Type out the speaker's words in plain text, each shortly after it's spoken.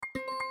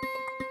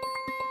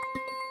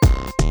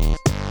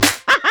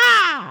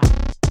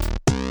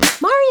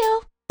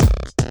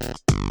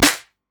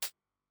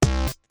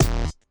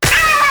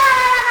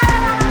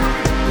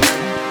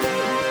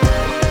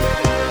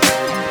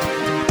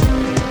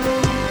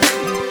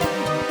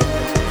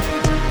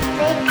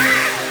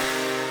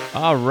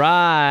All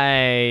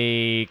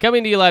right.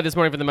 Coming to you live this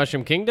morning from the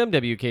Mushroom Kingdom,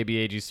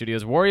 WKBAG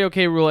Studios, Wario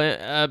K. Rule,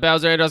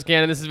 Bowser, Andros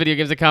Gannon. This is Video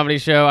Games, a Comedy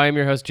Show. I am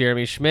your host,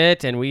 Jeremy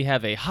Schmidt, and we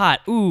have a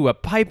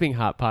piping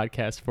hot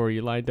podcast for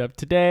you lined up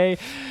today.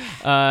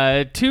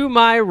 To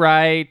my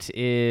right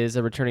is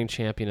a returning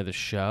champion of the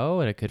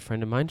show and a good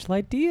friend of mine, July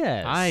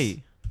Diaz.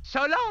 Hi.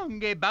 So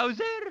long,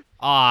 Bowser.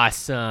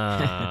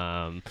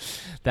 Awesome.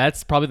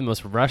 That's probably the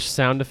most rushed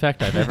sound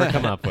effect I've ever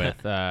come up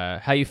with.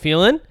 How you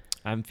feeling?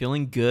 I'm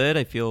feeling good.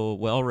 I feel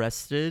well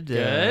rested.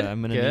 Good.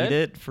 I'm going to need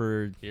it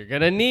for You're going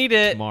to need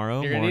it.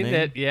 tomorrow You're morning. going to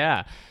need it,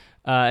 yeah.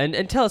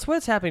 And tell us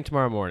what's happening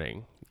tomorrow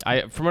morning.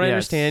 From what I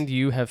understand,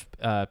 you have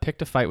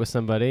picked a fight with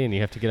somebody, and you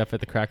have to get up at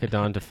the crack of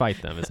dawn to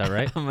fight them. Is that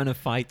right? I'm going to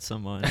fight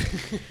someone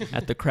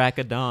at the crack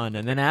of dawn.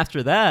 And then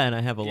after that, I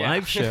have a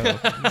live show.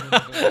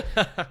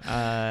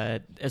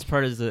 As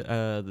part of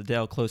the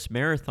Dale Close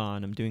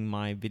Marathon, I'm doing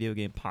my video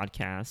game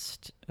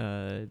podcast,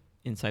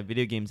 Inside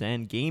Video Games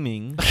and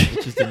Gaming,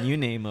 which is the new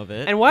name of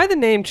it. And why the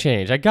name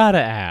change? I got to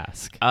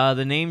ask.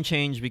 The name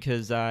changed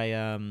because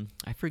I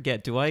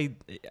forget.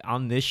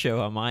 On this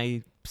show, am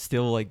I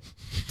still like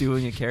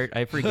doing a character?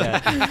 I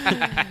forget.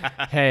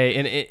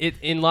 Hey,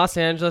 in Los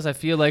Angeles, I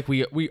feel like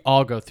we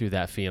all go through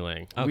that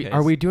feeling. Okay.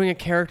 Are we doing a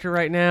character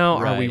right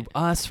now? Right. Are we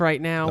us right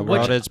now? The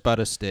world is but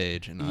a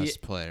stage, and us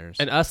players.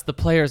 And us, the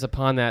players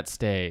upon that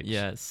stage.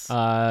 Yes.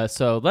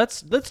 So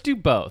let's do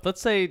both.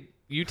 Let's say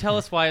you tell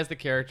us why as the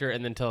character,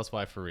 and then tell us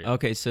why for real.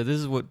 Okay, so this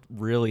is what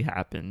really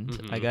happened.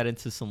 Mhm. I got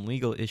into some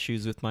legal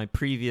issues with my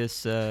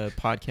previous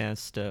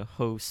podcast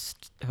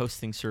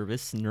hosting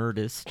service,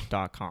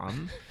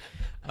 Nerdist.com.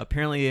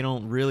 Apparently, they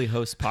don't really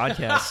host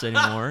podcasts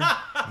anymore.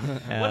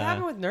 What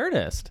happened with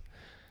Nerdist?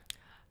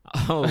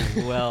 Oh,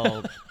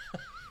 well,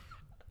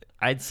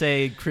 I'd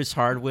say Chris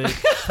Hardwick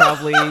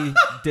probably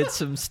did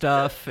some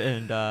stuff.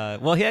 And,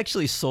 he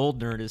actually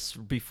sold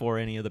Nerdist before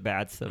any of the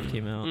bad stuff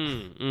came out.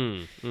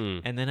 And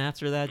then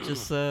after that,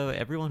 just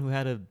everyone who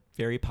had a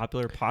very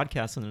popular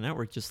podcast on the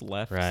network just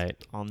left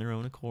on their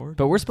own accord.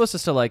 But we're supposed to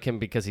still like him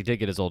because he did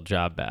get his old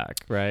job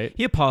back, right?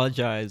 He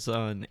apologized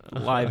on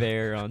live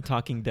air on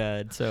Talking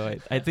Dead, so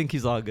I think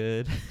he's all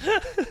good.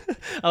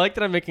 I like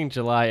that I'm making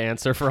July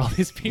answer for all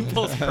these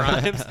people's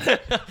crimes.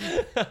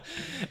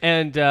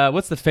 And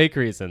what's the fake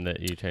reason that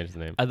you changed the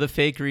name? The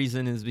fake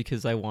reason is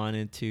because I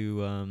wanted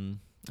to...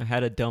 I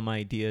had a dumb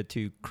idea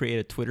to create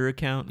a Twitter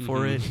account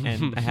for it,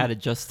 and I had to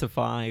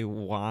justify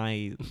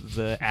why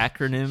the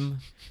acronym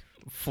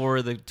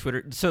for the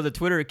Twitter... So the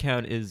Twitter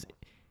account is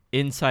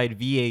Inside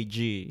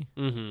VAG.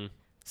 Mm-hmm.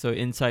 So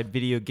Inside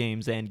Video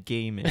Games and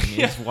Gaming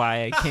is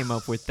why I came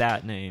up with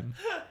that name.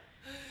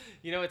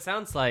 You know, it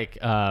sounds like,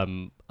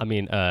 a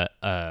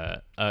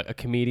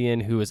comedian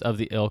who is of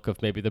the ilk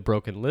of maybe the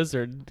Broken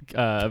Lizard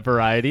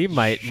variety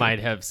might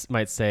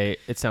say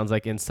it sounds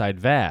like Inside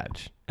Vag.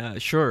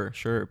 Sure,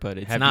 but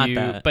it's not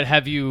that. But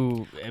have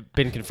you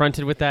been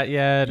confronted with that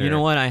yet? You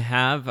know what? I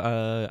have.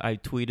 I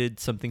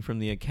tweeted something from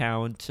the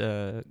account.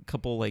 A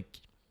couple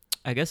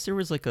I guess there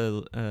was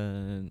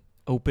a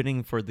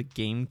opening for the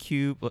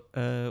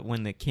GameCube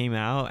when it came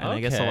out, and I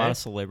guess a lot of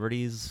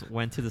celebrities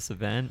went to this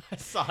event. I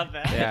saw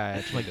that.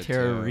 Yeah, like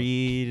Tara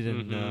Reid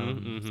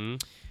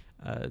and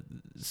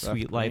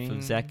Sweet Life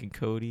of Zach and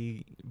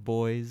Cody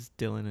boys,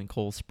 Dylan and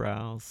Cole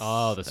Sprouse.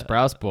 Oh, the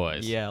Sprouse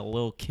boys. Yeah,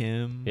 Lil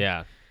Kim.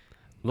 Yeah.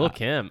 Lil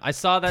Kim. I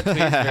saw that tweet.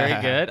 It's very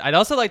good. I'd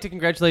also like to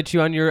congratulate you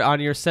on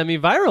your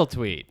semi-viral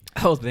tweet.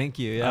 Oh, thank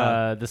you.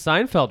 Yeah. The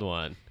Seinfeld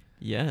one.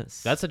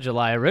 Yes. That's a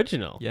July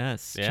original.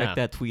 Yes. Yeah. Check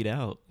that tweet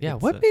out. Yeah.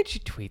 It's, What made you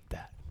tweet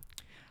that?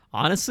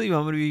 Honestly, you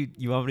want me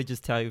to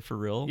just tell you for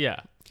real?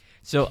 Yeah.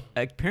 So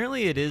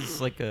apparently it is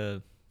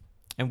and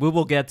we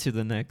will get to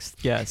the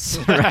next guest,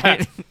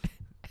 right?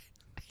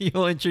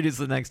 You'll introduce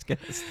the next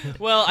guest.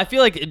 Well, I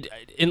feel like,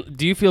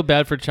 do you feel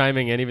bad for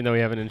chiming in even though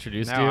we haven't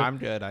introduced you? No, I'm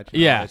good. I can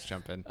always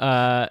jump in.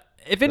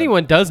 If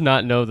anyone does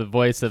not know the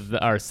voice of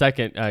our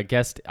second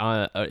guest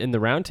in the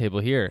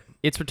roundtable here,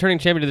 it's returning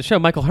champion of the show,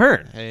 Michael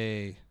Hearn.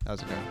 Hey,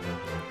 how's it going?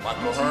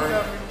 Michael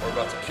Hearn, we're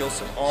about to kill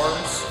some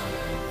arms.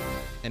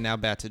 And now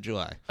back to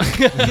July.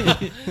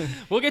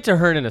 We'll get to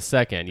Hearn in a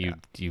second.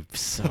 You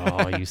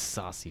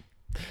saucy.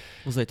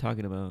 What was I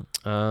talking about?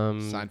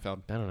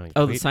 Seinfeld. I don't know.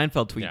 Oh, the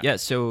Seinfeld tweet. Yeah. Yeah,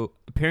 so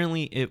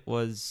apparently it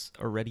was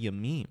already a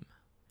meme.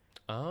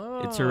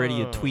 Oh. It's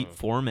already a tweet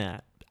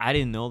format. I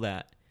didn't know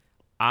that.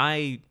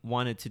 I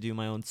wanted to do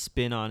my own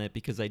spin on it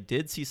because I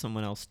did see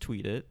someone else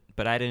tweet it,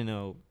 but I didn't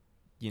know,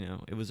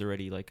 it was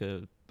already like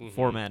a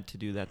format to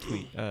do that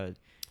tweet.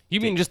 You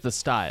mean just the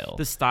style?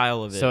 The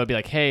style of it. So it'd be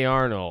like, hey,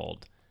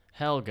 Arnold,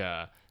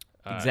 Helga.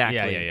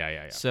 Exactly.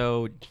 Yeah.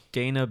 So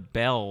Dana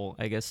Bell,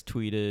 I guess,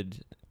 tweeted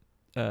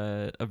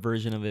a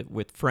version of it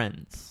with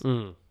friends.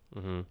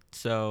 Mm-hmm.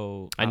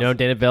 So I know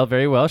Dana Bell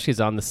very well. She's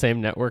on the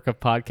same network of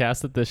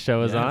podcasts that this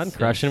show is on,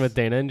 Crushing with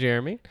Dana and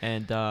Jeremy.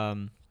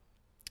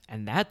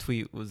 And that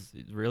tweet was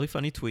a really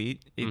funny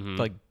tweet.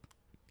 It,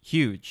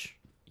 huge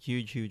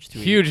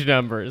tweet. Huge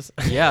numbers.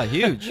 Yeah,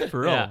 huge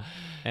for real. Yeah.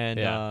 And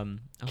Yeah.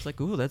 I was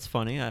like, "Ooh, that's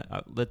funny. I'm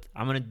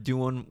gonna do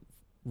one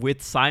with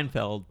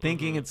Seinfeld,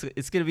 thinking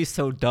it's gonna be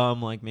so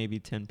dumb, like maybe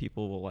 10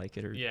 people will like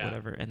it or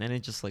whatever, and then it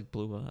just like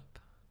blew up.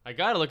 I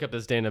gotta look up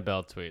this Dana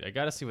Bell tweet. I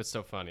gotta see what's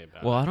so funny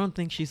about Well, it. I don't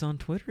think she's on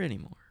Twitter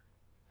anymore.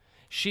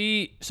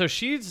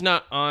 She's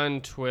not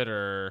on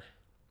Twitter.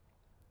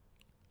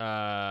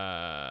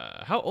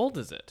 How old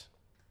is it?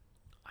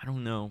 I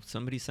don't know.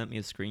 Somebody sent me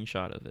a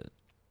screenshot of it.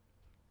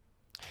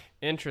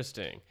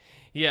 Interesting.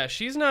 Yeah,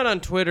 she's not on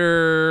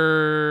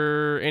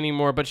Twitter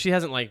anymore, but she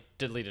hasn't like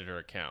deleted her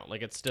account.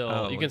 Like it's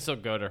still you can still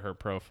go to her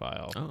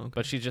profile. Oh, okay.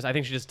 But I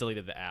think she just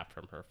deleted the app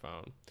from her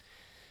phone.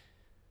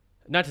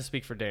 Not to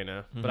speak for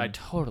Dana, but I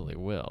totally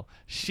will.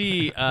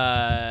 She she's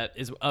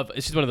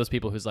one of those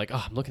people who's like,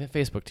 "Oh, I'm looking at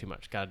Facebook too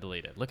much. Got to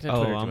delete it. Looking at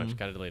Twitter too much.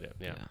 Got to delete it."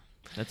 Yeah.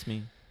 That's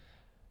me.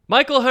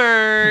 Michael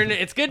Hearn,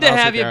 it's good to How's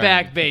have it you going?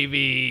 back,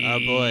 baby. Oh,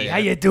 boy. How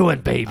you doing,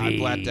 baby? I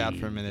blacked out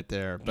for a minute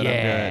there, but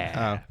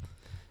Yeah.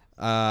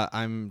 I'm good.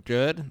 I'm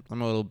good.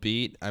 I'm a little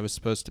beat. I was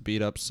supposed to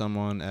beat up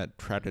someone at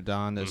Trader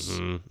Don's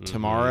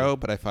tomorrow,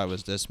 but I thought it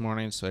was this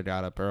morning, so I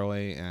got up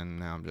early, and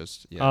now I'm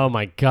just Oh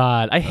my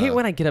God. I hate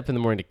when I get up in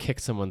the morning to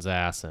kick someone's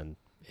ass and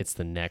it's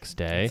the next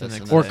day. It's the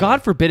next Or day.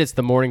 God forbid it's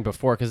the morning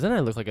before, because then I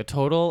look like a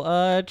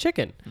total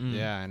chicken.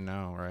 Yeah, I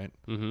know, right?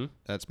 Mm-hmm.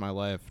 That's my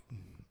life.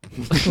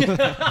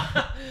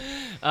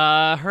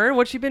 Hearn,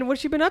 what you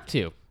been up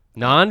to?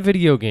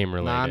 Non-video game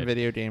related.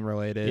 Non-video game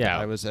related. Yeah.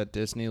 I was at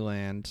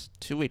Disneyland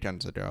 2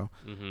 weekends ago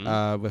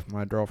with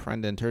my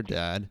girlfriend and her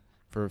dad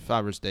for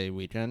Father's Day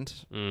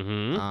weekend.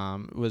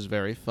 Mm-hmm. It was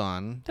very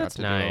fun. That's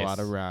got to do a nice. lot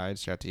of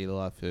rides. Got to eat a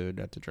lot of food.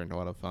 Got to drink a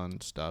lot of fun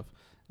stuff.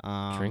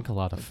 Drink a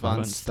lot of fun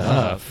fun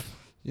stuff. stuff.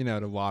 You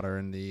know, the water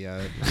in the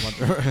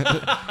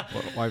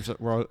Life's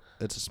World.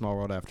 It's a Small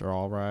World After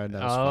All ride.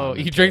 That was Oh,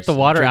 fun. you drank the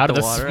water out of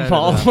the water out of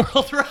Small the-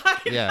 World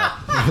ride? Yeah,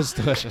 it was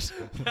delicious.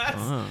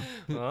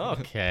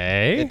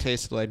 Okay. It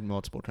tasted like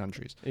multiple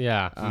countries.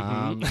 Yeah.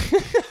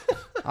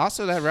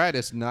 Also, that ride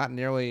is not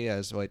nearly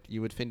as like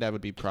you would think that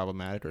would be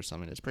problematic or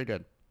something. It's pretty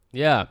good.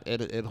 Yeah.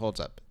 It holds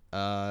up.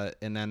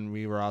 And then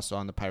we were also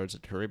on the Pirates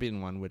of the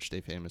Caribbean one, which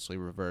they famously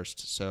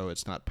reversed. So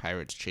it's not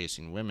pirates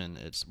chasing women;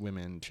 it's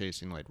women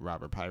chasing like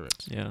robber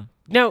pirates. Yeah.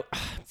 Now,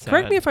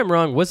 correct me Sad. if I'm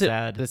wrong. Was it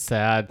Sad. That's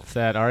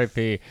sad?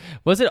 R.I.P.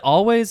 Was it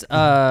always?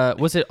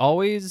 Was it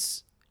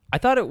always? I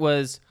thought it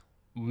was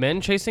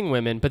men chasing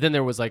women, but then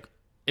there was like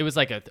it was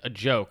like a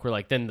joke where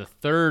like then the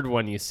third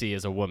one you see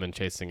is a woman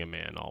chasing a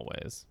man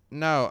always.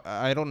 No,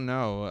 I don't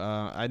know.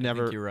 I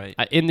never. I think you're right.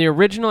 In the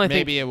original, I think.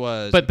 Maybe it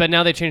was. But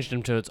now they changed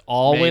them to it's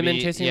all maybe, women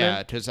chasing yeah,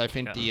 men. because I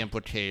think the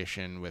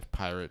implication with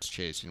pirates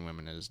chasing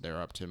women is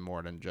they're up to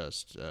more than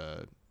just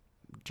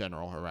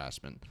general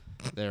harassment.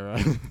 They're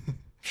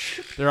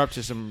they're up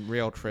to some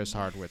real Chris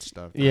Hardwick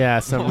stuff. Yeah,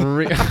 some.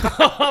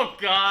 Oh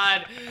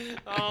God.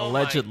 Oh,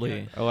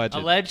 Allegedly.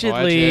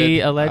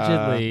 Allegedly.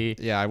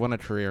 Yeah, I want a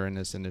career in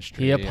this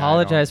industry. He I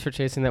apologized don't- for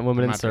chasing that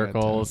woman I'm in not gonna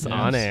circles tell-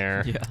 on Yes.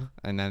 air. Yeah.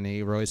 And then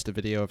he released a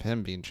video of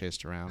him being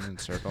chased around in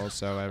circles,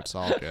 so it's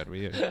all good.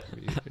 We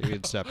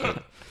accept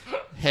it.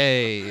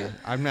 Hey,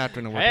 I'm not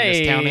going to work in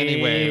this town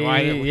anyway.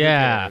 Why? Who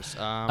Yeah. cares?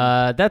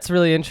 That's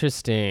really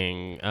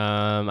interesting.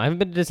 I haven't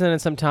been to Disneyland in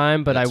some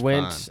time, but I It's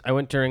went. fun. I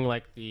went during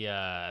like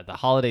the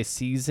holiday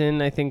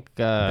season. I think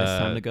Best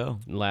time to go.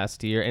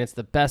 last year, and it's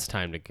the best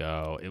time to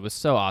go. It was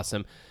so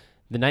awesome.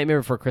 The Nightmare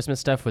Before Christmas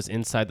stuff was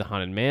inside the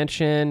Haunted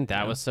Mansion.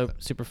 That was so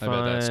super I fun.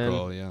 bet that's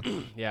cool. Yeah.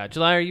 Yeah,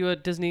 July, are you a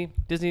Disney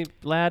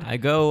lad? I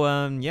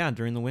go,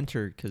 during the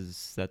winter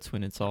because that's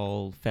when it's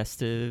all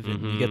festive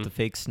and you get the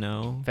fake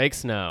snow. Fake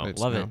snow. It's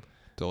love no- it.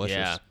 Delicious.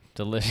 Yeah,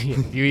 delicious.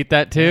 You eat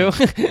that too?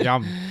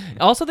 Yum.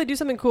 Also, they do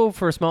something cool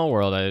for Small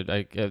World.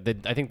 I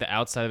think the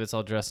outside of it's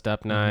all dressed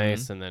up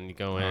nice, and then you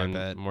go I in,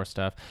 bet. more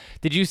stuff.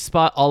 Did you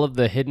spot all of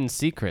the hidden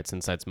secrets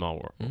inside Small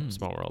World?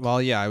 Small World.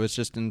 Well, yeah, I was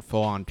just in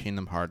full-on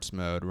Kingdom Hearts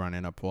mode,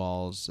 running up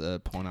walls,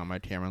 pulling out my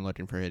camera, and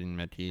looking for hidden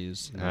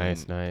Mickeys.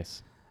 Nice, and,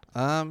 nice.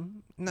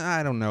 No,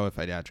 I don't know if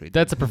I'd actually.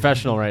 That's a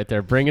professional right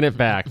there, bringing it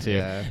back too.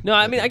 Yeah. No,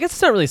 I mean, I guess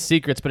it's not really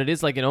secrets, but it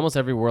is like in almost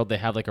every world they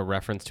have like a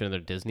reference to another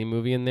Disney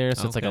movie in there.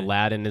 So it's like Okay.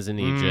 Aladdin is in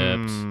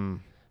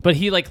Egypt, but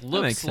he like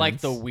looks makes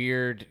like the sense.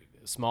 weird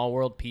Small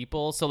World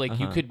people. So like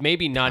you Uh-huh. could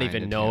maybe not Kinda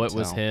even know can't it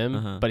was tell. him,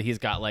 Uh-huh. but he's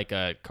got like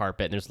a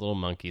carpet and there's a little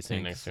monkey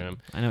sitting next to him.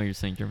 I know what you're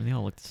saying, Jeremy. They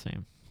all look the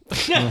same.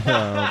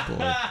 Oh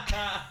boy.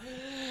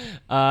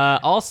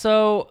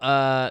 Also,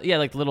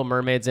 like the Little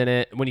Mermaid's in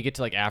it. When you get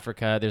to like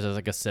Africa, there's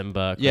like a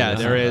Simba. Yeah, kind of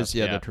there stuff. is.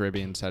 Yeah, the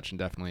Caribbean section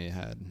definitely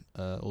had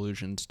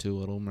allusions to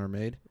Little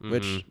Mermaid,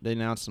 which they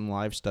announced some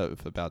live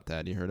stuff about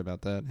that. You heard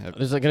about that?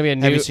 There's like gonna be a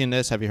new. Have you seen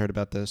this? Have you heard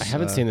about this? I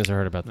haven't seen this or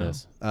heard about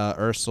this.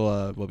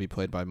 Ursula will be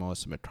played by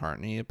Melissa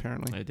McCartney,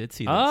 apparently. I did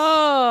see this.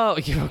 Oh,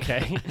 you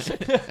okay?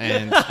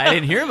 And I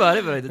didn't hear about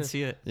it, but I did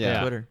see it Yeah.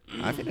 on Twitter.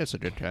 I think that's a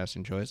good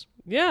casting choice.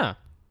 Yeah.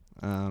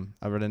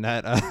 Other than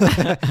that,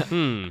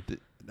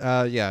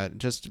 yeah,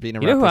 just being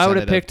a You know who I would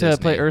have representative picked to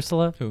Disney. play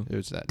Ursula?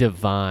 Who's that?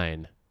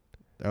 Divine.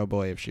 Oh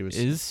boy, if she was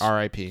Is-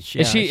 R.I.P. Is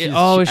she- she's-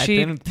 oh, is I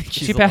she- don't think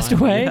she's she passed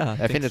alive. away? Yeah,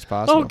 I think it's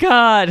possible. Oh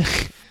God.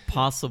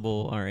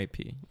 possible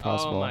R.I.P.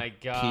 Possible. Oh my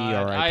God.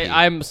 P.R.I.P..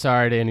 I'm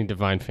sorry to any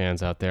Divine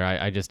fans out there.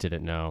 I just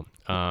didn't know.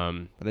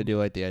 But I do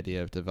like the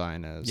idea of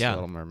Divine as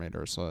Little Mermaid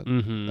Ursula.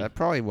 Mhm. That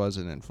probably was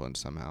an influence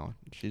somehow.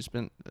 She's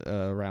been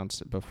around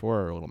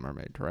before Little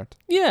Mermaid, correct?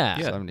 Yeah.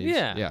 70s.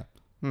 Yeah. Yeah.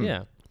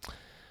 Yeah.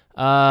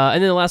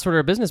 And then the last order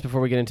of business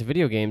before we get into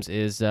video games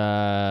is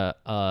July.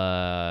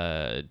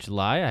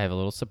 I have a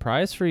little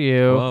surprise for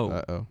you. Whoa.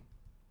 Uh-oh.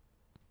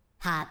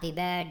 Happy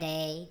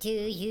birthday to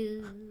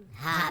you.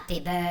 Happy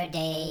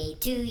birthday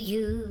to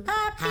you.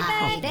 Happy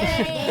birthday.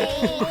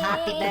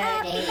 Happy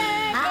birthday.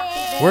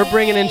 Happy We're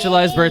bringing in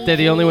July's birthday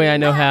the only way I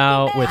know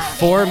how, with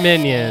 4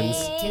 minions.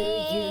 to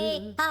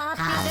you.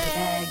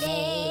 Happy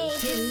birthday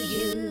to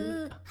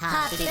you.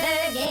 Happy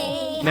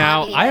birthday.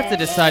 Now, I have to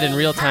decide in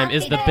real time,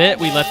 is the bit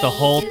we let the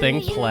whole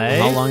thing play?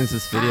 How long is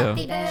this video?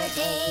 Happy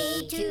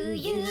birthday to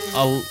you.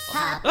 Oh,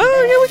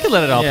 yeah, we can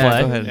let it all Yeah,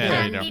 play. go ahead. Yeah,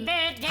 there you go. Happy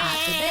birthday.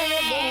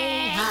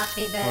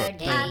 Happy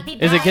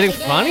birthday. Is it getting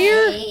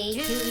funnier? To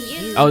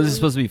you. Oh, is this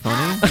supposed to be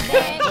funny?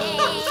 Okay.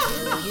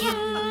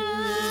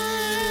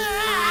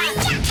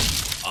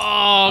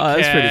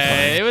 that's pretty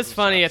funny. It was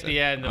funny at the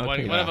end.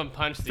 Okay. One of them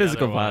punched the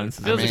Physical other one. violence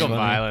is Physical funny.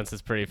 violence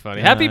is pretty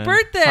funny. Yeah. Happy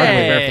birthday!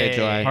 Happy birthday,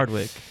 Joy.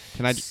 Hardwick.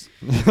 Can I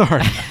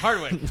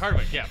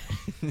Hardwick, yeah.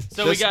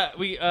 So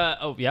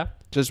yeah.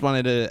 just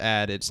wanted to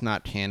add, it's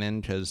not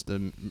canon because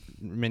the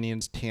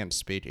minions can't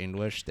speak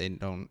English.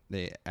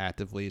 They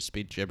actively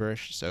speak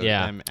gibberish. So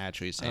Yeah. them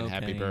actually saying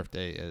happy Okay.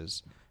 birthday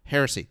is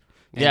heresy.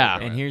 Yeah.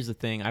 And here's the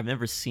thing: I've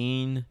never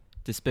seen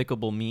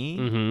Despicable Me.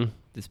 Mm-hmm.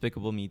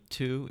 Despicable Me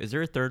 2. Is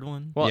there a third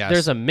one? Well, Yes.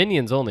 there's a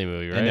Minions only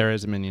movie, right? And there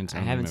is a Minions I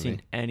only haven't movie.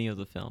 seen any of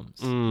the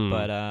films, Mm.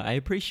 but I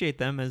appreciate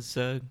them as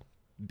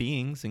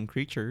beings and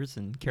creatures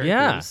and Yeah,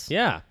 characters.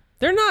 yeah.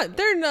 They're not,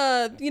 they're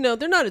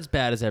not as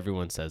bad as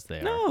everyone says they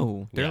are.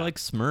 No, they're Yeah. like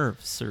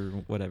Smurfs or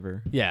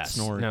whatever. Yes.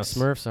 Snorks. Now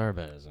Smurfs are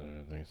bad.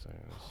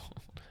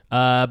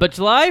 But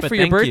July, But for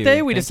your thank you,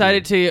 birthday, we thank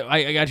decided to.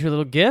 I got you a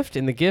little gift,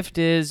 and the gift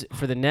is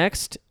for the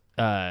next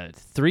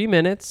 3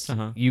 minutes.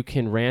 Uh-huh. You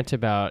can rant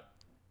about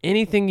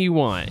anything you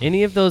want,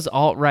 any of those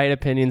alt-right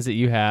opinions that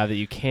you have that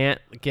you can't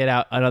get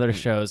out on other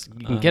shows.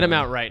 You can get them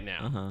out right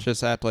now. Uh-huh.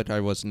 Just act like I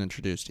wasn't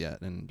introduced yet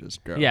and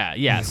just go.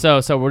 Yeah. So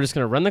we're just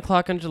gonna run the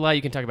clock on July.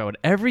 You can talk about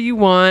whatever you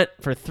want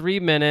for 3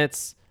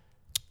 minutes.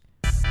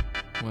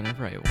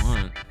 Whatever I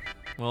want.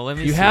 Well, let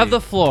me. You see. have the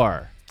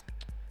floor.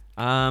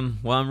 Well,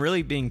 I'm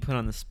really being put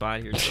on the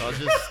spot here, so I'll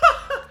just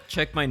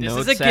check my This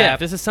notes is a app. gift.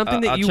 This is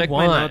something that I'll you check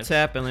want. my notes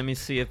app and let me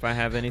see if I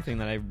have anything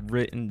that I've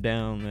written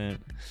down that.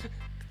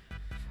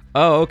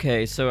 Oh,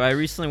 okay. So I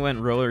recently went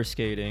roller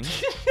skating.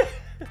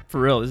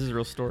 For real, this is a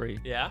real story.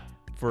 Yeah.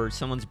 For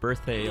someone's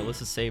birthday,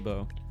 Alyssa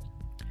Sabo.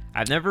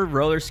 I've never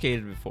roller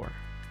skated before.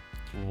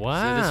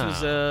 Wow. So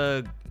this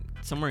was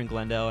somewhere in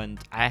Glendale, and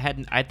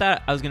I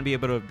thought I was gonna be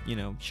able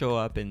to show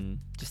up and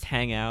just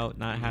hang out,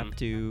 not have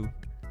to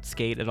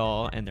skate at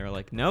all. And they're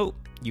like, nope,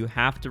 you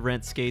have to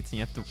rent skates and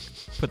you have to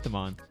put them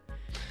on.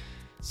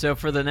 So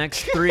for the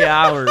next 3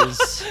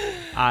 hours,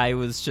 I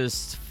was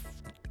just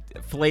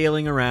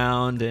flailing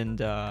around and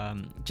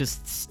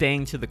just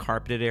staying to the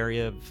carpeted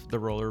area of the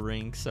roller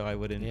rink so I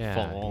wouldn't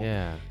fall.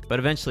 Yeah. But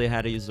eventually I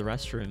had to use the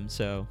restroom,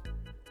 so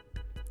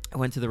I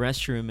went to the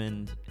restroom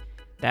and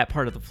that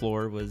part of the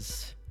floor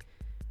was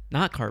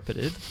not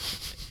carpeted.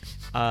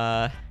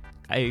 I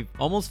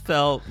almost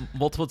fell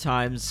multiple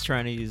times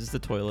trying to use the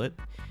toilet.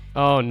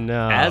 Oh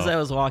no. As I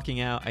was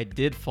walking out, I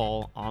did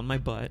fall on my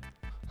butt.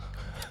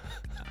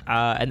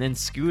 And then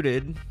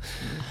scooted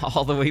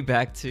all the way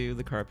back to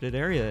the carpeted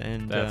area.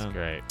 And That's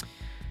great.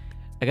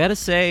 I gotta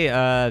say,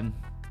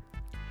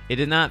 it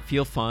did not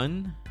feel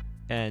fun.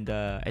 And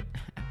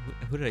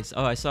who did I see?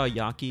 Oh, I saw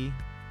Yaki.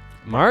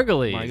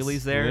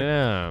 Margulies there.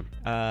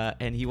 Yeah.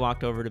 And he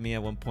walked over to me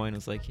at one point and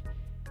was like,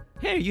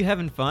 hey, are you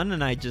having fun?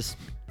 And I just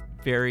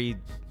very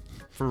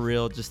for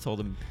real just told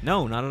him,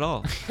 no, not at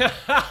all.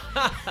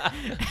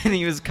 And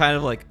he was kind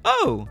of like,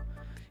 oh,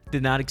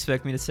 did not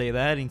expect me to say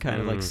that, and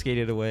kind of like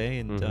skated away.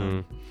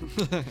 And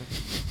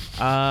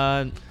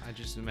I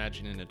just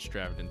imagine an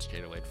extravagant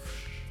skater like.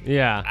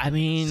 Yeah. I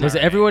mean, Was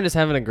everyone just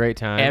having a great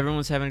time?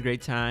 everyone's having a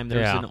great time. There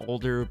Yeah. was an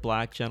older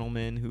black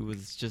gentleman who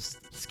was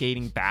just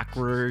skating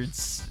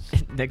backwards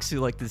next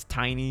to like this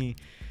tiny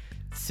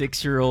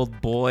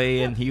 6-year-old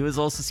boy, and he was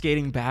also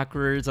skating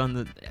backwards on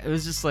the. It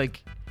was just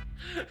like,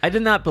 I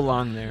did not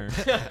belong there.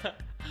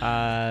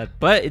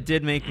 But it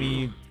did make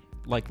me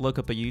like look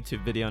up a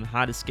YouTube video on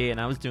how to skate, and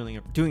I was doing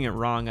it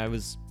wrong. I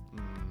was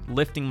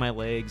lifting my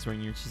legs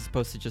when you're just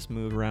supposed to just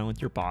move around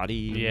with your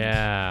body.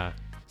 Yeah.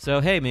 So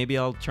hey, maybe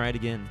I'll try it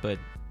again, but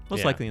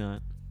most Yeah. likely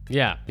not.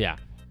 Yeah.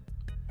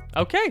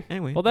 Okay.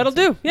 Anyway, well, that'll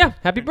that's do. Yeah.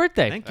 Happy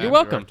birthday. Thank you. You're Happy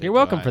welcome. birthday, You're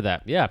welcome July. for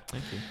that. Yeah.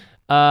 Thank you.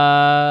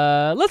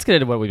 Let's get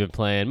into what we've been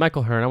playing.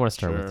 Michael Hearn, I want to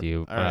start with Sure.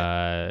 you. All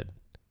right.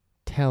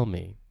 Tell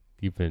me,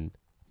 you've been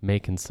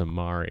making some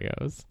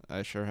Marios.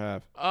 I sure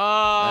have.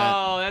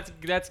 Oh,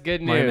 that's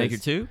good news. Mario Maker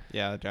 2?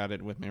 Yeah, I got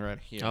it with me right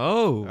here.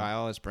 Oh. I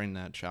always bring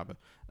that Chaba.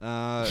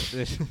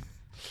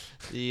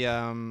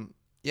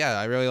 Yeah,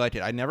 I really liked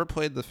it. I never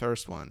played the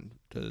first one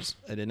because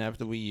I didn't have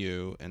the Wii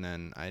U, and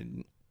then I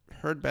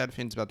heard bad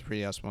things about the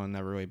 3DS one.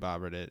 Never really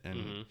bothered it,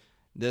 and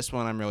This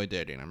one I'm really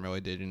digging. I'm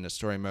really digging the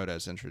story mode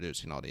as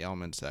introducing all the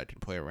elements that I can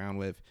play around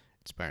with.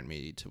 Inspired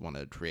me to want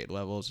to create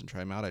levels and try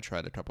them out. I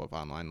tried a couple of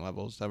online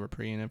levels that were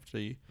pretty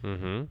nifty,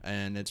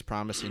 and it's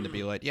promising to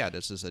be like, yeah,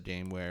 this is a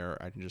game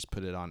where I can just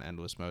put it on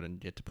endless mode and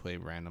get to play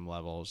random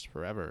levels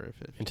forever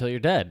Until you're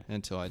dead.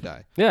 until I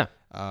die. Yeah.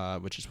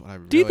 Which is what I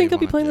really Do you think they'll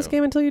be wanna playing this do.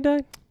 game until you die?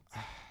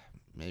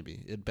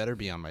 Maybe it better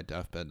be on my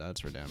deathbed.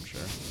 That's for damn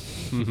sure.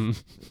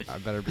 I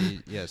better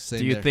be. Yeah.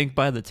 Do you think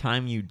by the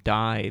time you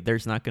die,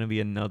 there's not going to be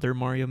another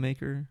Mario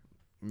Maker?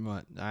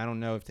 What? I don't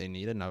know if they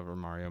need another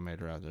Mario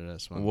Maker after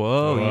this one.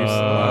 Whoa, you're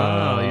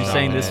Whoa.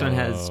 saying this one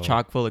has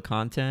chock full of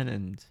content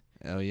and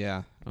Oh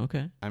yeah.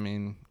 okay. I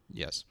mean,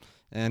 yes.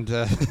 And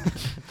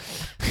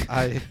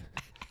I.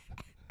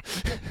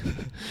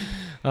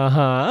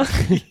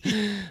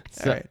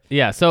 So, Alright.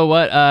 Yeah. So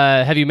what?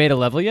 Have you made a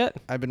level yet?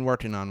 I've been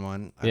working on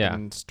one. I've Yeah.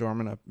 been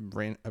storming a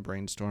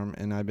brainstorm,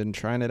 and I've been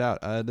trying it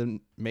out. The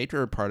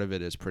maker part of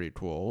it is pretty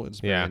cool. It's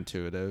very Yeah.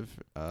 intuitive.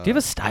 Do you have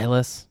a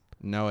stylus?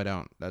 No, I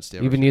don't. That's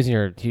the. You've been using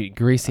your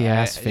greasy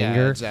ass Yeah,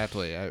 finger,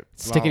 exactly.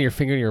 sticking your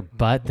finger in your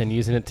butt, then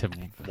using it to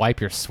wipe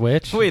your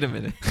Switch. Wait a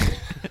minute.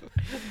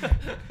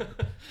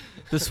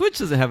 The Switch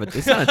doesn't have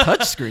it's not a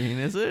touch screen,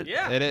 is it?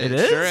 Yeah. It is. It It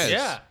is? sure is.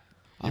 Yeah.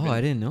 Oh,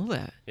 I didn't know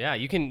that. Yeah.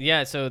 You can.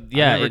 Yeah. So I've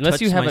yeah, never unless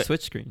you touched have my a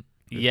Switch screen.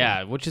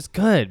 yeah, which is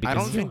good. I Because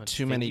don't you think have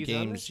too many fingies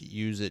on games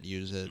use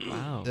it.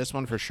 Wow. This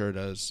one for sure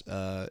does.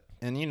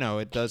 And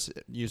it does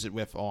use it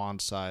with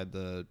alongside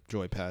the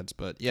joypads,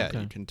 but yeah,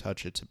 Okay. you can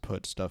touch it to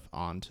put stuff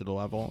onto the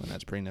level, and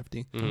that's pretty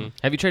nifty. it. Mhm.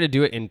 Have you tried to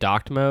do it in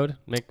docked mode?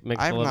 Make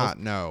I have the levels? not.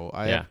 No,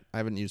 Yeah. I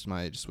haven't used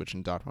my Switch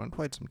and dock in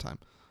quite some time.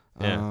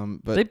 Yeah.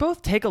 But They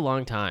both take a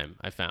long time.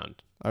 I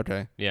found.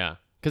 okay. Yeah,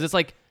 because it's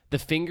like the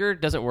finger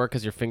doesn't work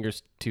because your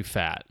finger's too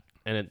fat,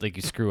 and it like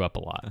you screw up a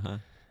lot. Uh-huh.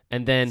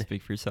 And then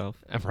Speak for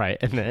yourself. right,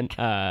 and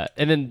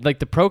then like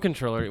the Pro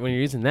controller, when you're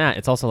using that,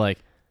 it's also like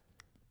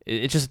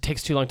it just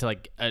takes too long to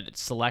like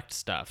select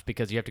stuff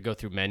because you have to go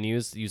through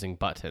menus using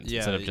buttons Yeah,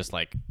 instead of y- just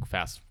like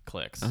fast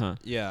clicks. Uh-huh.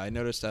 Yeah, I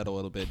noticed that a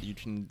little bit.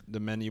 The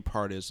menu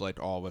part is like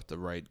all with the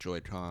right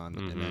Joy-Con,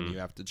 and then you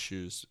have to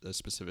choose a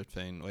specific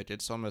thing. Like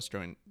it's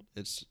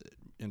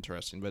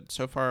interesting. But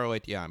so far,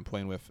 like I'm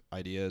playing with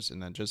ideas,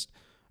 and then just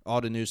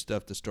all the new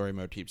stuff the story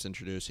mode keeps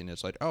introducing.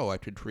 It's like, oh, I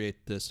could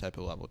create this type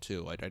of level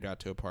too. Like I got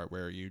to a part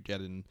where you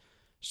get in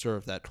sort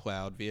of that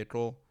cloud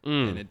vehicle,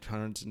 and it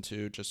turns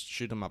into just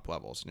shoot 'em up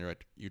levels, and you're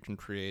like, you can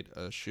create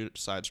a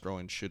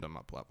side-scrolling shoot 'em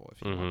up level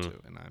if you want to,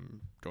 and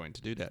I'm going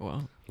to do that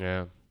Wow.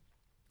 Yeah.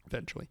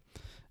 eventually.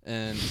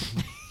 And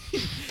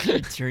You're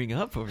tearing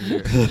up over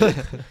here.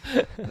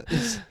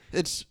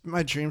 it's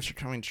my dreams are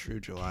coming true,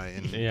 July,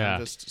 and Yeah. I'm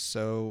just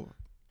so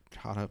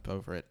caught up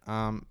over it.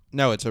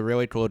 No, it's a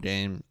really cool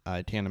game.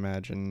 I can't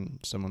imagine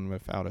someone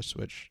without a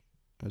Switch,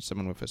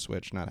 someone with a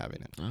Switch not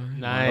having it.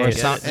 Nice. Or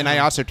some, and I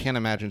also can't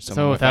imagine someone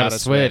So without a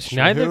Switch,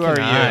 neither Who can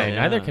are I. you?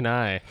 Neither Yeah. can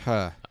I.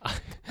 Huh.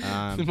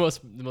 the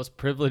most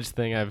privileged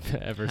thing I've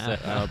ever said.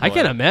 Oh, I boy.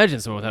 can't imagine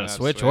someone without a Without a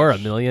Switch or $1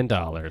 Switch. million.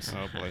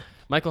 Oh boy.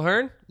 Michael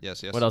Hearn,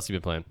 Yes, yes. what else have you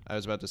been playing? I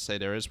was about to say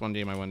there is one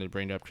game I wanted to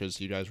bring up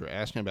because you guys were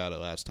asking about it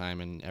last time,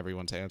 and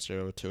everyone's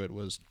answer to it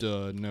was,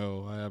 "Duh,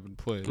 no, I haven't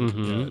played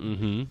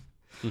it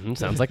yet."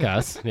 Sounds like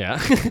us. Yeah.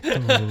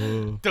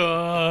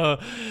 Duh.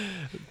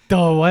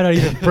 Why don't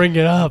you even bring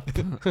it up?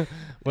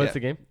 What's Yeah. the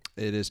game?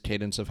 It is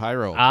Cadence of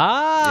Hyrule.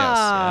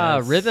 Ah,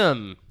 Yes.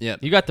 rhythm. Yeah.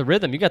 You got the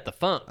rhythm. You got the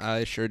funk.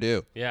 I sure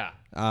do. Yeah.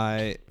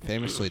 I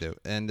famously do.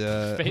 And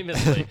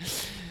Famously.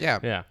 yeah.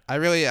 Yeah.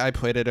 I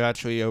played it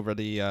actually over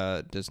the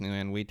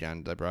Disneyland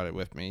weekend. I brought it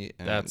with me.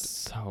 And, That's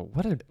so.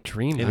 What a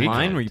dream. In weekend.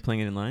 line? Were you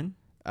playing it in line?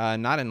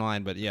 not in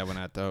line, but yeah, when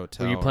at the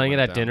hotel. Were you playing it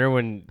went at down. dinner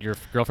when your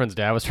girlfriend's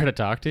dad was trying to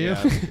talk to you?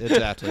 Yeah,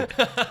 exactly.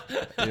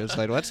 He was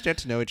like, "Let's get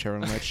to know each other."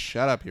 I'm like,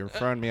 "Shut up! You're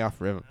throwing me off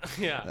rhythm."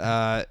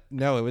 Yeah.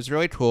 No, it was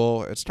really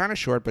cool. It's kind of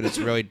short, but it's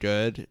really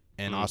good.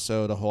 And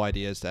also, the whole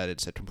idea is that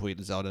it's a complete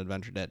Zelda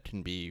adventure that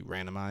can be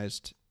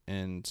randomized,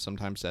 and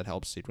sometimes that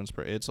helps sequence.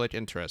 It's like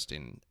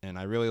interesting, and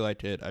I really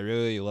liked it. I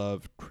really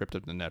love Crypt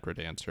of the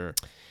Necrodancer,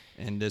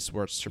 and this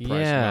works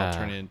surprisingly well,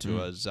 turning it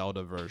into a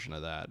Zelda version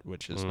of that,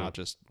 which is not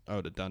just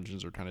the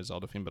dungeons are kind of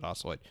Zelda themed, but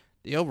also like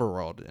the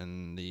overworld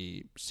and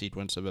the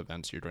sequence of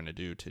events you're going to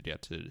do to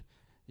get to,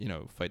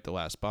 fight the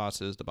last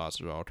bosses. The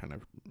bosses are all kind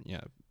of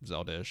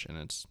Zelda-ish, and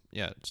it's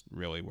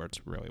really works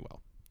really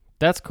well.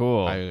 That's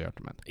cool. I really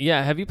recommend it.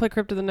 Yeah. Have you played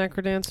Crypt of the I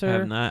Necrodancer?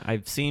 have not.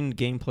 I've seen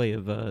gameplay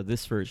of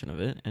this version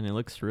of it, and it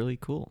looks really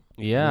cool.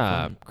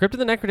 Yeah. fun. Crypt of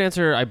the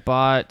Necrodancer I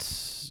bought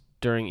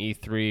during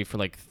E3 for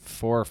like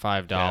 $4 or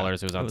 $5. It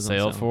was It on was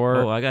sale for.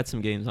 Oh, I got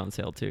some games on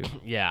sale too.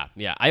 Yeah.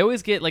 I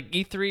always get like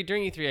E3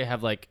 during E3.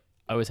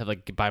 I always have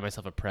like buy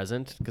myself a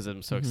present because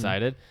I'm so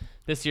excited.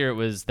 This year it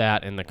was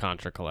that and the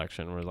Contra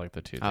collection were like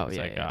the two things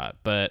I got.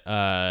 But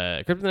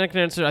Crypt of the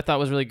Necrodancer I thought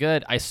was really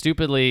good. I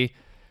stupidly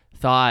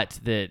thought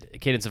that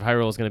Cadence of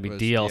Hyrule was going to be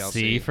Was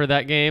DLC DLC. for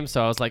that game,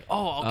 so I was like,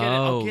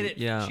 I'll get it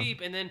yeah.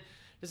 cheap, and then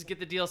just get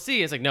the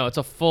DLC. It's like, no, it's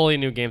a fully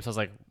new game. So I was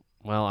like,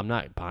 well, I'm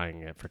not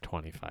buying it for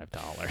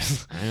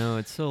 $25. I know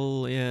it's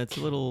so it's a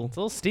little. It's a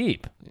little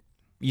steep.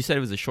 You said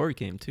it was a short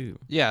game too.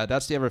 Yeah,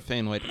 that's the other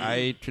thing. Like,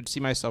 I could see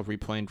myself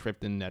replaying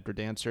Crypt and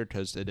Necrodancer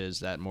because it is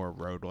that more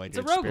roguelike It's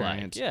a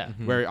experience. roguelike, yeah.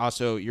 Where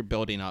also you're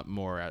building up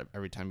more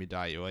every time you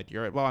die. You're like,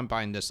 well, I'm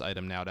buying this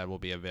item now that will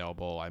be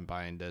available. I'm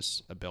buying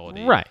this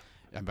ability. Right.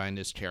 I'm buying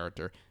this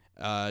character.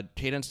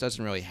 Cadence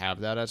doesn't really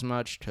have that as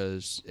much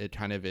because it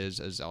kind of is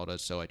a Zelda.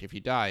 So, like, if you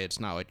die, it's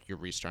not like you're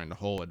restarting the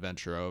whole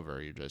adventure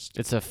over. You just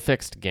It's a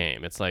fixed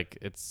game. It's like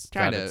it's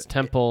got Kinda. its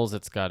temples.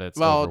 It's got its.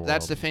 Well,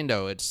 that's the overworld. thing,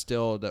 though. It's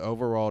still the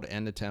overworld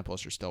and the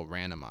temples are still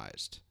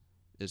randomized.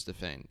 Is the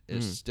thing.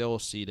 It's still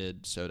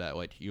seeded so that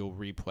like you'll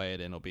replay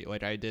it and it'll be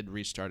like I did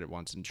restart it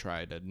once and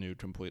tried a new,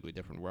 completely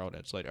different world.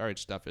 It's like all right,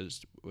 stuff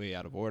is way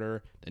out of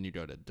order. Then you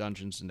go to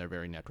dungeons and they're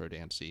very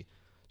necrodancy.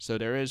 So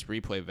there is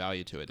replay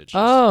value to it. It's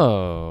just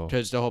Oh.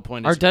 because the whole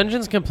point Are is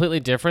dungeons completely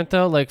different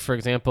though? Like for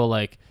example,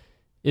 like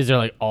is there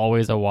like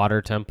always a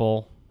water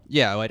temple?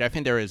 yeah, like I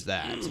think there is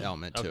that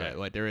element to Okay. it.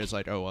 Like there is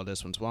like oh well,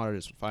 this one's water,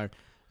 this one's fire,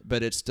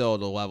 but it's still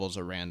the levels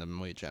are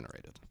randomly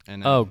generated.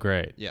 And Oh,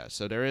 great. yeah,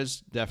 so there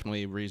is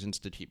definitely reasons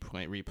to keep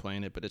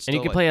replaying it, but it's And you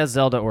still can like play as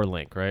Zelda or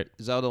Link, right?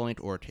 Zelda, Link,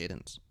 or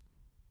Cadence.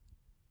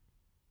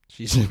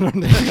 She's So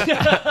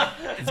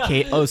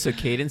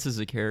Cadence is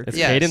a character. It's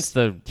Yes. Cadence,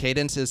 the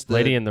Cadence is the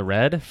lady in the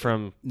red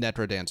from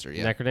Necrodancer,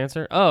 yeah.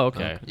 Necrodancer. Oh,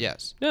 okay.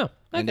 Yes. Yeah.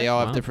 And okay. they all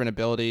have Wow. different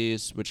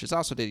abilities, which is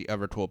also the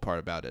other cool part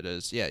about it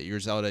is, yeah, your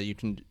Zelda,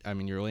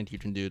 your Link, you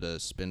can do the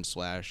spin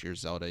slash. Your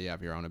Zelda, you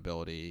have your own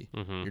ability.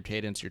 Mhm. Your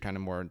Cadence, you're kind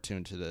of more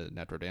attuned to the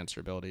Necrodancer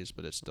abilities,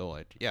 but it's still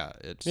like,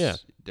 it's Yeah.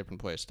 different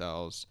play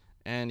styles.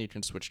 And you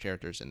can switch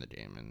characters in the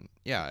game. And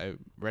yeah, I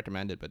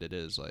recommend it, but it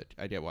is like,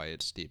 I get why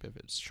it's steep if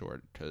it's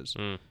short, because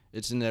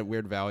it's in that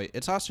weird valley.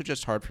 It's also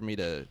just hard for me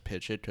to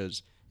pitch it,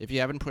 because if you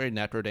haven't played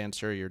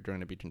Necrodancer, you're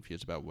going to be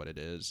confused about what it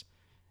is.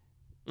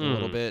 A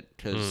little bit,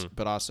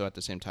 but also at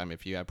the same time,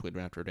 if you have played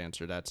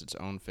Necrodancer, that's its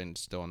own thing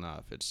still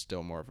enough. It's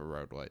still more of a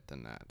roguelite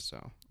than that.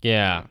 So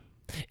Yeah.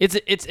 It's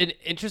an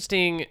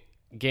interesting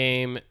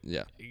game.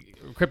 yeah,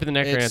 Crypt of the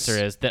Necrodancer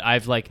It's- is that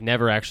I've like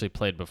never actually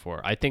played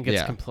before. I think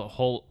it's Yeah.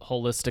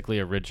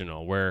 holistically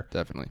original, where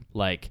definitely.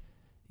 like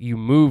you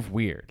move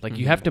weird, like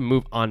you have to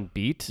move on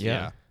beat,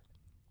 Yeah.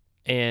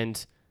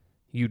 and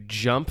you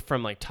jump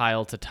from like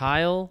tile to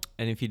tile.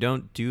 And if you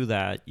don't do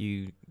that,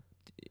 you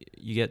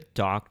get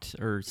docked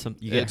or some.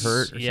 You get It's-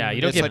 hurt. Or yeah, something.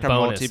 you don't It's get like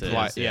bonuses, a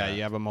multiplayer. yeah. Yeah,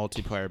 you have a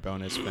multiplayer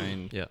bonus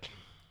thing. Yeah.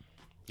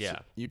 Yeah.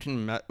 You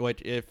can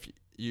like if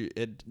you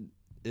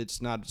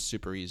it's not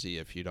super easy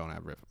if you don't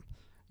have rhythm.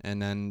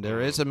 And then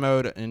there is a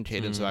mode in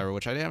Cadence Survivor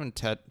which I haven't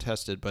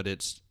tested, but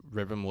it's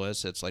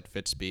rhythmless. It's like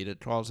fit speed, it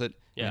calls it.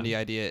 Yeah. And the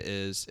idea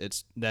is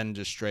it's then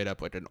just straight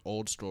up like an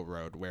old school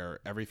road where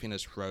everything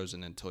is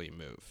frozen until you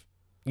move.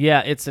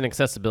 Yeah, it's an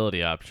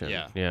accessibility option.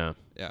 Yeah. Yeah.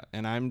 Yeah,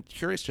 and I'm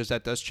curious because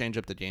that does change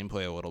up the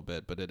gameplay a little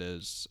bit, but it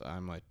is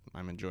I'm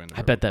enjoying the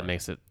I bet that part.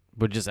 makes it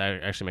would just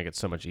actually make it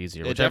so much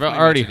easier. It Which I've definitely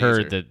already makes it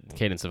heard easier. that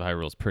Cadence of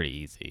Hyrule is pretty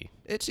easy.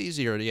 It's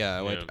easier, yeah.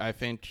 Like Yeah. I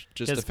think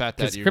just the fact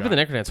that Because you Crypt of the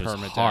Necrodancer is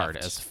permadeath. hard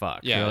as fuck.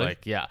 Yeah, really?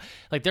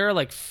 Like there are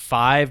like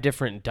 5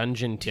 different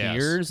dungeon Yes. Mm-hmm.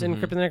 tiers in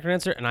Crypt of the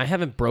Necrodancer, and I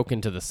haven't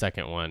broken to the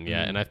second one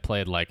yet, and I've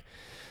played like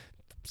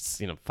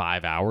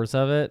 5 hours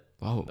of it.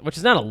 Whoa. Which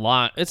is not a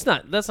lot. That's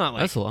not like,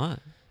 That's a lot.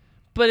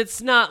 but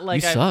it's not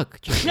like You I-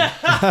 suck. Jeremy.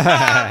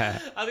 I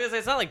was gonna say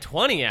it's not like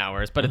 20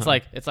 hours, but Uh-huh.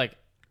 it's like,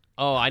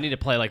 oh, I need to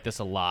play like this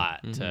a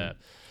lot to.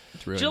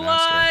 It's really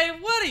July,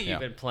 what have you Yeah.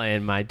 been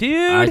playing, my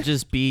dude? I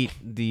just beat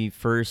the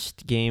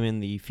first game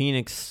in the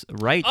Phoenix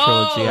Wright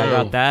trilogy. I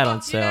got that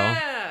on sale.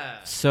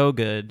 Yeah. So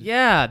good.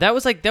 Yeah, that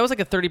was like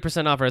a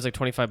 30% offer. It was like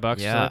 $25 or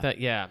something Yeah. like that.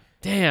 Yeah.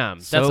 Damn.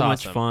 That's So awesome.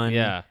 much fun.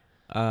 Yeah.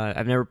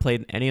 I've never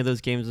played any of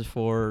those games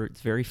before.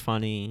 It's very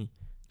funny.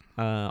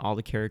 All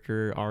the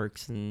character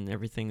arcs and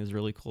everything is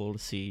really cool to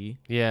see.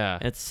 Yeah.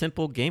 And it's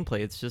simple gameplay.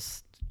 It's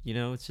just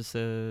it's just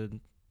a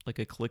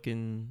click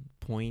and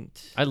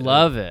point. I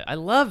love it. I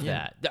love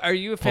yeah. that. Are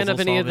you a fan of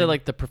Puzzle any of the solving.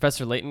 like the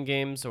Professor Layton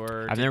games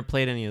or I've never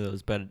played any of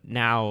those, but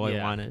now Yeah.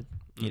 I want to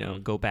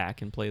Mhm. go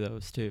back and play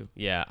those too.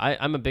 Yeah,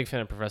 I'm a big fan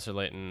of Professor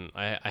Layton.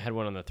 I had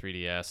one on the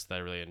 3DS that I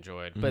really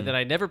enjoyed, but Mhm. then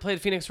I never played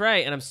Phoenix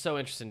Wright, and I'm so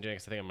interested in doing it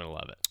 'cause I think I'm gonna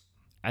love it.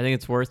 I think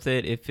it's worth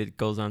it if it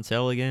goes on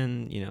sale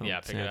again. Yeah,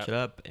 pick it snatch it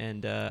up.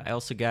 And I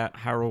also got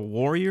Hyrule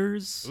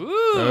Warriors,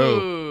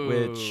 Ooh.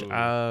 which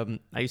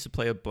I used to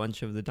play a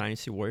bunch of the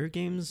Dynasty Warrior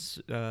games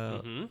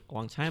Mhm. a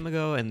long time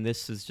ago, and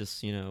this is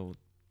just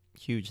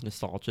huge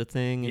nostalgia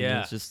thing. And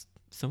Yeah. it's just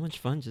so much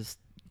fun, just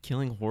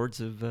killing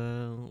hordes of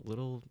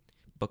little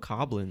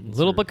bokoblins.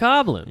 Little or-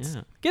 bokoblins.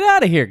 Yeah. Get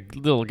out of here,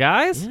 little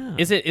guys. Yeah.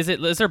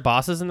 Is there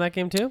bosses in that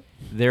game too?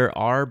 There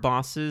are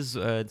bosses.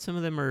 Some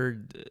of them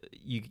are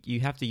you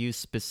have to use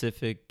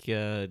specific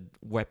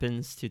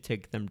weapons to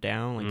take them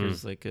down. Like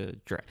there's like a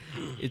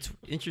it's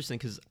interesting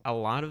because a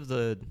lot of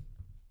the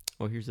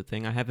here's the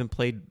thing. I haven't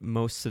played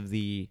most of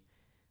the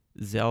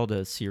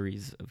Zelda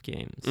series of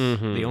games.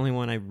 Mhm. The only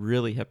one I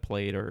really have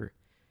played are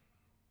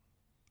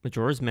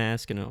Majora's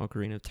Mask and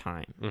Ocarina of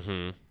Time.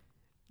 Mm-hmm.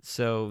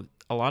 So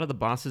a lot of the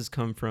bosses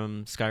come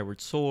from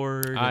Skyward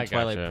Sword and I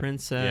Twilight gotcha.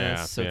 Princess.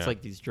 Yeah, so yeah. it's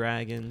like these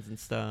dragons and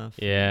stuff.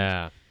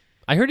 Yeah.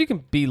 I heard you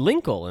can be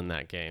Linkle in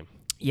that game.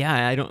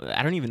 Yeah, I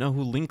don't even know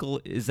who Linkle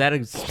is. That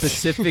a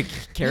specific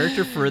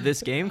character for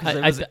this game? Because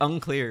it was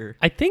unclear.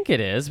 I think it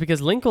is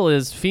because Linkle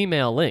is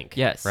female Link.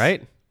 Yes.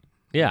 Right?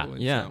 Yeah.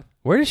 Yeah.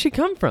 Where does she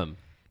come from?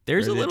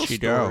 There's Where a did little she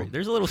story. go?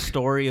 There's a little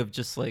story of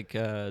just like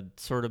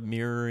sort of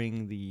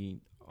mirroring the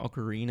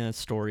Ocarina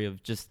story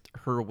of just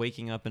her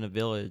waking up in a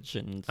village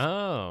and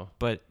Oh.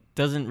 but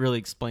doesn't really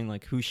explain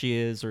like who she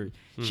is or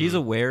she's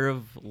aware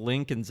of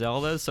Link and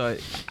Zelda, so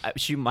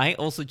she might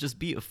also just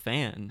be a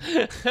fan.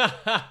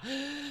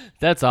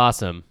 That's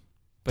awesome.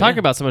 But Talk yeah.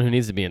 about someone who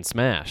needs to be in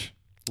Smash.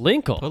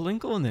 Linkle. Put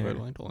Linkle in there.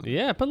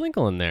 Yeah, put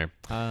Linkle in there.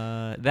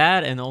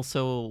 That and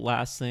also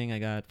last thing I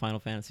got Final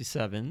Fantasy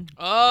VII.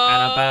 Oh.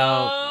 And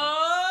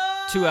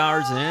about 2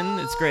 hours in,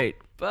 it's great.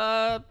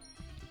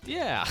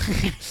 Yeah.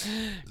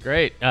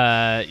 Great.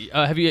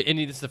 Have you? And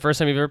this is the first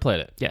time you've ever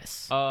played it?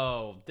 Yes.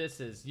 Oh,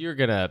 you're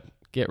gonna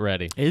get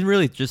ready. It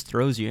really just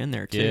throws you in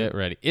there too. Get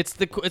ready. It's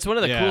one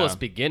of the Yeah. coolest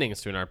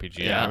beginnings to an RPG.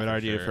 Yeah, I would for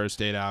argue sure. the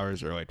first 8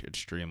 hours are like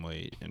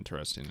extremely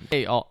interesting.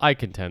 Hey, I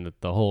contend that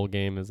the whole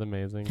game is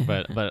amazing,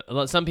 but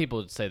some people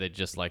would say they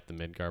just like the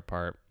Midgar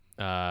part.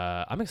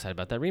 I'm excited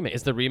about that remake.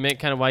 Is the remake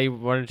kind of why you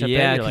wanted to jump in?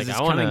 Yeah, You're because like, it's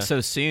I wanna, coming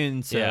so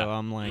soon. So Yeah.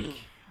 I'm like,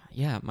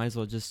 yeah, might as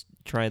well just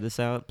try this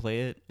out,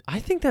 play it. I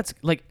think it's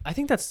good. I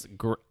think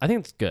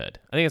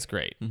it's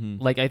great.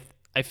 Mm-hmm. Like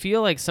I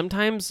feel like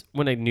sometimes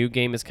when a new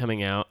game is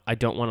coming out, I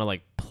don't want to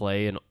like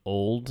play an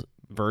old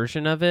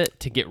version of it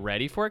to get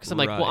ready for it because I'm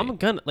like, well, I'm Right.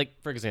 gonna like,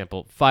 for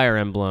example, Fire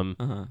Emblem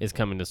Uh-huh. is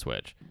coming to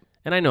Switch,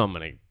 and I know I'm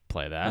gonna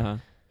play that. Uh-huh.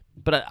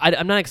 But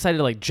I'm not excited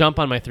to like jump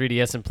on my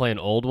 3DS and play an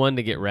old one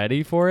to get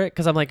ready for it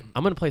because I'm like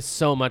I'm gonna play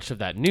so much of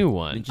that new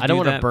one. Did you I don't do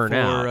want to that burn for,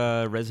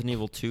 out. Resident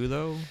Evil 2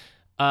 though.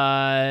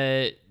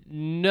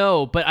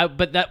 No,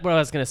 but that what I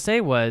was gonna say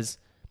was,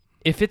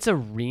 if it's a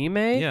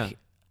remake, Yeah.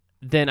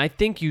 then I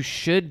think you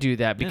should do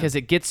that because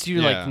it gets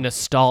you like Yeah.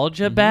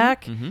 nostalgia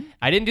back. Mm-hmm.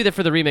 I didn't do that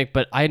for the remake,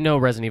 but I know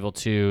Resident Evil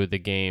 2, the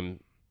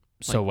game,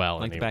 so Like- well.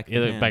 like the anyway. back of Yeah,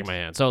 your the back of hand. my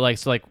hand. So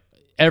like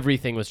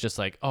everything was just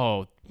like,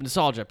 oh,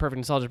 nostalgia,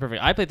 perfect.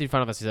 I played through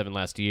Final Fantasy VII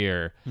last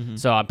year,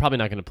 so I'm probably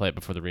not going to play it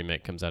before the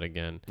remake comes out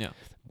again. Yeah.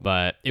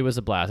 But it was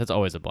a blast. It's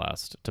always a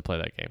blast to play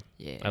that game.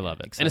 Yeah, I love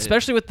it, excited. and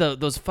especially with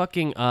those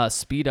fucking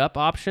speed up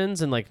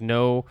options and like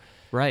no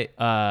Right.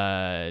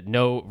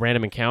 no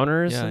random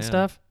encounters Yeah, and yeah.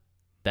 stuff.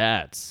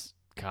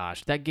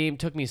 Gosh, that game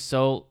took me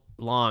so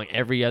long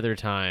every other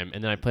time,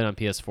 and then I played on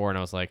PS4, and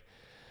I was like,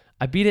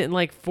 I beat it in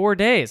like 4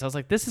 days. I was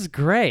like, this is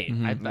great.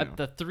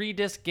 The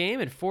 3-disc game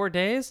in 4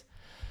 days.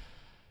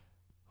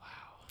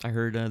 I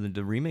heard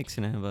the remake's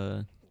gonna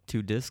have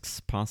 2 discs,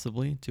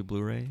 possibly 2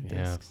 Blu-ray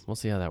Yeah, discs. we'll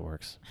see how that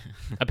works.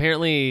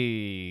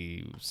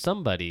 Apparently,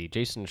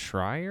 Jason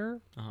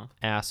Schreier, Uh-huh.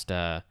 asked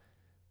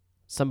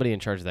somebody in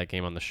charge of that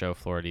game on the show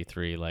floor at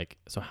E3, like,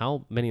 so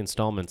how many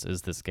installments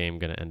is this game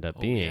going to end up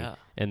being? yeah.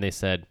 And they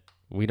said,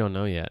 we don't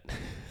know yet.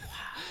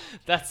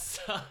 That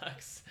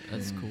sucks.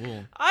 That's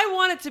cool. I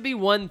want it to be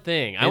one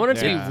thing. I want it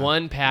to Yeah. be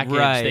one package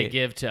Right. they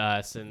give to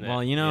us. And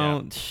Well, you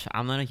know,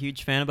 I'm not a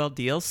huge fan about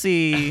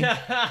DLC,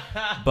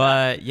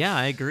 but yeah,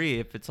 I agree.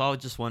 If it's all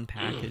just one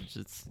package,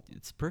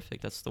 it's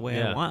perfect. That's the way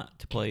Yeah. I want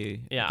to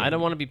play. yeah, I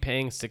don't want to be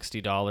paying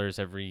 $60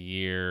 every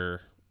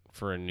year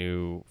for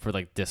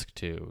like disc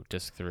 2,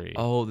 disc 3.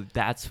 Oh,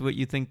 that's what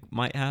you think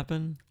might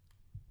happen?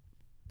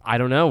 I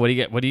don't know. What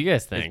do you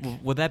guys think?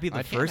 Would that be the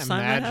I first can't time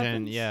that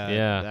imagine, happens?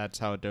 Yeah. that's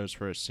how it goes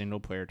for a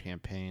single-player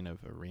campaign of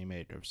a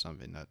remake of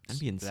something that's That'd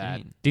be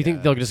insane. Do you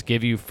think they'll just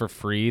give you for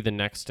free the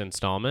next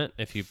installment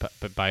if you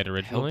buy it I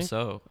originally? hope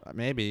so.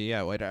 Maybe,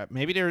 yeah. Like,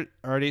 maybe they're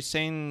already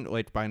saying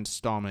like by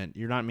installment.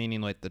 You're not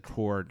meaning like the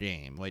core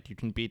game. Like you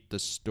can beat the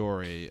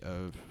story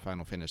of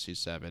Final Fantasy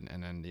VII,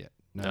 and then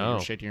No.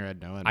 you're shaking your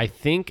head no. I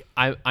think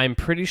I'm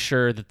pretty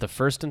sure that the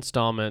first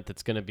installment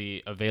that's going to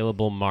be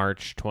available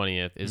March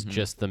 20th is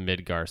just the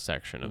Midgar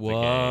section of the game.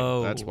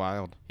 Whoa. That's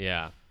wild.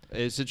 Yeah.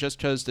 Is it just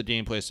because the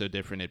gameplay is so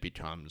different? It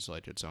becomes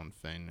like its own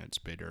thing. It's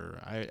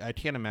bigger. I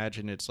can't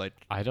imagine it's like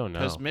I don't know.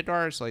 because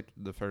Midgar is like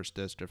the first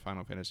disc of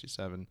Final Fantasy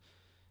VII.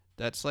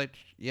 That's like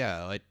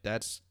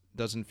that's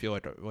doesn't feel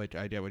like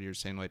I get what you're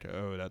saying. Like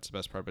oh that's the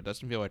best part, but it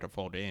doesn't feel like a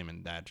full game,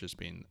 and that just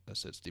being a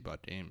 $60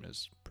 game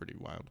is pretty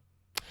wild.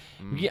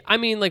 Yeah, I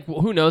mean, like,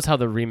 who knows how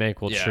the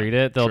remake will Yeah, treat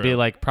it? They'll be true.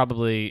 like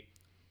probably.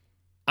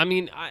 I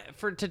mean,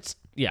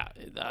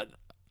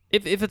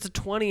 if it's a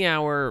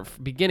 20-hour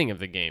beginning of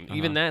the game,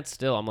 even that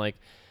still, I'm like,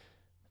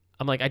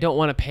 I don't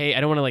want to pay.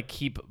 I don't want to like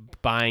keep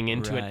buying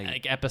into it, Right.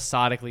 like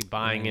episodically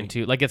buying Right.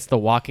 into like it's The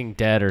Walking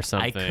Dead or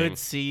something. I could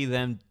see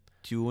them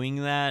doing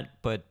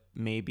that, but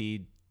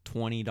maybe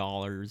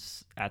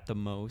 $20 at the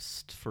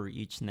most for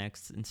each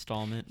next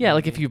installment. Yeah,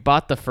 like maybe. if you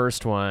bought the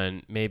first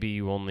one, maybe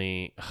you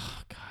only.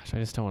 Oh gosh, I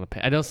just don't want to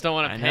pay. I just don't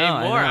want to I pay know,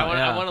 I more. know, I want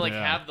yeah. to like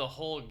Yeah. have the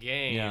whole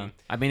game. Yeah.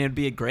 I mean, it'd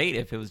be great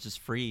if it was just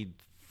free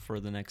for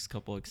the next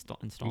couple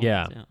installments.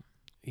 Yeah.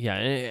 Yeah,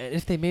 and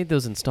if they made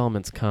those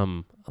installments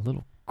come a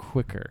little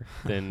quicker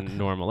than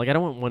normal, like I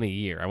don't want one a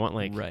year. I want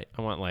Right.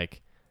 I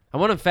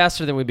want them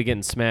faster than we'd be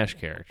getting Smash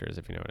characters,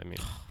 if you know what I mean.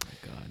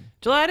 God.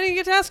 July, I didn't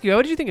get to ask you.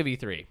 What did you think of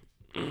E3?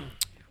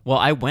 Well,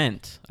 I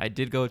went. I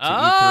did go to E3.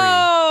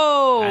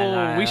 Oh,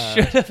 And, we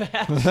should have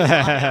had you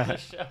on the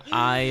show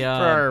I for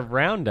our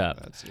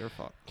roundup. That's your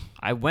fault.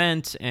 I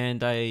went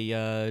and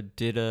I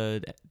did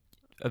a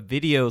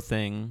video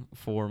thing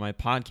for my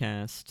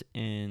podcast,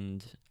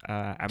 and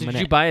I'm Did gonna.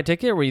 you buy a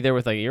ticket? Were you there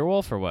with like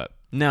Earwolf or what?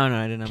 No,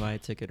 I didn't buy a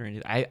ticket or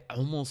anything. I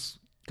almost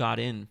got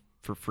in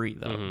for free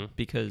though, Mhm.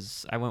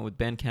 because I went with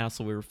Ben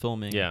Castle. We were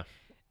filming. Yeah.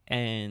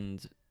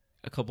 And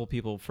a couple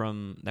people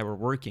that were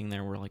working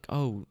there were like,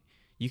 "Oh,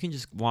 you can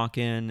just walk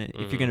in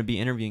if you're going to be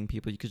interviewing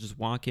people. You could just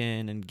walk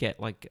in and get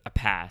like a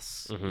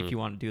pass if you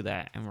want to do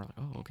that." And we're like,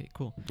 "Oh, okay,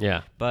 cool."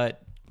 Yeah.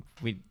 But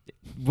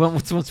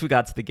once we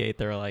got to the gate,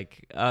 they were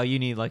like, "Oh, you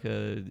need like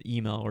a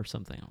email or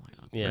something." I'm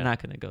like, Yeah. "We're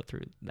not going to go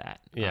through that."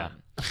 Yeah.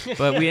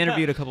 But we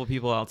interviewed a couple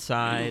people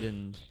outside,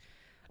 and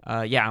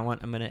I'm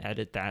going to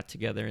edit that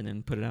together and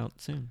then put it out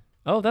soon.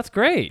 Oh, that's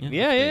great.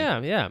 Yeah,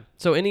 Yeah.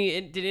 So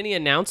did any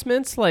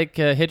announcements like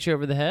hit you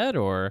over the head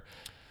or?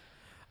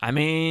 I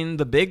mean,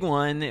 the big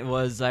one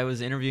was I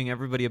was interviewing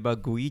everybody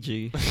about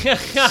Guiji.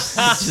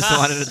 Just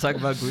wanted to talk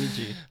about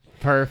Guiji.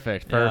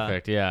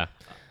 Perfect. Yeah.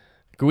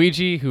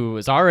 Guiji, who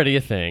is already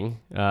a thing.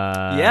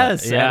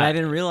 Yes, Yeah. and I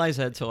didn't realize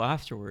that until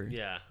afterward.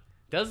 Yeah.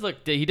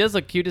 He does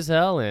look cute as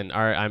hell, and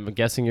I'm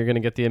guessing you're gonna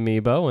get the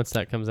amiibo once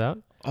that comes out.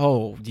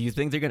 Oh, do you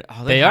think they're gonna?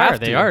 Oh, They are. have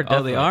to. They are. Oh,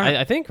 Definitely. they are.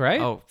 I think right.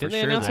 Oh, for Didn't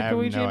they sure announce they a I have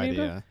Guiji no amiibo?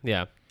 idea.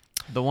 Yeah.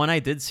 The one I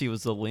did see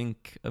was the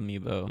Link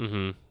amiibo.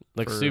 Mm-hmm.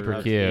 Looks For super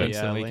Link's cute. Link's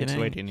Yeah, Awakening. Link's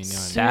Awakening.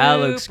 That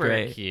looks Super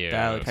great. cute.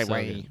 That looks so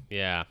Kawaii. good.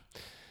 Yeah.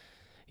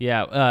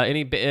 Yeah.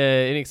 Any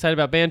excited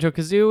about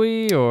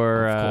Banjo-Kazooie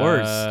or? Of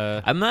course.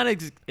 I'm not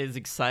as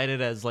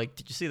excited as like.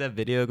 Did you see that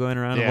video going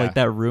around of Yeah. like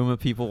that room of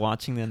people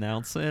watching the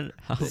announcement?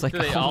 I was like, Do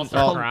they oh, all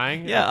start no.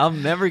 crying? Yeah,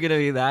 I'm never gonna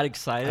be that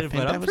excited, think but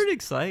that I'm was- pretty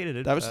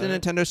excited. That was the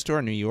Nintendo store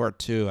in New York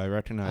too. I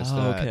recognize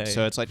Oh, that. okay.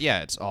 So it's like,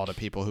 yeah, it's all the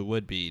people who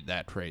would be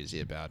that crazy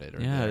about it. Or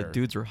Yeah, there.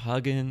 dudes were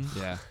hugging.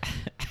 Yeah.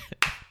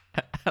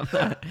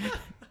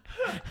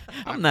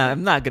 I'm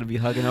not gonna be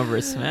hugging over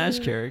a Smash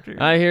character.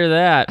 I hear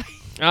that.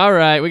 All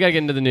right, we gotta get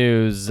into the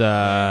news.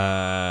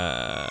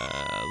 Light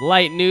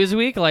news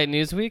week,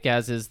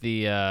 as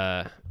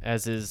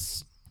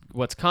is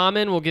what's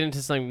common. We'll get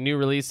into some new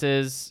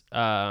releases.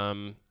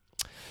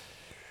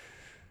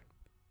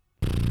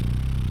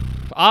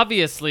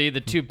 Obviously,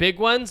 the two big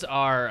ones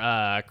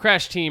are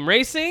Crash Team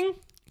Racing.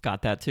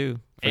 Got that too.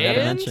 Forgot to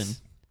And mention.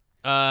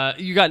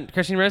 You got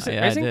Crash Team Racing,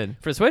 Yeah, I did.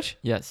 for the Switch?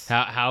 Yes.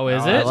 How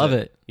is Oh, it? I love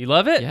it. You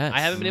love it? Yes. I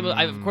haven't been able.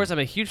 Of course, I'm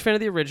a huge fan of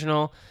the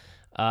original.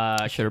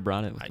 I should have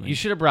brought it with me. You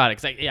should have brought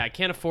it because I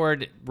can't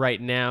afford right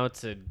now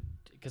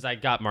because I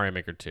got Mario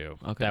Maker 2.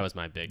 Okay. That was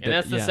my big,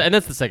 That- and yeah.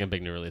 that's the second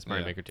big new release,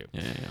 Mario Yeah. Maker 2.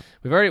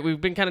 Yeah. We've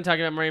been kind of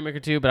talking about Mario Maker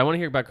 2, but I want to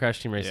hear about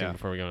Crash Team Racing Yeah.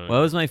 before we go on. Well,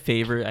 it was my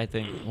favorite. I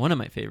think one of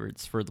my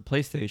favorites for the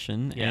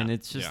PlayStation, Yeah. and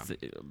it's just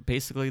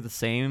basically the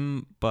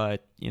same,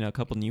 but a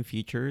couple new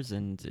features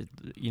and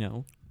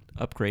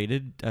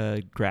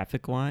upgraded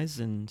graphic wise,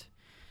 and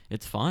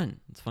it's fun.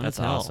 It's fun. That's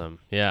as hell. awesome.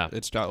 Yeah,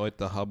 It's got like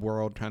the hub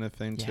world kind of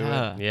thing to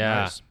Yeah. it. yeah,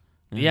 Nice.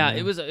 yeah. Mhm.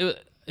 It was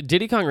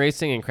Diddy Kong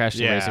Racing and Crash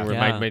Team Yeah. Racing were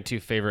Yeah. my two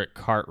favorite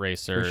kart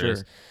racers. For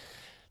sure.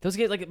 Those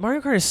games, like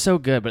Mario Kart, is so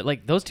good, but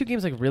like those two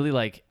games, like really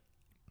like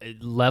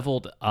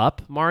leveled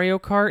up Mario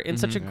Kart in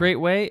such a great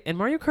way, and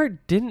Mario Kart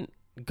didn't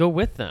go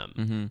with them.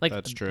 Mhm. Like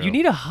That's true. You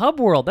need a hub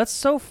world. That's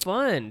so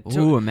fun.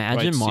 Ooh,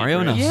 imagine Like Mario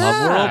in a secrets.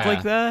 hub world Yeah.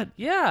 like that.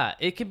 Yeah,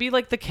 it could be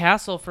like the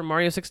castle from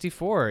Mario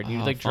 64, and you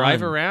Oh, like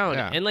drive fun. around,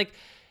 Yeah.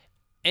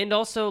 and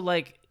also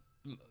like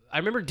I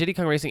remember Diddy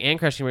Kong Racing and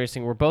Crash Team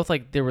Racing were both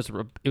like it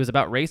was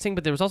about racing,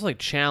 but there was also like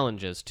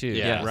challenges too,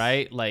 Yes.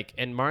 right? Like,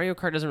 and Mario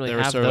Kart doesn't really There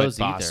were have sort of those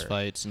like boss either.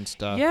 fights and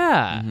stuff.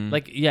 Yeah, Mhm.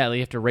 like you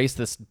have to race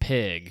this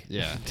pig.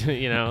 Yeah.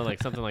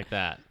 Like something like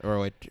that. Or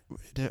like,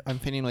 I'm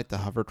thinking like the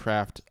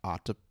hovercraft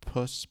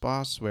octopus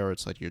boss, where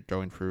it's like you're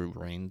going through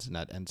rains and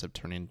that ends up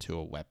turning into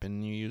a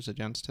weapon you use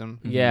against him.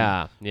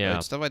 Yeah, yeah,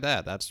 Like, stuff like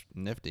that. That's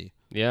nifty.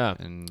 yeah.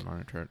 And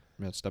Mario Kart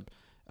messed up.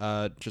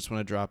 Just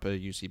want to drop a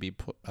UCB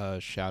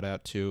shout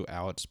out to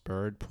Alex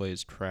Bird,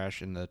 plays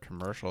Crash in the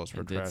commercials for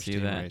I did Crash see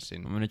Team that. I'm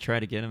Racing. gonna try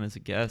to get him as a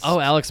guest. Oh,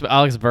 Alex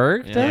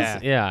Berg Yeah.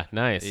 does? Yeah,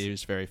 nice. He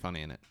was very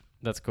funny in it.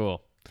 That's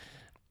cool.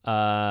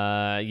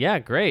 Yeah,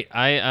 great.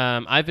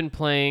 I've been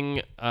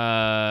playing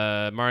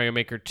Mario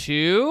Maker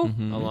 2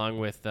 Mhm. along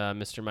with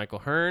Mr. Michael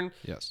Hearn.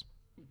 Yes.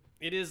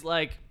 It is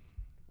like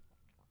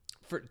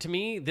to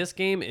me this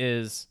game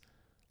is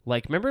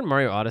like, remember in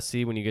Mario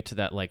Odyssey when you get to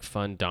that like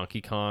fun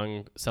Donkey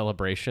Kong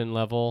celebration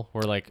level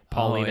where like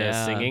Paulina is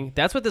yeah. singing?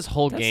 That's what this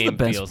whole That's game the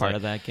best feels part like.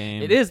 of that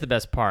game. It is the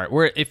best part,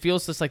 where it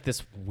feels just like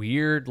this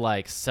weird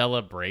like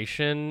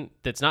celebration.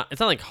 It's not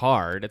like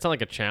hard. It's not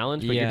like a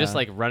challenge, but you're just Yeah.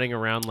 like running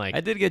around like.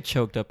 I did get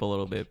choked up a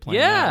little bit playing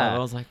Yeah. that. I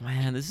was like,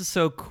 man, this is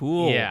so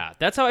cool. Yeah,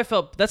 that's how I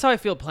felt. That's how I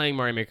feel playing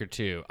Mario Maker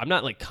 2. I'm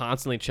not like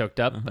constantly choked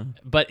up,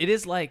 but it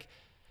is like,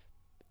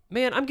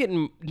 man, I'm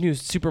getting new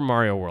Super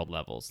Mario World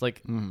levels. Like,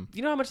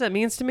 you know how much that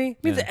means to me?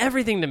 It means Yeah.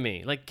 everything to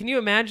me. Like, can you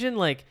imagine?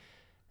 Like,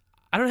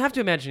 I don't have to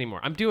imagine anymore.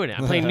 I'm doing it.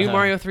 I'm playing new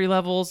Mario 3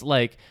 levels.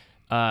 Like,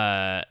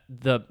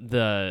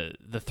 the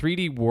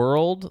 3D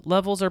world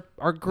levels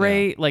are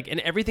great. Like, and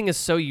everything is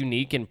so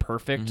unique and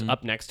perfect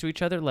up next to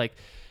each other. Like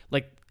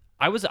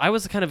I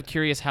was kind of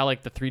curious how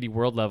like the 3D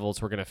world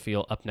levels were gonna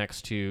feel up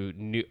next to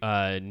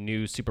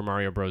new Super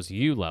Mario Bros.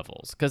 U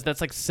levels, because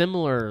that's like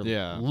similar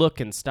look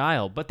and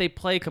style, but they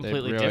play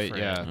completely different.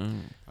 Yeah.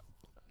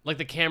 Like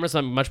the camera's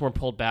much more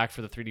pulled back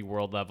for the 3D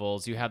world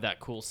levels. You have that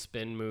cool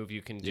spin move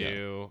you can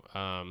do.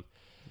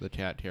 The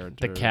cat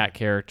character. The cat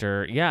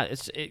character. Yeah,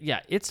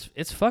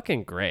 it's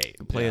fucking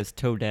great. Play as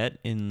Toadette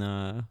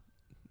in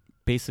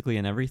basically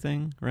in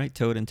everything, right?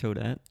 Toad and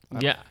Toadette.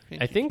 Yeah,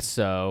 I think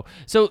so.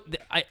 So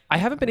I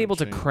haven't been able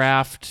to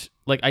craft,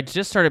 like I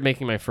just started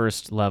making my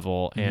first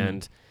level,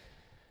 and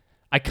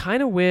I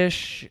kind of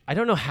wish, I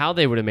don't know how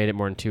they would have made it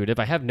more intuitive.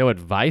 I have no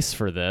advice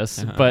for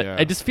this, but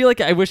I just feel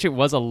like I wish it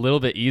was a little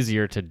bit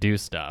easier to do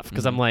stuff,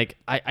 because I'm like,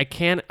 I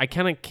kind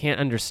of can't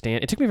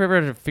understand. It took me forever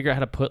to figure out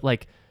how to put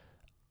like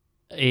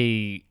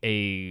a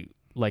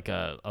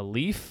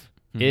leaf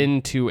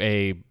into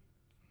a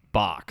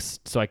box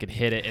so I could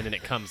hit it and then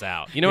it comes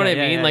out. You know what I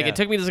mean? Like it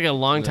took me just like a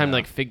long time to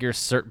like figure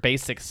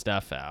basic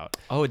stuff out.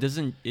 Oh, it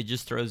doesn't. It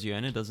just throws you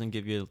in. It doesn't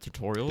give you a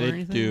tutorial or They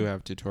anything. do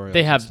have tutorials.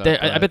 They have. and stuff,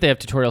 I bet they have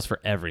tutorials for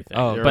everything.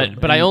 Oh,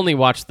 but I only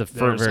watched the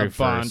there's very a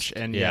bunch, first.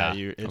 and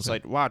it's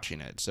like watching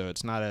it, so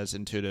it's not as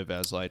intuitive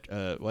as like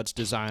let's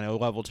design a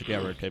level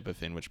together type of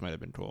thing, which might have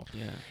been cool.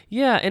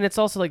 Yeah, and it's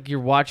also like you're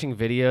watching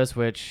videos,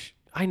 which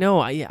I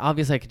know.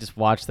 Obviously I could just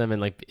watch them and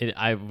like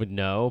I would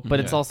know, but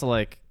it's also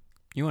like,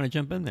 You want to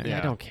jump in there? I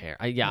don't care.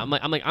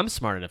 I'm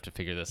smart enough to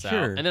figure this out.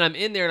 Sure. And then I'm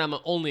in there and I'm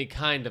only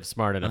kind of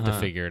smart enough to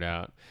figure it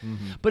out.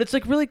 But it's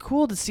like really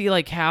cool to see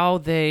like how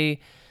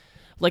they,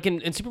 like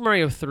in Super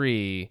Mario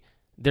 3,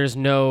 there's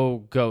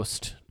no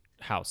ghost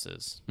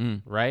houses,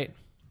 right?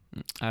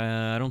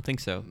 I don't think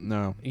so.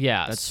 No.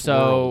 Yeah. That's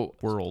so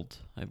World,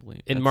 I believe.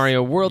 in That's-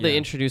 Mario World, they yeah.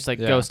 introduced like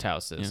Yeah. ghost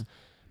houses. Yeah.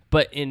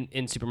 But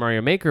in Super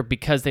Mario Maker,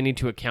 because they need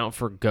to account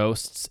for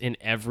ghosts in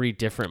every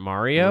different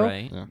Mario,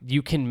 Right. Yeah.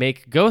 you can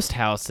make ghost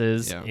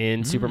houses Yeah.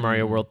 in Super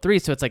Mario World 3.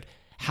 So it's like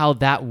how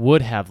that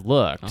would have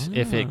looked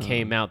if it Ah.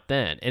 came out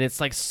then. And it's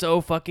like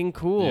so fucking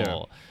cool.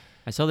 Yeah.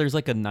 I saw there's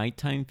like a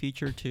nighttime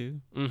feature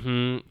too.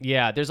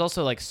 Yeah, there's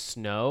also like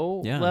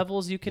snow Yeah.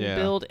 levels you can Yeah.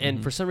 build,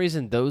 and for some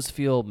reason those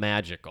feel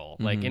magical.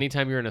 Like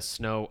anytime you're in a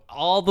snow,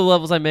 all the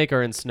levels I make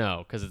are in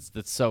snow because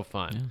it's so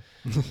fun.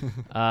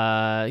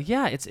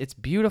 It's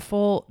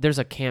beautiful. There's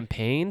a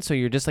campaign, so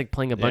you're just like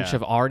playing a bunch Yeah.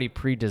 of already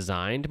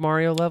pre-designed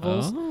Mario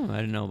levels. Oh, I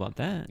didn't know about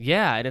that.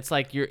 Yeah, and it's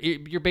like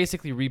you're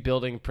basically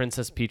rebuilding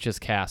Princess Peach's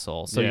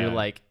castle. So Yeah. you're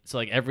like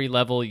every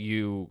level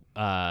you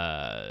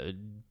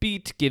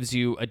beat gives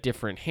you a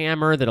different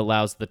hammer that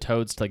allows the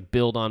toads to like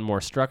build on more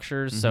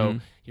structures. So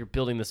you're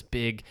building this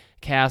big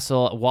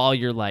castle while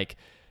you're like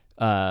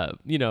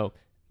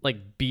like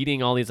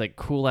beating all these like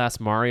cool ass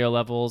Mario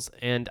levels.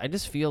 And I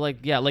just feel like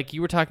like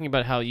you were talking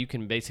about how you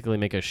can basically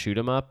make a shoot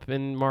 'em up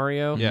in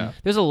Mario. Yeah.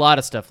 There's a lot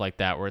of stuff like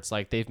that where it's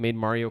like they've made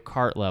Mario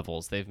Kart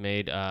levels. They've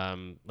made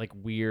like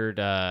weird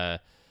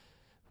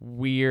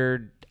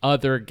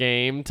other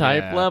game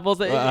type levels.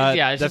 It's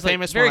the just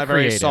famous like very one I've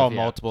already creative, saw yeah.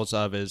 multiples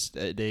of is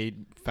they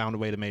found a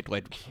way to make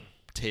like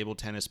table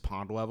tennis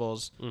pond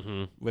levels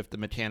with the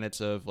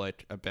mechanics of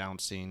like a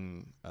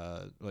bouncing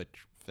like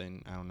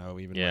thing. I don't know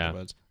even what it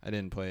was. I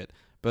didn't play it,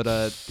 but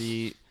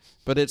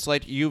but it's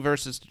like you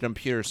versus the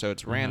computer, so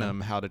it's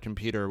random how the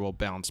computer will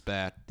bounce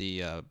back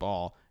the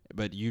ball.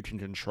 But you can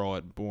control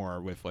it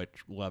more with like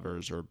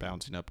levers or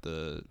bouncing up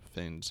the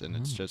things, and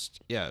it's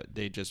just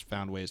they just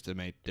found ways to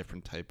make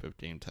different type of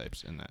game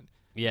types in that.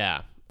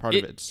 Yeah. Part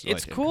of it's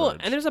like cool,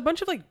 encouraged. and there's a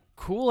bunch of like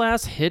cool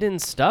ass hidden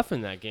stuff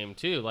in that game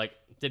too. Like,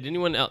 did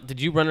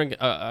you run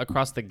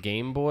across the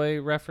Game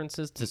Boy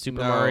references to Super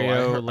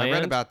Mario Land? I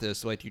read about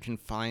this. Like, you can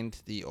find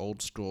the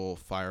old school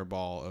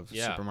fireball of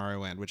Yeah. Super Mario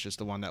Land, which is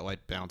the one that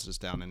like bounces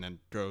down and then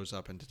goes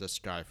up into the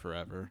sky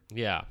forever.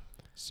 Yeah.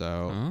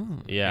 So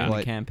Yeah. In the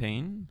Like-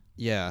 campaign.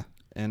 yeah,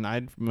 and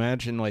I'd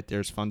imagine like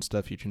there's fun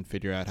stuff you can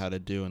figure out how to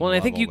do. In Well, the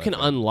and I think level you can with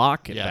it.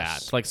 unlock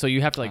Yes. that. Like, so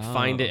you have to like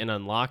find it Oh. and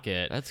unlock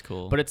it. That's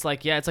cool. But it's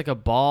like, it's like a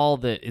ball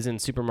that is in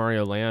Super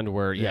Mario Land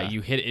where, Yeah.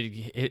 you hit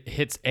it, it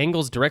hits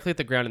angles directly at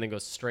the ground and then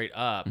goes straight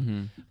up.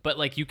 But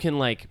like, you can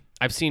like,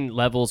 I've seen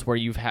levels where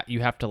you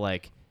have to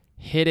like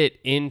hit it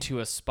into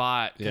a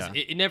spot because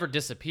Yeah. it never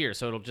disappears.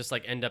 So it'll just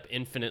like end up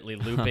infinitely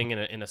looping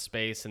in a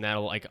space, and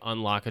that'll like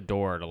unlock a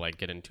door to like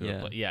get into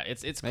Yeah.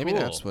 it's Maybe cool.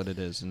 that's what it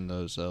is in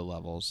those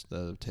levels,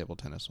 the table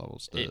tennis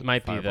levels. The It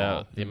might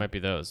fireball. be might be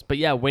those. But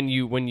yeah, when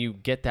you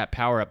get that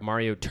power up,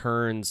 Mario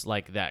turns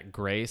like that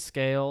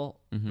grayscale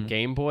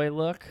Game Boy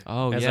look,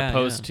 Oh, as yeah,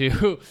 opposed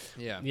to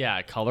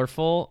Yeah.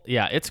 colorful.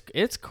 Yeah,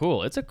 it's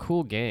cool. It's a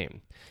cool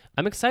game.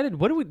 I'm excited.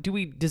 What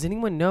does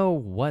anyone know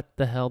what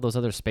the hell those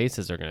other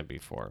spaces are going to be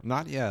for?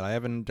 Not yet. I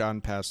haven't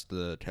gone past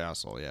the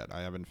castle yet.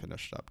 I haven't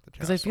finished up the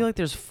castle. Because I feel like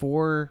there's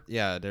 4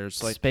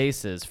 there's like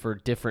spaces for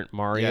different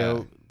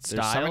Mario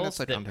something styles that's,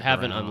 like, that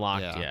haven't underground,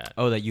 unlocked yeah. yet.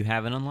 Oh, that you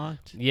haven't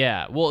unlocked?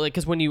 Yeah, well,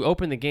 because when you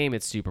open the game,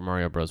 it's Super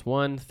Mario Bros.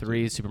 1,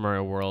 3, Super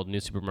Mario World, New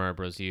Super Mario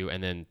Bros. U,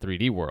 and then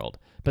 3D World.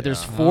 But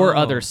there's 4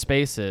 other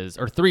spaces,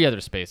 or 3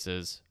 other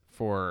spaces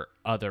for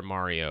other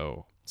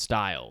Mario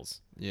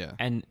styles. Yeah.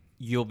 And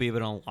you'll be able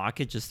to unlock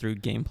it just through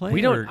gameplay?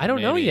 We don't. or- I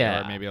don't know Maybe,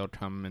 yet. Or maybe it'll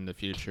come in the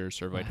future,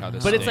 sort of like how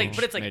this. But it's stage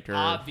like maker for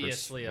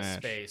obviously a Smash.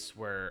 space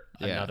where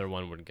Yeah. another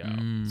one would go.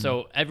 Mm.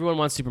 So everyone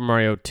wants Super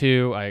Mario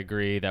 2. I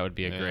agree. That would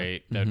be Yeah.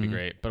 That would be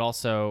great. But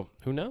also,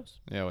 who knows?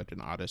 Yeah, like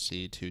an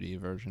Odyssey 2D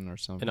version or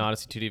something. An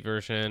Odyssey 2D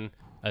version,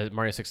 a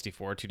Mario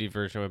 64 2D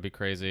version would be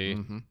crazy.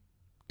 Mm-hmm.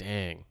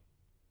 Dang.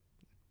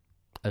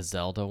 A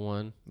Zelda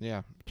one.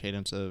 Yeah,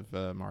 Cadence of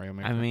Mario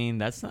Maker. I mean,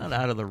 that's not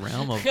out of the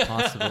realm of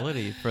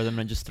possibility for them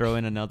to just throw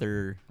in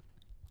another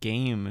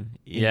game into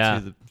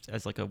Yeah.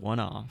 as like a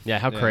one-off. Yeah,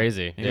 how Yeah.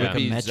 crazy. Maybe Yeah. like a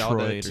Maybe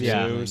Zelda Metroid or 2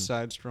 something.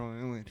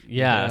 side-scrolling.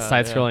 Yeah, Yeah,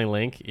 side-scrolling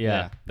Link. Yeah,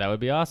 Yeah. that would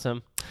be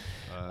awesome.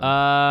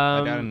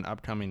 I got an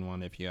upcoming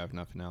one if you have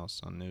nothing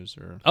else on news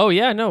or. Oh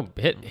yeah, no,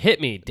 hit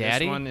me,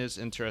 Daddy. This one is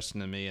interesting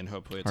to me, and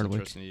hopefully it's Hardwick.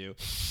 interesting to you.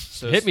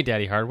 So Hit me,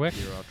 Daddy Hardwick.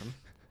 You're welcome.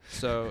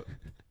 So,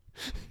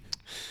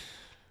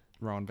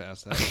 Ron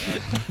passed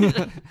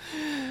that.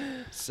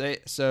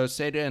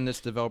 Sega and this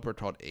developer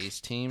called Ace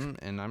Team,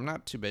 and I'm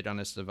not too big on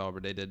this developer.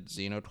 They did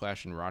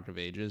Xenoclash and Rock of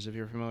Ages, if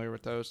you're familiar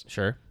with those.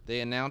 Sure. They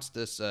announced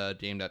this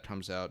game that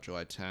comes out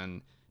July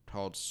 10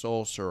 called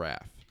Soul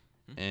Seraph.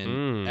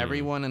 And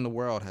everyone in the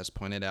world has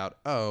pointed out,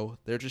 oh,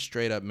 they're just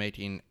straight up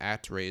making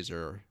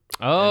ActRaiser.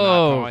 and not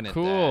Oh, calling it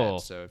cool.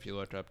 that. So if you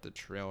look up the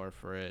trailer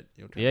for it,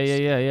 you'll kind Yeah, of yeah,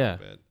 see yeah, a yeah.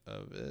 little bit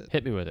of it.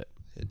 Hit me with it.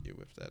 Hit you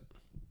with that,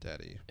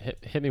 Daddy.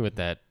 Hit me with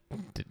that,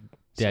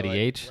 Daddy So, like,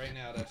 H. Right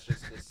now, that's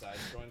just the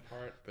side-scrolling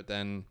part, but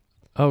then,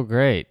 Oh,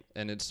 great.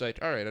 and it's like,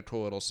 all right, a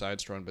cool little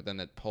side-scrolling, but then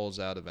it pulls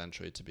out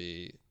eventually to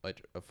be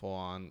like a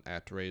full-on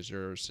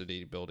ActRaiser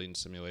city building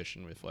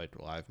simulation with like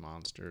live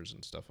monsters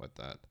and stuff like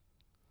that.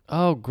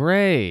 Oh,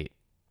 great.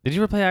 Did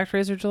you ever play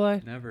ActRaiser,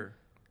 July? Never.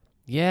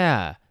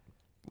 Yeah.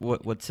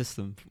 What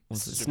system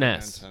was it? Super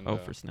SNES. Oh,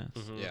 Nintendo. for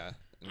SNES. Yeah,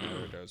 and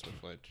there it goes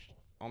with like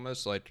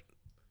almost like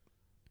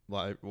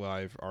live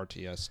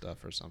RTS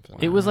stuff or something.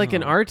 It was like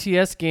an Wow.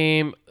 RTS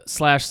game /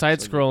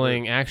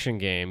 side-scrolling action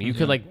game. You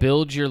could like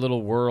build your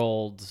little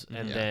worlds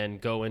and Yeah. then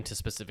go into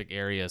specific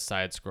areas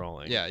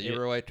side-scrolling. Yeah, you It-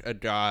 were like a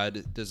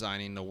god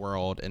designing the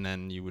world, and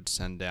then you would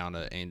send down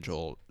an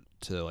angel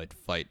to like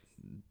fight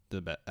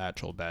the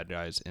actual bad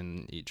guys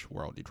in each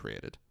world you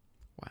created.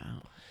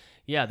 Wow.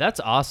 Yeah, that's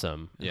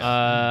awesome. Yeah.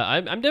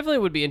 I'm definitely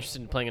would be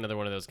interested in playing another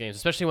one of those games,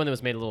 especially one that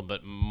was made a little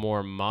bit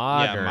more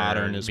modern. Yeah,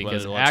 modern is what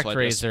because it looks like,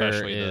 ActRaiser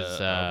especially the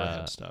is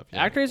overhead stuff,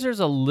 yeah. ActRaiser is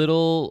a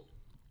little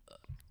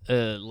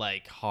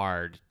like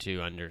hard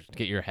to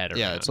get your head around.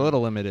 Yeah, it's a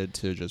little limited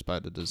to just by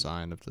the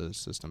design of the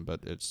system, but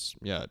it's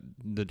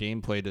the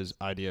gameplay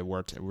idea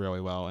worked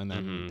really well, and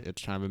then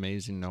it's kind of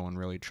amazing no one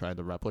really tried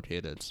to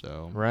replicate it.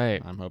 So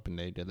Right. I'm hoping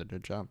they did a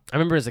good job. I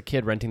remember as a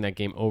kid renting that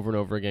game over and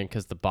over again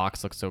because the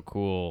box looked so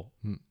cool,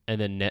 and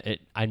then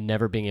I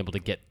never being able to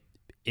get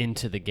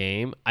into the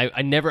game.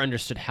 I never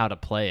understood how to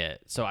play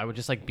it, so I would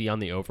just like be on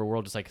the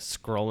overworld, just like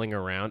scrolling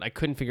around. I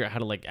couldn't figure out how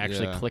to like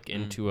actually Yeah. click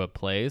into a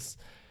place.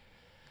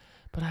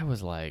 But I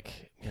was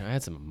like, I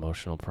had some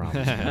emotional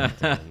problems back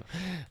then.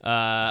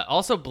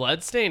 Also,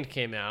 Bloodstained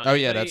came out. Oh,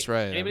 yeah, that's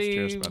right. I was Anybody,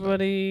 curious about that.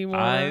 anybody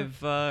wanna-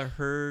 I've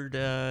heard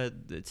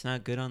it's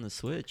not good on the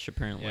Switch,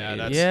 apparently. Yeah,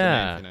 that's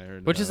yeah, the main thing I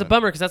heard which is a about it.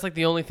 bummer because that's like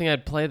the only thing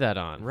I'd play that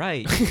on.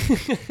 Right.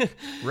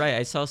 Right.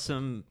 I saw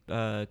some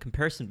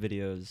comparison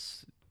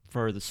videos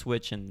for the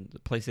Switch and the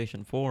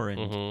PlayStation 4, and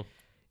Mhm.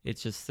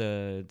 it's just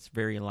it's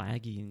very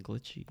laggy and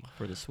glitchy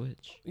for the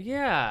Switch.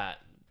 Yeah,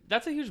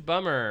 that's a huge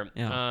bummer.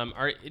 Yeah.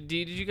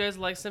 Did you guys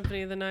like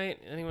Symphony of the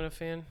Night? Anyone a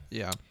fan?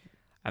 Yeah.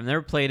 I've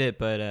never played it,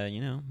 but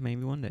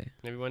maybe one day.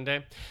 Maybe one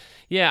day.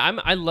 Yeah,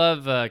 I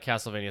love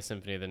Castlevania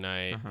Symphony of the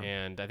Night, Uh-huh.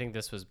 and I think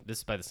this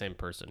is by the same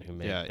person who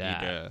made Yeah,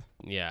 that.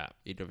 Yeah,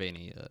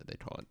 Idovania, they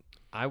call it.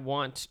 I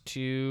want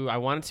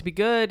it to be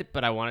good,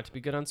 but I want it to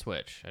be good on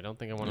Switch. I don't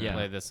think I want to Yeah.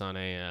 play this on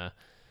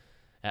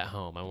at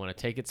home. I want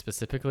to take it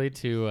specifically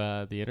to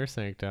the Inner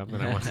Sanctum,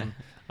 and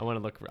I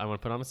want to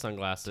put on my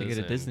sunglasses. Take it to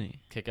and Disney.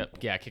 Kick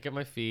up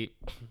my feet.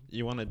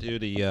 You want to do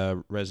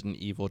the Resident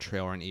Evil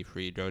trailer in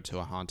E3, go to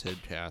a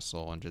haunted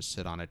castle and just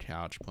sit on a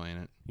couch playing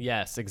it.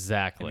 Yes,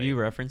 exactly. Have you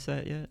referenced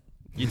that yet?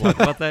 You talked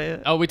about that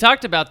yet? Oh, we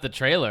talked about the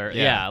trailer.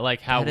 Yeah. Yeah, like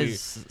how That we. is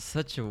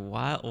such a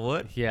wild.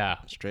 What? Yeah.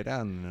 Straight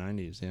out in the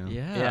 90s, yeah.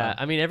 Yeah. Yeah,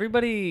 I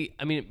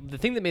mean, the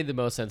thing that made the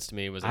most sense to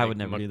me was I would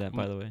never do that,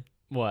 by the way.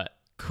 What?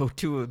 Go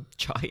to a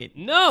giant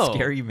No.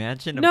 scary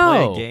mansion to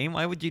No. play a game?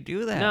 Why would you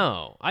do that?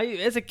 No,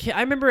 as a kid,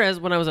 I remember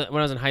when I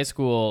was in high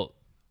school.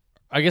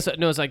 I guess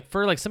no, it's like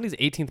for like somebody's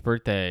 18th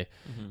birthday,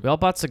 we all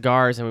bought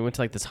cigars and we went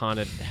to like this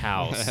haunted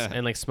house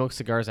and like smoked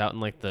cigars out in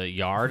like the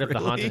yard of the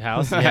haunted Really?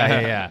 house.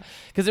 Yeah.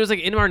 Because there was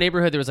like in our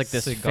neighborhood there was like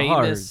this famous.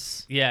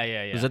 Cigars.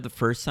 Yeah. Was that the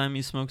first time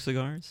you smoked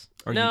cigars?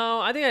 Or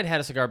No, I think I'd had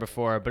a cigar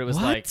before, but it was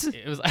like What?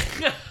 it was.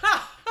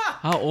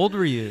 How old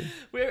were you?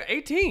 We were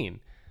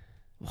 18.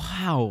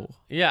 Wow.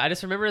 Yeah, I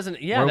just remember as an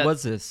Where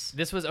was this?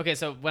 This was okay.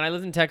 So when I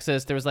lived in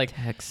Texas, there was like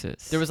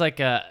Texas. there was like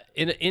a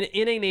in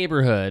a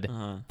neighborhood.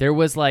 There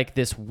was like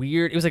this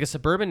weird. It was like a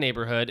suburban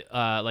neighborhood,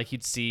 like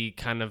you'd see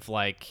kind of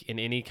like in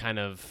any kind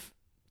of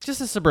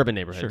just a suburban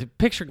neighborhood. Sure.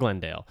 Picture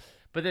Glendale,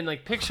 but then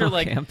like picture Okay,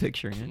 like I'm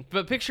picturing it.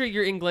 but picture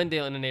you're in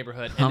Glendale in a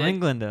neighborhood. I'm in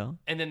Glendale.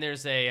 And then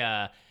there's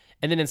a,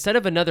 and then instead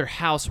of another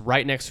house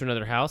right next to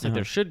another house, like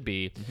there should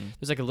be,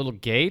 there's like a little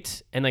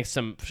gate and like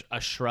some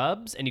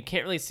shrubs, and you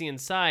can't really see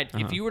inside.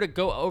 If you were to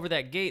go over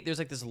that gate, there's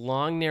like this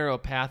long, narrow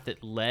path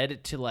that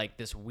led to like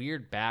this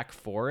weird back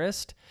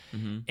forest.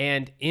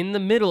 And in the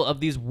middle of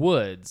these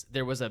woods,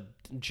 there was a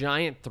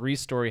giant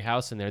 3-story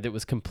house in there that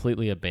was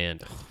completely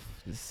abandoned.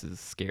 This is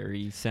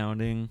scary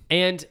sounding.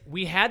 And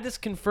we had this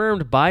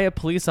confirmed by a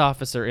police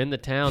officer in the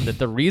town that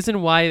the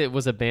reason why it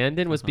was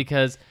abandoned was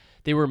because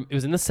it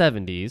was in the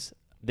 70s.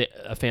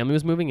 A family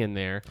was moving in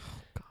there,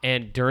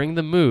 and during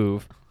the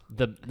move,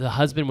 the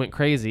husband went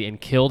crazy and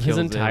killed his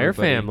entire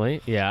everybody.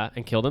 family. Yeah,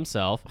 and killed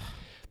himself.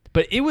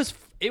 But it was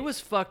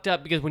fucked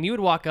up because when you would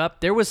walk up,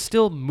 there was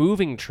still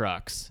moving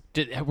trucks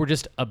that were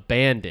just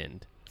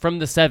abandoned from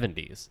the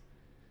 70s.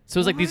 So it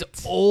was like these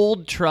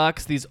old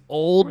trucks, these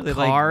old Were they,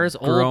 cars,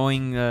 like,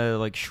 growing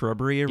like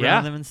shrubbery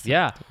around them and stuff?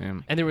 Yeah,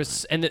 Damn. and there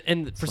was and for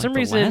like some The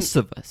reason, Last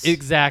of Us.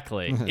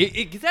 exactly,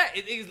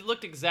 it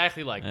looked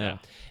exactly like Yeah.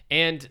 that.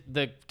 And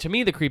to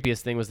me the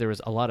creepiest thing was there was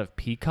a lot of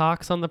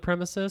peacocks on the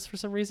premises for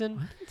some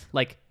reason.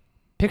 Like,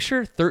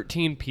 picture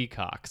 13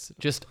 peacocks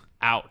just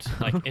out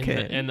like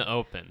Okay. in the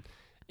open.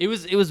 It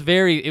was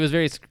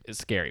very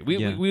scary.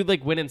 We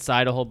like went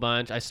inside a whole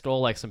bunch. I stole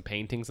like some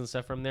paintings and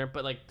stuff from there,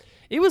 but like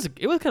it was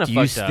kind of fucked Do you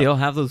up. still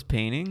have those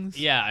paintings?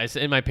 Yeah, it's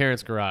in my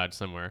parents' garage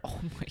somewhere. Oh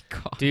my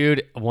god.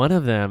 Dude, one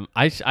of them,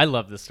 I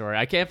love this story.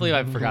 I can't believe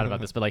I forgot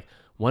about this, but like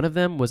one of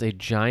them was a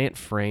giant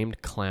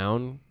framed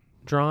clown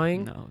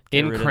drawing No, get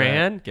in rid of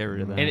crayon. that. Get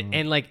rid of that.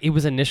 And like it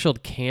was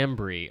initialed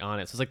Cambry on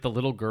it. So it's like the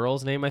little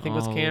girl's name I think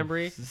was Oh,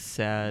 Cambry. this is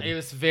sad. It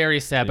was very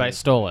sad, but I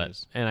stole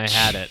it and I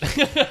had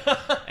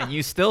it. And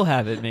you still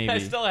have it, maybe. I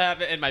still have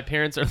it, and my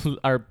parents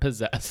are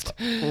possessed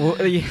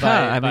Well,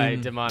 yeah, by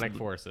demonic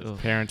forces.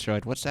 Parents are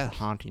like, "What's that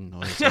haunting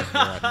noise over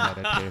here at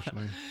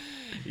meditation?"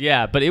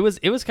 Yeah, but it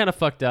was kind of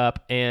fucked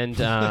up, and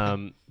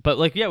but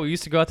like we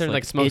used to go out there and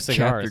like smoke It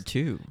cigars. Chapter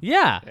 2.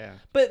 Yeah. Yeah.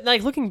 But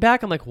like looking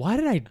back, I'm like, why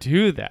did I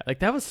do that? Like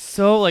that was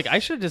so like I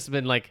should have just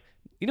been like,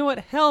 you know what?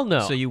 Hell no.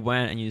 So you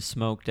went and you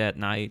smoked at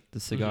night the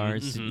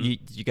cigars.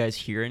 Did you guys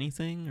hear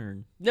anything or?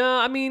 No,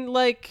 I mean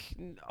like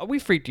we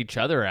freaked each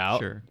other out.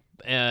 Sure.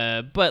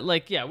 But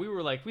like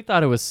we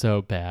thought it was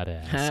so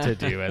badass to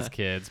do as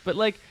kids, but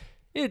like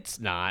it's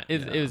not.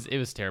 It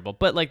was terrible.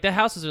 But like the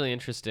house is really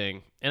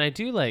interesting, and I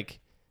do like.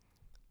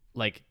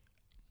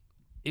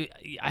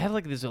 I have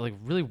like these like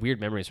really weird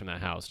memories from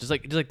that house. Just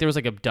like there was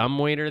like a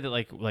dumbwaiter that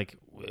like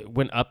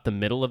went up the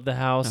middle of the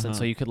house, and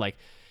so you could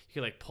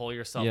pull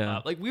yourself Yeah.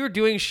 up. Like we were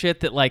doing shit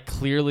that like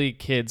clearly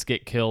kids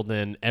get killed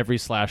in every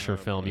slasher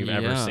film you've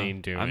ever Yeah. seen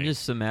doing. I'm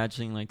just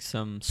imagining like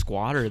some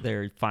squatter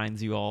there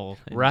finds you all.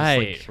 And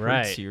right, just, like,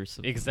 hurts right, you or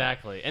something.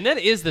 exactly. And that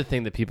is the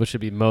thing that people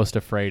should be most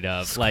afraid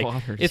of. Like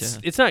Squatters,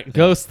 it's not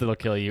ghosts that'll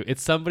kill you.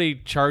 It's somebody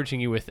charging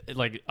you with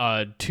like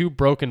 2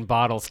 broken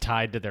bottles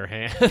tied to their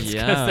hands. 'Cause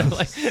Yeah. they're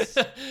like-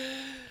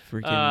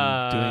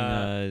 Freaking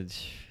doing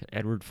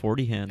Edward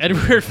 40 hands.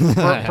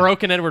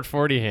 broken Edward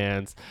 40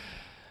 hands.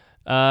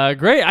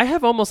 Great. I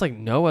have almost like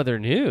no other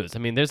news. I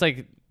mean,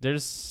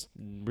 there's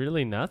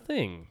really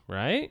nothing,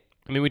 right?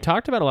 I mean, we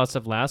talked about a lot of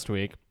stuff last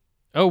week.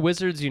 Oh,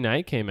 Wizards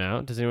Unite came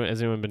out. Has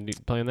anyone been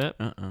playing that?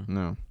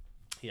 No.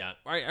 Yeah.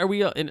 Are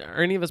we? Are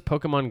any of us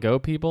Pokemon Go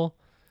people?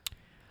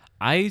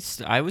 I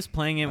was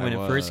playing it when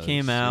it first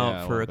came out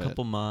yeah, a for a little bit.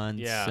 couple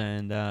months, Yeah.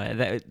 and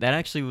that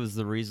actually was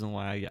the reason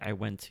why I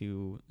went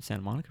to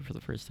Santa Monica for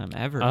the first time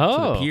ever to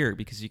Oh. the pier,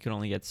 because you could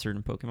only get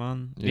certain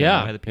Pokemon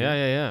Yeah. by the pier.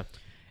 Yeah.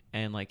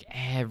 And like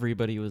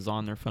everybody was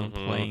on their phone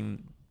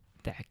playing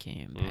that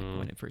game back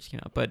when it first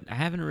came out. But I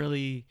haven't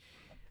really.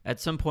 At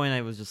some point,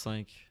 I was just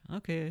like,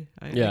 okay,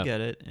 I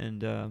get it.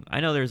 And I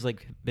know there's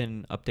like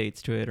been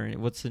updates to it, or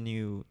what's the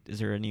new? Is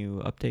there a new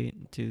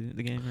update to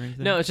the game or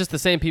anything? No, it's just the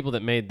same people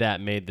that made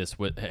this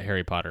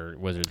Harry Potter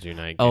Wizards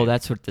Unite. Oh, game.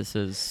 that's what this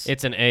is.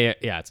 It's an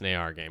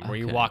AR game where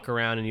you Okay. walk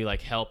around and you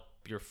like help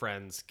your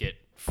friends get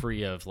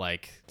free of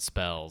like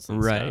spells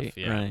and right, stuff.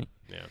 Yeah. right.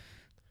 Yeah.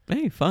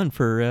 Hey, fun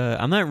for.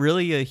 I'm not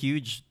really a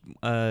huge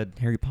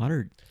Harry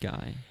Potter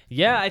guy.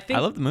 Yeah, I think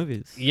I love the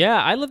movies.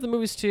 Yeah, I love the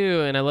movies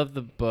too, and I love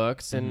the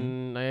books,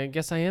 and I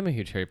guess I am a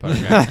huge Harry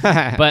Potter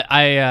guy. But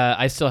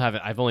I still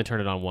haven't. I've only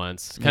turned it on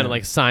once. Kind of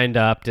like signed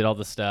up, did all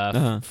the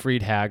stuff,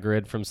 freed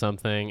Hagrid from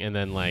something, and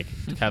then like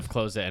have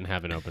closed it and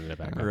haven't opened it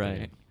back up.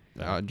 Right.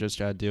 Just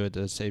gotta do it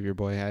to save your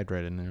boy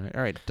Hagrid in there.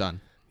 All right,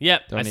 done.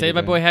 Yep. Don't I need saved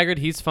my to- boy Hagrid.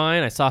 He's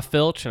fine. I saw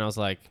Filch, and I was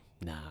like,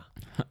 nah,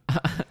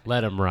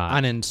 let him rot.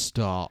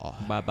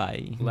 Uninstall. Bye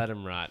bye. Let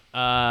him rot.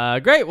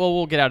 Great. Well,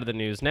 we'll get out of the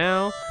news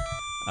now.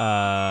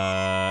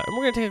 And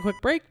we're going to take a quick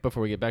break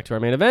before we get back to our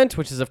main event,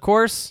 which is, of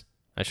course,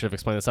 I should have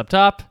explained this up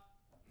top,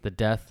 the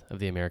death of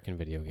the American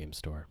video game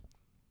store.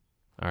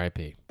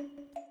 R.I.P.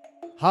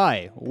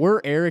 Hi,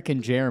 we're Eric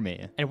and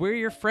Jeremy. And we're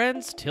your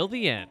friends till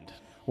the end.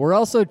 We're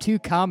also two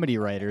comedy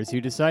writers who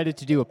decided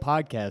to do a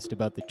podcast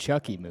about the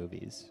Chucky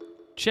movies.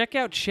 Check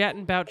out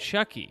Chattin' About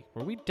Chucky,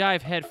 where we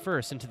dive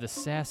headfirst into the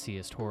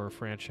sassiest horror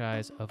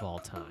franchise of all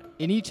time.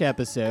 In each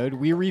episode,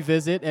 we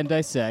revisit and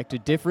dissect a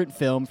different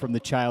film from the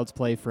Child's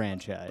Play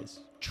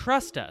franchise.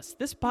 Trust us,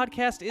 this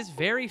podcast is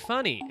very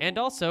funny and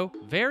also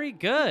very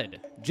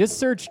good. Just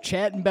search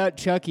Chattin' About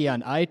Chucky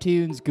on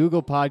iTunes,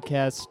 Google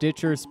Podcasts,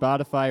 Stitcher,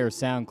 Spotify, or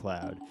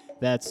SoundCloud.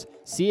 That's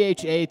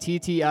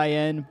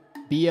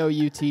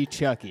ChattinBout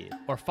Chucky.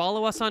 Or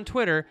follow us on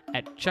Twitter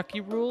at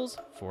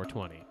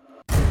ChuckyRules420.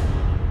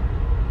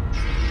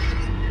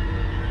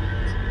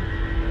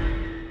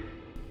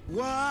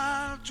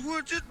 What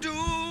would you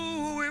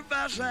do if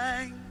I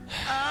sang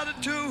out of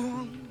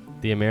tune?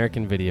 The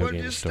American Video Would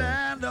Game you Store.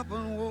 stand up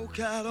and walk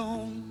out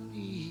on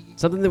me?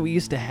 Something that we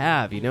used to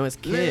have, as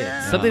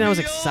kids. Something I was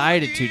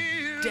excited to.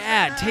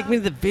 Dad, take me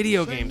to the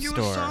video game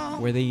store.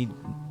 Where they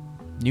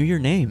knew your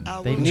name.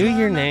 They knew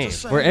your name.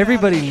 Where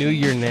everybody knew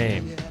your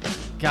name.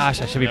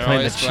 Gosh, I should be They're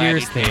playing the always glad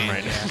Cheers you theme came.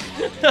 right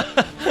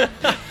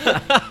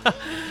now.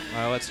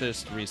 Well, let's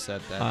just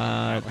reset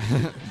that.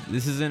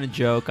 This isn't a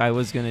joke. I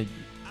was going to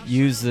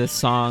use this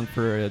song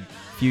for a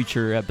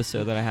future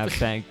episode that I have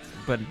banked,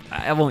 but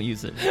I won't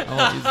use it.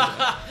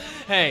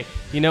 Hey,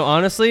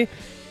 honestly,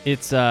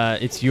 it's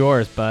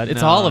yours, bud.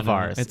 It's all of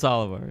ours. It's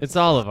all of ours. It's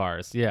all of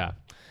ours. Yeah.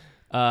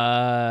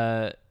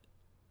 I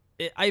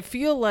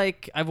feel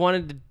like I've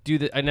wanted to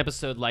do an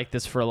episode like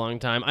this for a long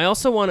time. I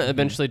also want to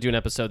eventually do an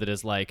episode that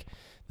is like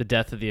the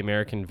death of the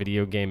American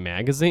Video Game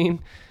Magazine,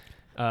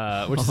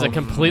 which is a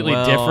completely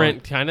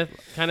different kind of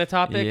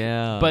topic.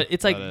 Yeah. But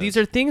it's like That these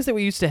is. are things that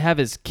we used to have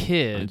as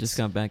kids. I just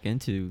got back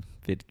into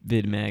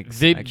VidMags.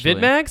 Vid actually.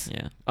 Mags?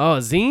 Yeah. Oh,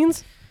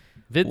 zines?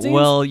 Vidzines?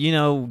 Well,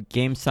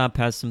 GameStop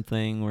has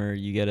something where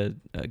you get a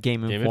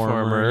Game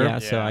Informer. Yeah,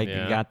 so I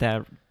Yeah. got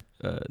that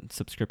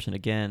subscription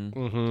again.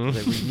 Mhm.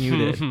 They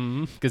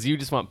renewed it. Because you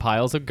just want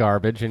piles of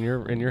garbage in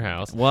your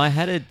house. Well, I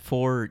had it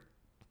for.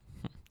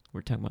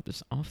 We're talking about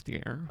this off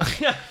the air.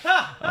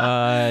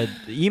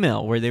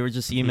 Email, where they were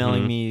just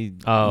emailing me,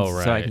 Oh, so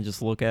I right. can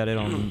just look at it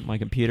on my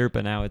computer.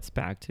 But now it's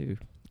back to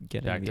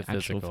getting Back the to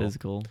actual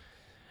physical.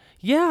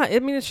 Yeah, I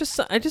mean, I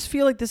just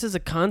feel like this is a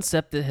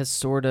concept that has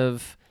sort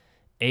of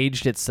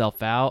aged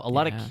itself out. A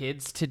lot of Yeah.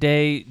 kids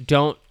today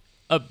don't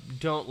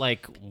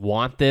like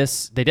want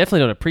this. They definitely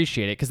don't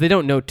appreciate it because they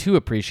don't know to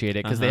appreciate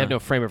it because they have no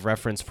frame of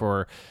reference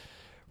for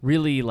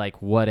really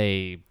like what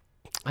a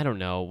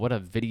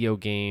video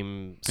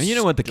game. And you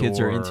know what the kids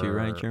are into, store-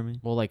 right, Jeremy?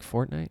 Well, like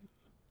Fortnite.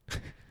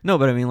 No,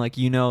 but I mean, like,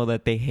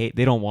 that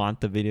they don't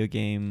want the video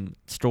game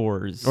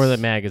stores Or the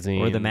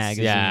magazines.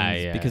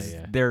 Yeah, because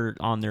yeah. they're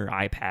on their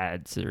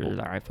iPads or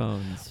their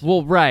iPhones.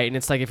 Well, right, and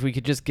it's like if we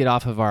could just get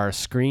off of our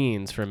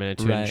screens for a minute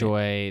to Right.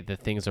 enjoy the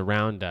things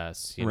around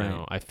us,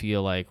 Right. I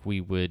feel like we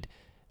would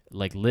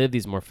like live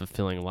these more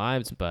fulfilling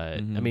lives. But I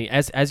Mhm. mean,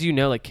 as you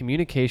know, like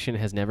communication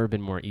has never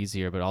been more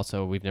easier, but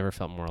also we've never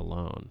felt more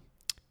alone.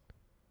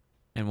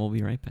 And we'll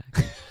be right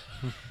back.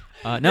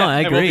 No, I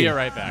agree. We'll be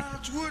right back.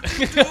 What would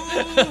you do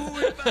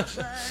if I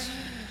sang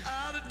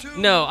out of tune?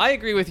 No, I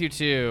agree with you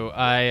too.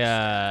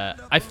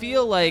 I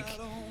feel like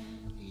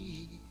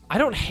I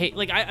don't hate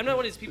I'm not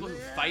one of these people who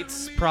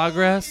fights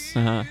progress.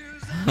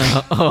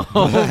 Uh-huh. Oh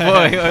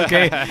boy.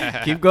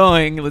 Okay, keep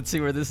going. Let's see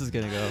where this is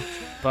gonna go.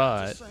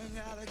 But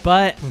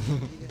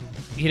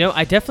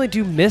I definitely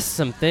do miss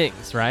some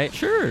things, right?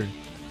 Sure.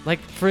 Like,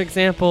 for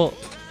example,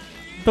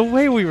 the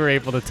way we were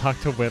able to talk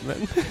to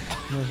women.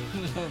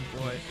 Oh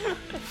boy.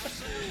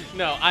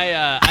 No,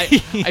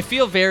 I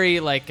feel very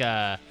like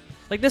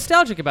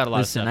nostalgic about a lot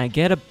Listen, of I stuff.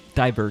 get a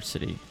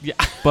diversity, Yeah.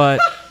 but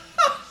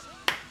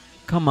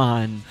come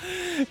on.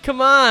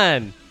 Come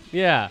on.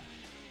 Yeah.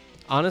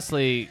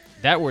 Honestly,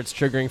 that word's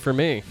triggering for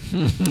me.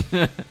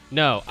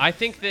 No, I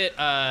think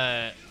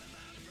that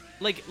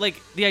like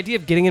the idea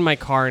of getting in my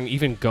car and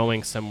even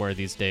going somewhere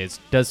these days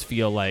does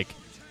feel like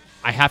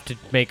I have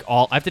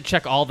to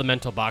check all the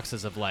mental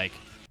boxes of like,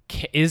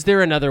 is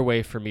there another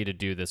way for me to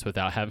do this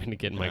without having to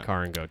get in my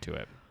car and go to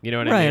it? You know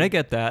what I mean? Right, I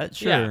get that.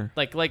 Sure. Yeah.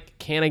 Like,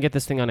 can I get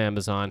this thing on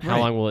Amazon? How Right.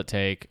 long will it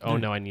take? Oh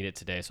Right. no, I need it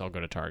today, so I'll go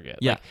to Target.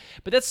 Yeah. Like,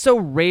 but that's so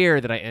rare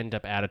that I end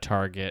up at a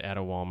Target, at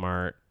a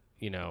Walmart.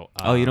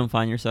 Oh, you don't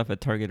find yourself at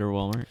Target or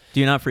Walmart? Do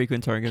you not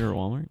frequent Target or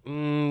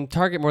Walmart?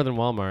 Target more than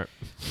Walmart.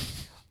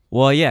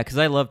 Well, yeah, because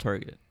I love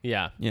Target.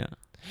 Yeah. Yeah.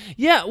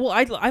 Yeah, well,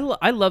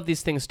 I love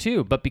these things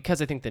too, but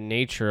because I think the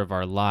nature of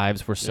our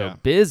lives we're so Yeah.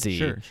 busy,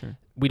 Sure.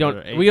 we Go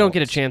don't to we don't get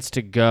a April's. chance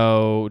to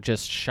go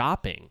just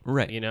shopping,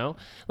 Right.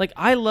 Like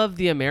I love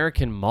the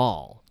American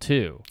Mall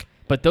too,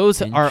 but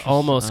those are Interest-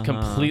 almost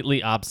uh-huh.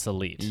 completely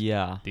obsolete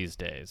Yeah. these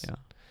days. Yeah.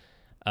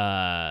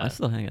 I Uh,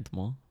 still hang at the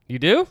mall. you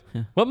do?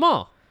 Yeah. What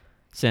mall?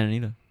 Santa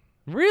Anita.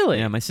 Really?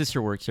 Yeah, my sister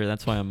works there.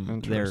 That's why I'm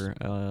there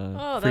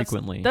Interesting.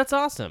 frequently. That's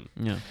awesome.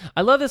 yeah.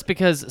 I love this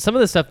because some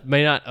of this stuff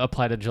may not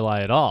apply to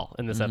July at all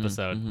in this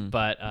episode, mhm.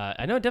 but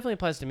I know it definitely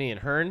applies to me and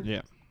Hearn.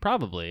 Yeah.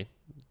 Probably.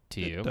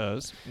 to you. It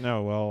does.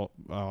 No,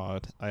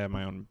 well, I have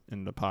my own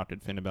in the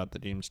pocket thing about the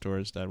game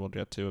stores that we'll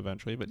get to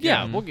eventually. But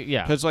Yeah,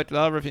 yeah. because like the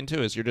other thing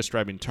too is you're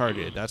describing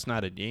Target. That's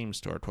not a game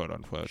store, quote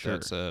unquote. Sure.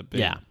 That's a big,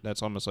 Yeah.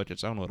 That's almost like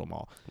its own little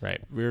mall.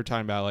 Right. We were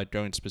talking about like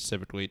going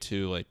specifically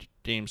to like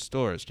game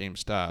stores,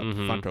 GameStop,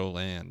 Funko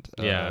Land.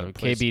 Yeah,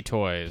 KB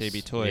Toys.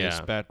 KB Toys.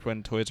 Yeah. Back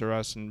when Toys R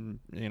Us and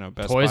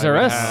Best Toys Buy R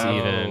would Us have-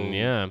 even,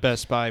 yeah.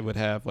 Best Buy would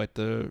have like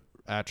the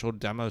actual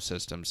demo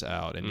systems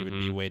out, and you would be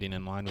Mm-hmm. waiting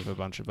in line with a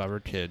bunch of other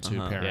kids whose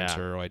parents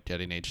Yeah. are like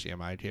getting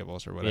HDMI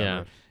cables or whatever,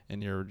 Yeah.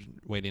 and you're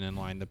waiting in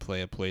line to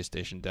play a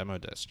PlayStation demo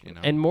disc.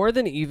 And more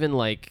than even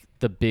like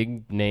the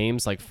big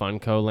names like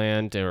Funko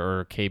Land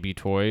or KB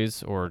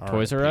Toys or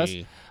Toys R Us,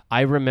 RIP.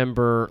 I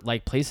remember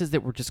like places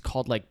that were just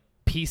called like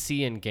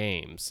PC and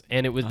Games,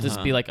 and it would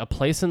just be like a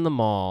place in the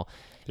mall,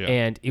 Yeah.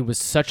 and it was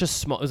such a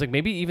small. It was like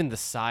maybe even the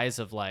size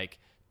of like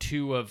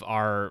 2 of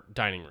our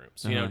dining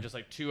rooms, just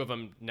like 2 of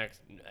them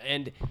next,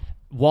 and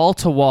wall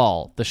to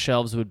wall, the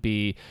shelves would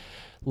be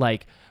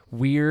like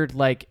weird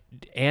like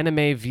anime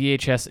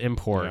VHS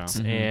imports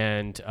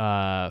and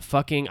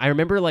fucking I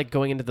remember like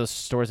going into those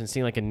stores and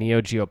seeing like a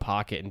Neo Geo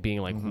Pocket and being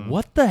like,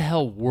 what the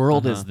hell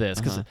world is this?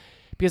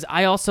 Because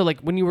I also like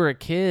when you were a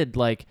kid,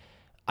 like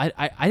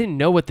I didn't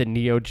know what the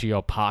Neo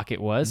Geo Pocket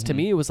was. To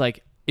me it was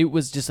like it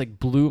was just like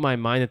blew my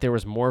mind that there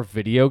was more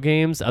video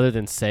games other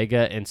than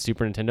Sega and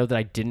Super Nintendo that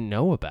I didn't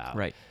know about.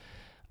 Right.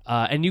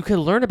 And you could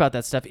learn about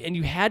that stuff, and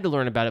you had to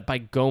learn about it by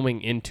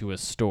going into a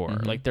store.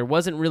 Like there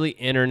wasn't really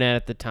internet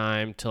at the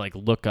time to like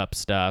look up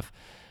stuff.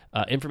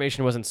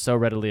 Information wasn't so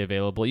readily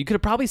available. You could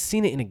have probably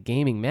seen it in a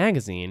gaming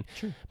magazine,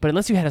 but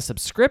unless you had a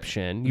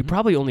subscription, you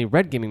probably only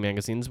read gaming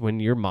magazines when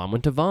your mom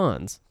went to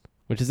Vaughn's,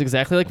 which is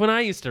exactly like when I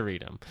used to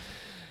read them.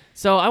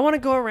 So I want to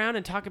go around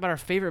and talk about our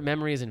favorite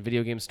memories in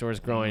video game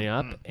stores growing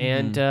up,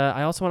 and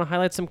I also want to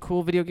highlight some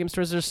cool video game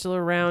stores that are still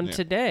around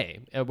today,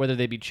 whether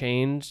they be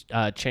chains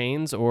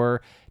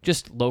or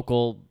just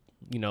local,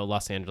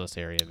 Los Angeles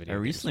area video. I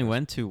game recently stores.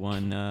 went to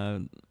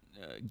one,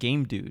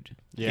 Game Dude.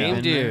 Game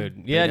Been there?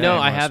 Dude. Yeah, Yeah, no,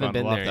 I I must haven't have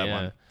been loved there. that Yeah.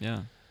 one.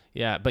 Yeah.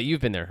 Yeah, but you've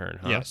been there, Hearn,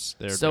 huh? Yes,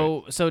 they're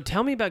So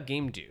tell me about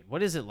Game Dude.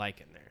 What is it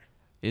like in there?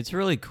 It's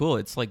really cool.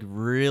 It's like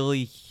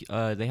really,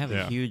 they have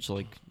Yeah. a huge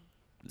like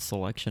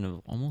selection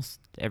of almost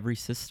every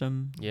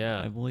system.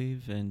 Yeah. I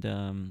believe, and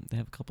they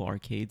have a couple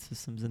arcade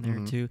systems in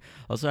there too.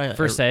 Also,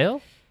 For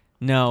sale?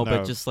 No, No,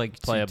 but just like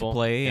playable. to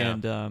play. Yeah.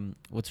 And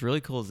what's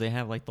really cool is they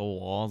have like the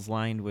walls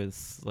lined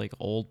with like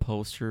old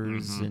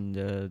posters and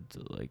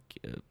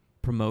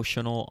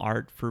promotional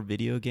art for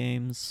video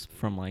games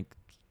from like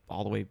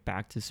all the way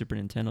back to Super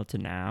Nintendo to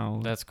now.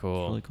 That's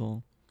cool. It's really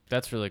cool.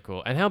 That's really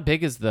cool. And how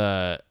big is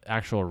the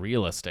actual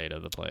real estate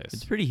of the place?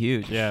 It's pretty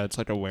huge. Yeah, it's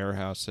like a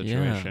warehouse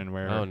situation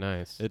where Oh,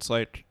 nice. it's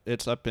like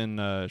it's up in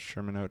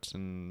Sherman Oaks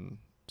and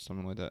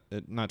something like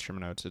that. Not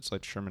Sherman Oaks. It's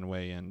like Sherman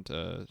Way and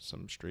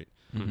some street.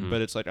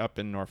 But it's like up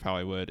in North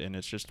Hollywood, and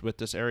it's just with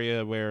this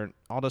area where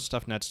all the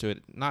stuff next to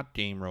it, not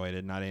game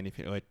related, not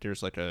anything. Like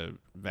there's like a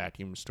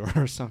vacuum store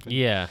or something.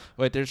 Yeah.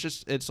 Like there's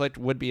just it's like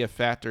would be a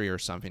factory or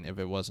something if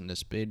it wasn't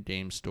this big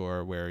game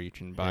store where you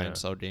can buy Yeah. and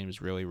sell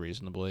games really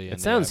reasonably. It and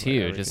they sounds have, like,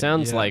 huge. everything. It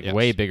sounds Yeah. like Yes.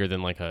 way bigger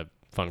than like a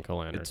Funko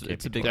Land or It's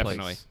a KB big Toys.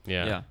 place. Definitely.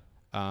 Yeah.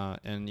 Yeah.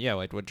 And yeah,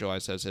 like what July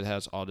says, it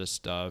has all this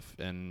stuff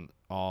and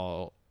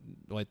all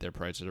like their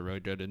prices are really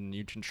good, and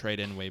you can trade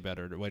in way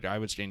better. Like I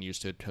was getting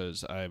used to it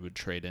because I would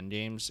trade in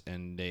games,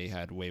 and they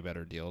had way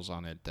better deals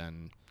on it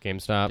than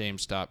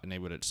GameStop. and they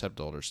would accept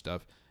older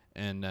stuff.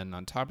 And then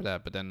on top of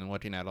that, but then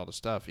looking at all the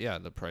stuff, yeah,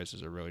 the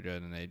prices are really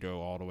good, and they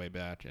go all the way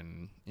back,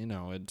 and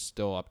it's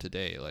still up to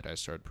date. Like I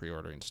started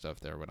pre-ordering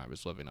stuff there when I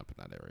was living up in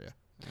that area.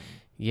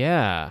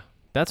 Yeah.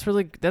 That's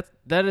really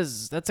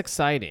that's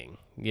exciting.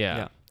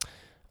 Yeah.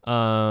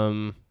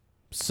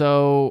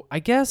 So I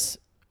guess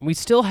we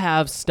still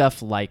have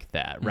stuff like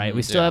that, right?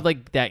 We still Yeah. have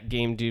like that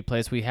Game Dude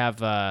place. We have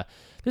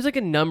there's like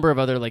a number of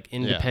other like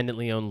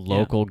independently owned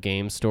local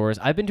game stores.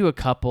 I've been to a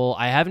couple.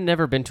 I haven't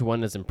never been to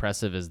one as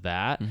impressive as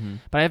that,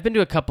 but I've been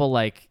to a couple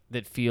like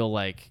that feel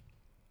like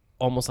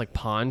almost like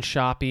pawn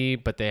shoppy,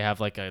 but they have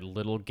like a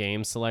little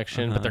game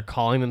selection, but they're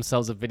calling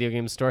themselves a video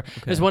game store.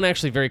 There's one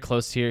actually very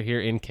close here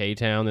in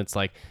K-Town that's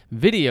like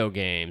video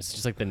games,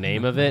 just like the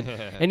name of it.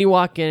 And you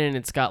walk in and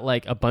it's got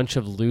like a bunch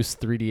of loose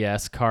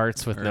 3DS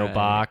carts with no Right.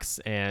 box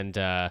and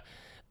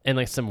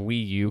like some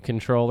Wii U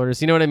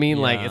controllers. You know what I mean?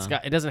 Like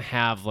Yeah. it doesn't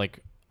have like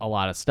a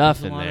lot of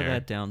stuff There's a in lot there. of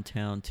that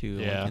downtown too,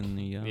 Yeah. like in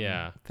the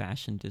Yeah.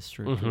 fashion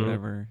district or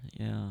whatever.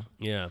 Yeah.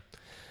 Yeah.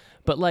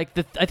 But like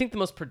I think the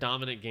most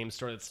predominant game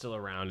store that's still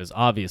around is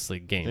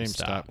obviously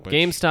GameStop. GameStop, which-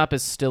 GameStop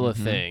is still a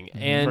thing,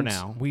 and For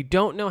now. we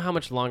don't know how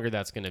much longer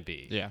that's going to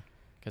be. Yeah.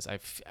 because I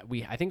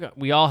think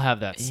we all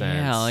have that sense.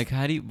 Yeah, like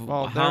how do you?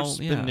 Well, how, there's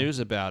been news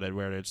about it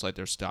where it's like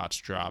their stocks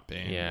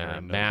dropping. Yeah,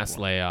 or mass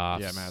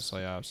layoffs. Yeah, mass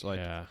layoffs. Like,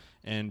 Yeah.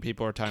 and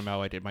people are talking about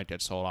like it might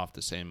get sold off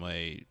the same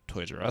way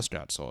Toys R Us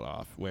got sold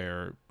off,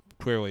 where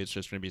clearly it's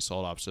just going to be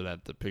sold off so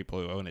that the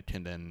people who own it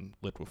can then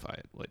liquefy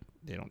it. Like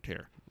they don't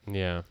care.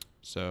 Yeah.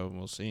 So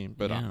we'll see.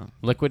 But Yeah.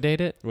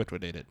 Liquidate it?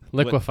 liquidate it.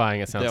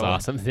 Liquefying it sounds they'll-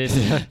 awesome. They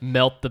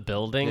melt the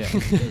building.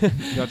 Yeah.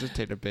 They'll just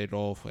take a big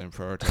old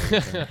flamethrower to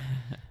everything.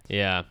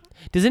 Yeah.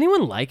 Does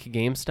anyone like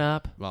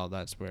GameStop? Well,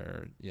 that's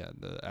where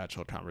the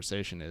actual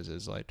conversation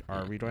is like,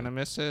 are we going to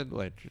miss it?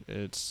 Like,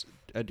 it's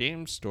a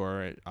game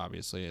store.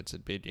 Obviously, it's a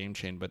big game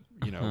chain, but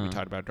we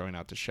talked about going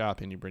out to shop,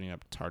 and you're bringing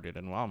up Target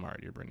and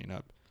Walmart. You're bringing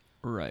up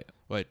Right.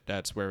 like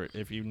that's where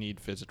if you need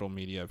physical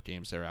media of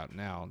games that are out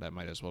now, that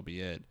might as well be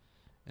it.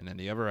 And then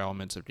the other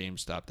elements of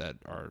GameStop that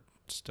are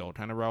still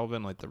kind of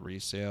relevant, like the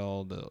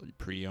resale, the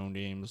pre-owned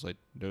games, like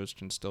those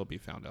can still be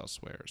found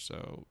elsewhere.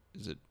 So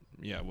is it?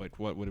 Yeah, like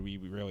what would we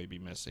really be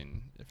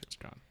missing if it's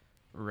gone?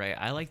 Right.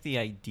 I like the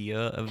idea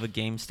of a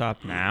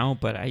GameStop now,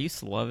 but I used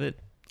to love it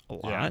a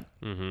lot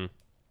Yeah. Mm-hmm.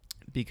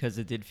 because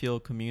it did feel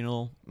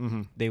communal.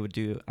 Mm-hmm.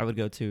 I would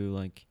go to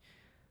like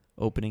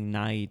opening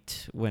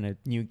night when a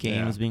new game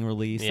Yeah. was being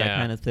released, that Yeah.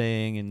 kind of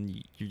thing, and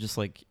you're just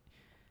like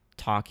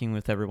talking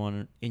with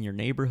everyone in your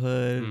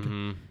neighborhood,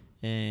 Mm-hmm.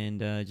 and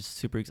just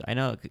super excited. I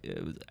know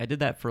I did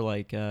that for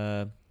like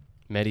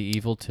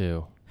Medieval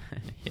 2.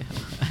 yeah,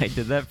 I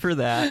did that for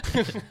that.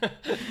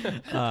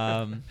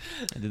 I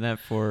did that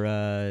for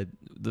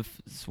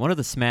one of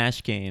the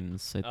Smash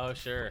games. Oh,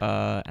 sure.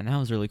 And that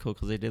was really cool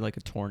because they did like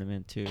a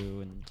tournament too.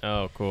 And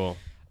Oh, cool.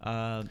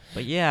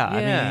 but yeah,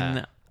 Yeah. I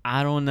mean,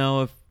 I don't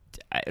know if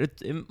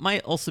it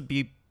might also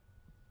be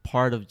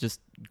part of just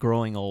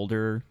growing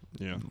older.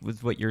 Yeah.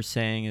 With what you're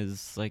saying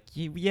is like,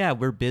 yeah,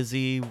 we're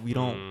busy. We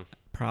don't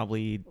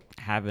probably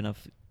have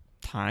enough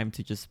time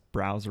to just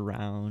browse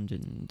around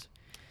and.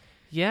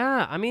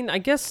 Yeah, I mean, I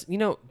guess,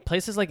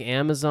 places like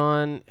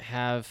Amazon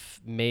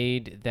have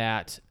made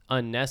that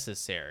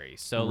unnecessary.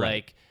 So, Right.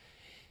 like,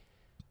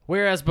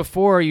 whereas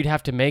before you'd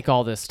have to make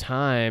all this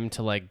time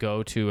to, like,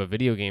 go to a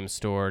video game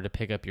store to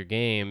pick up your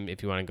game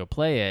if you want to go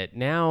play it,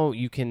 now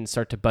you can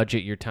start to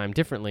budget your time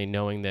differently,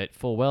 knowing that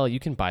full well you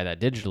can buy that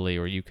digitally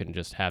or you can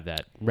just have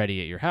that ready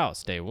at your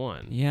house day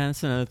one. Yeah,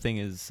 that's another thing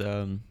is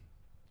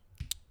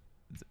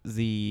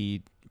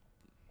the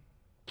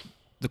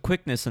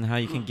quickness and how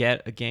you can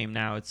get a game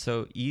now. It's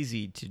so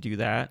easy to do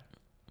that.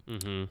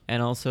 Mm-hmm.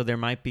 And also there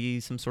might be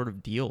some sort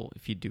of deal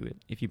if you do it,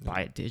 if you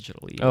buy it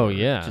digitally. Oh, or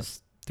yeah.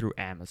 just through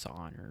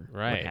Amazon or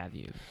Right. what have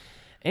you.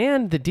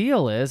 And the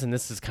deal is, and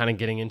this is kind of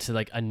getting into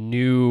like a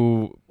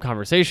new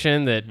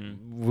conversation that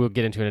we'll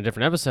get into in a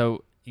different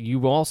episode.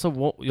 You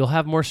also you'll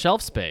have more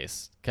shelf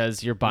space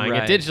because you're buying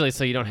Right. it digitally,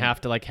 so you don't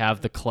have to like have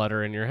the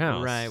clutter in your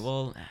house. Right.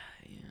 Well,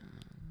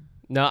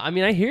 No, I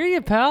mean I hear you,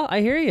 pal.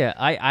 I hear you.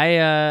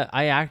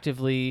 I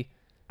actively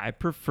I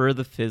prefer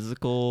the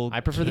physical.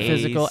 the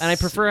physical, and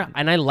case.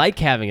 I like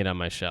having it on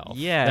my shelf.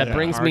 Yeah, that the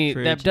brings me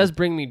that cartridge does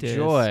bring me disc.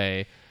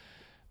 joy.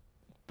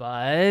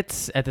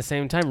 But at the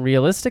same time,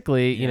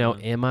 realistically, Yeah.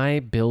 am I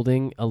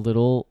building a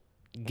little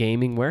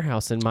gaming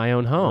warehouse in my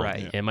own home?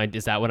 Right.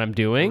 Is that what I'm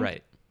doing?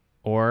 Right.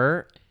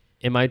 Or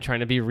am I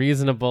trying to be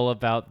reasonable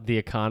about the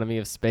economy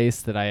of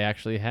space that I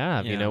actually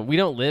have? Yeah. We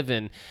don't live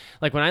in,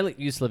 like when I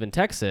used to live in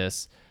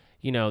Texas,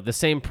 the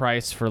same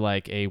price for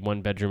like a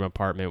 1-bedroom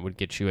apartment would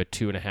get you a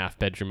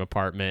 2.5-bedroom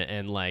apartment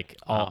and like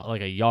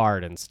like a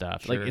yard and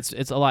stuff. Sure. Like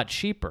it's a lot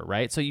cheaper,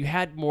 right? So you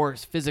had more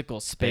physical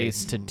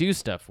space to do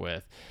stuff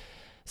with.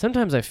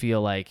 Sometimes I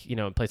feel like,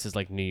 in places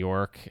like New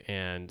York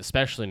and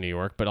especially New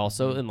York, but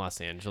also in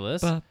Los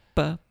Angeles. Ba,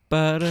 ba,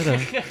 ba, da, da,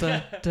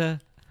 da, da.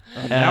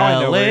 Now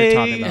I know what you're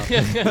talking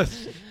LA. about.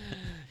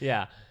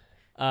 Yeah.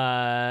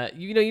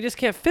 You just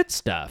can't fit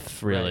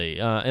stuff really.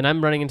 And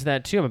I'm running into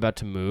that too. I'm about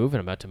to move, and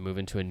I'm about to move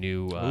into a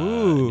new.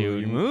 Ooh,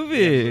 you're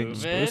moving.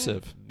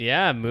 Exclusive.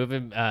 Yeah,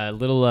 moving.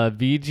 Little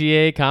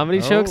VGA comedy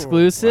show Oh,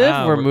 exclusive.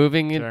 wow. We're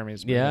moving.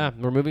 Jeremy's Yeah,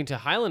 moving. we're moving to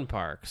Highland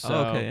Park. So,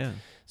 Oh, okay, yeah.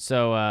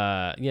 So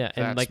yeah,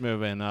 and That's like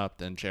moving up,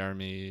 then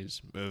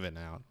Jeremy's moving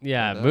out.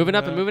 yeah, moving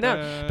up and moving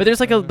out. But there's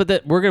like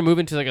we're gonna move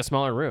into like a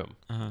smaller room,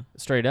 Uh-huh.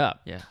 straight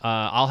up. Yeah.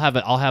 I'll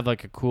have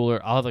like a cool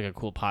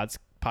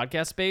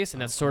podcast space,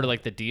 and that's sort of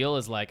like the deal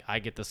is like I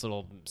get this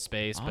little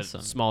space Awesome.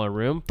 but smaller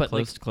room, but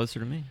Closer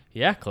to me.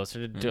 yeah,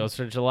 closer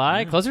to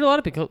July, closer to a lot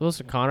of people,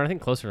 closer to Connor, I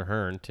think closer to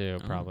Hearn too,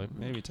 probably.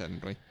 Maybe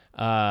technically.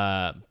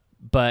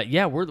 But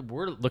yeah, we're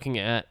looking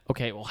at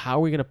okay, well, how are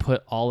we gonna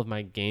put all of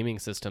my gaming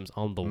systems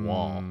on the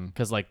wall?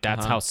 Because like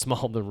that's how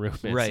small the room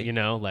is, Right.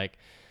 like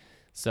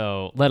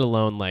so. Let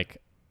alone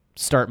like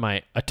start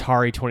my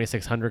Atari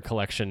 2600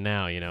 collection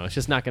now. It's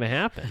just not gonna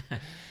happen.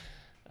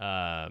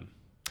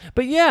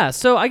 But yeah,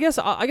 so I guess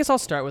I'll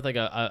start with like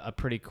a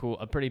pretty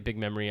big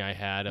memory I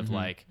had of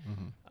like,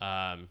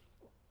 going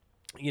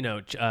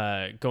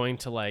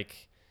to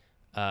like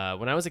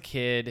when I was a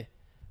kid,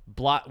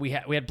 we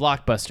had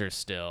Blockbusters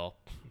still.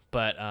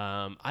 But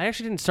I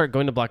actually didn't start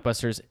going to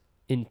Blockbusters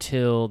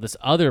until this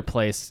other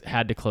place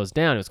had to close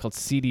down. It was called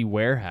CD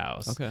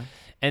Warehouse. Okay.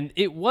 And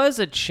it was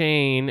a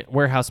chain,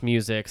 Warehouse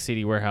Music,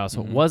 CD Warehouse.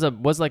 It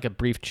was like a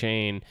brief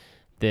chain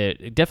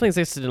that it definitely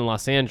existed in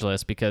Los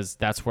Angeles because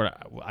that's where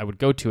I would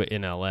go to it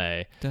in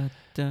LA. Da,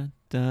 da,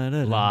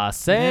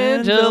 Los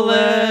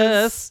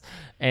Angeles.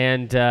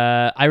 And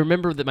I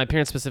remember that my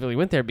parents specifically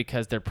went there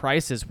because their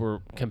prices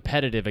were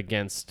competitive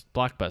against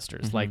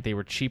Blockbusters. Like they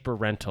were cheaper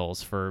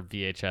rentals for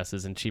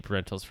VHSs and cheaper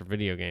rentals for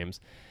video games.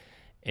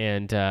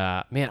 And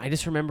man, I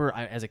just remember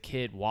as a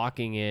kid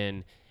walking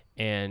in,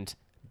 and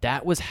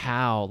that was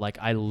how like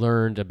I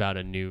learned about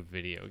a new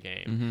video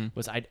game.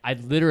 Was I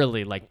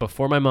literally, like,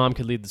 before my mom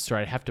could leave the store,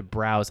 I'd have to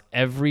browse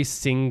every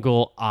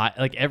single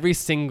every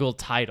single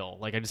title.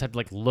 Like I just had to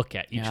like look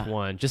at each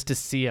one just to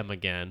see them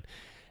again.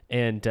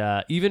 And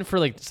even for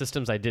like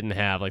systems I didn't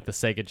have, like the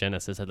Sega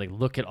Genesis, I'd like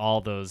look at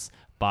all those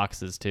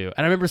boxes too.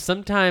 And I remember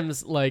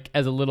sometimes, like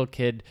as a little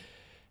kid,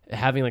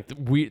 having like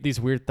these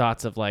weird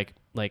thoughts of like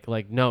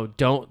no,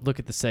 don't look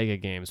at the Sega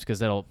games because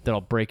that'll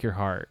break your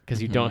heart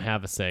because you don't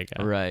have a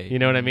Sega. Right. You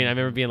know what I mean? I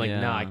remember being like,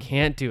 Yeah. no, I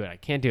can't do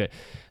it.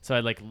 So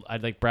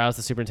I'd browse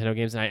the Super Nintendo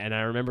games, and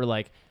I remember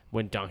like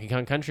when Donkey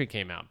Kong Country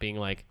came out, being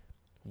like,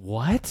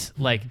 what?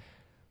 Like,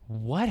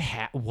 what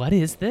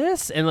is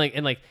this? And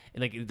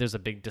there's a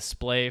big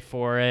display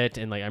for it,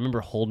 and like I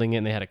remember holding it,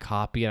 and they had a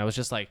copy, and I was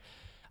just like,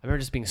 I remember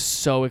just being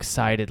so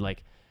excited,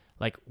 like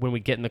when we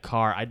get in the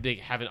car, I'd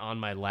have it on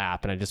my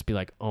lap, and I'd just be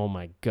like, oh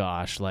my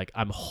gosh, like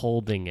I'm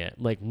holding it,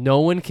 like no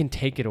one can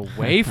take it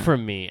away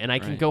from me, and I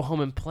can go home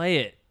and play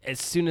it as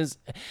soon as.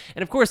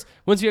 And of course,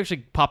 once you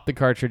actually pop the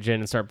cartridge in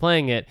and start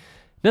playing it,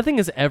 nothing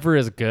is ever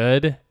as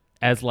good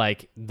as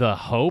like the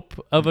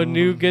hope of a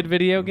new good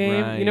video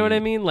game. You know what I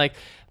Right. mean? Like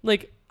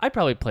I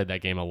probably played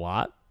that game a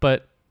lot,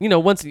 but you know,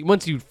 once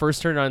you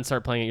first turn it on and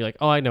start playing it, you're like,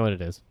 oh, I know what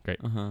it is. Great.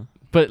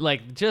 But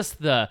like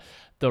just the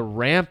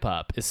ramp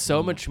up is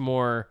so much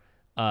more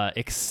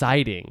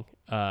exciting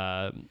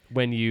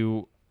when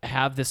you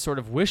have this sort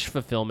of wish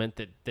fulfillment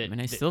that I mean,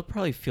 I still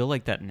probably feel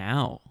like that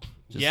now.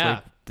 Just Yeah.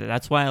 like,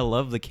 that's why I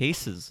love the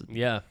cases.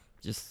 yeah.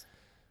 Just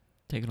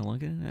taking a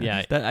look at it.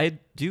 Yeah. That I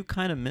do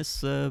kind of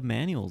miss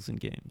manuals in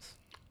games.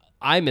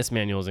 I miss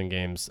manuals in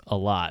games a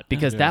lot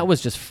because that was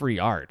just free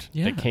art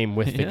Yeah. that came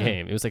with the Yeah.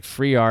 game. It was like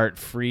free art,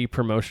 free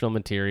promotional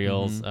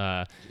materials.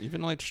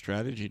 Even like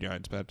strategy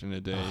guides back in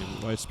the day,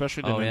 like,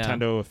 especially the Oh, yeah.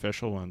 Nintendo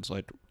official ones,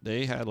 like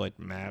they had like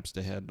maps,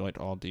 they had like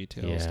all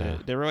details. Yeah.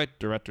 They were like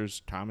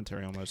director's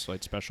commentary, almost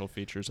like special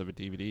features of a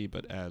DVD,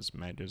 but as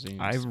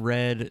magazines. I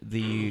read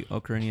the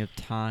Ocarina of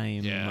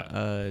Time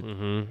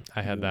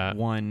I had that.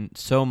 one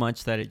so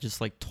much that it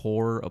just like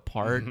tore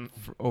apart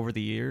over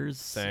the years.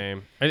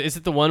 Same. Is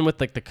it the one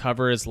with like the cover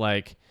is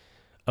like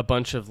a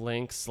bunch of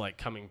links like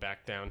coming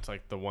back down to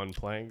like the one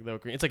playing the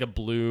green? It's like a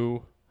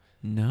blue,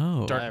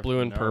 No. dark have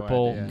blue and no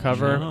purple idea.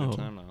 cover. No. What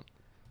time out?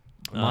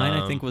 Mine, I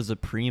Um, think, was a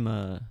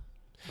Prima.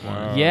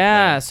 Oh,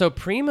 Yeah, okay. so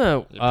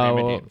Prima, The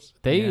Prima games.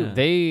 Yeah.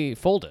 they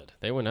folded.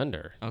 They went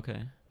under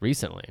Okay.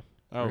 recently.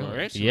 Oh, Really?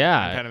 recently? Yeah.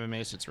 I'm kind of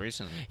amazed it's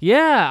recently.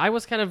 Yeah, I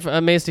was kind of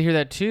amazed to hear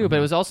that too, but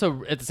it was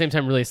also at the same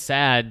time really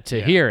sad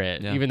to hear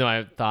it, Yeah. even though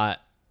I thought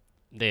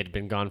they had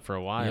been gone for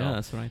a while. Yeah,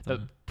 that's what I thought.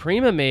 But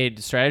Prima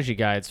made strategy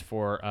guides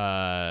for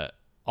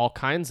all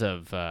kinds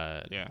of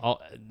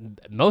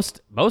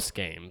most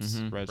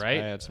games, right? I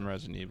had some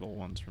Resident Evil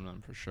ones from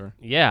them for sure.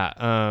 Yeah,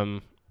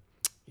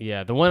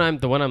 yeah. The one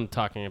I'm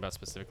talking about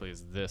specifically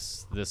is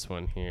this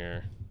one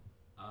here.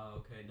 Oh,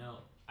 okay. No.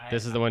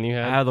 This is the one you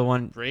I had. have the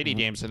one. Brady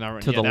games and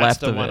To the that's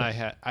left the of one it. I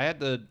had. I had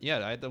the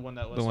one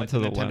that was The one like to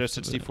the the Nintendo left of it.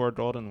 64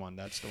 golden one.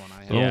 That's the one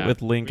I had. Yeah.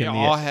 With Link We and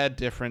all the had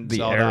different the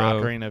Zelda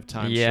arrow. Ocarina of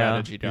Time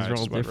Yeah, strategy these are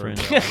guides. all what were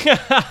different.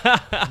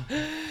 they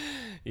all?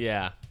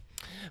 Yeah,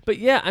 but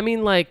yeah, I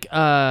mean, like,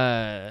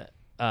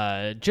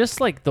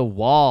 just like the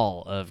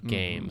wall of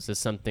games is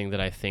something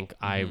that I think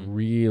I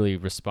really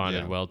responded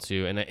Yeah. well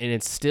to, and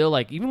it's still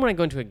like even when I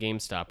go into a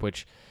GameStop,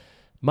 which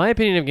my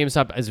opinion of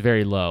GameStop is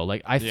very low.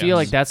 Like I feel Yes.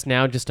 like that's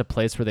now just a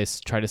place where they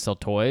try to sell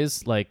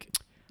toys. Like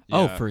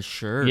Oh, Yeah. for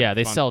sure. yeah,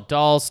 they Fun- sell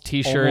dolls,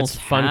 T-shirts, Almost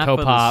half Funko of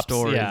the Pops.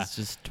 store Yeah, is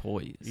just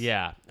toys.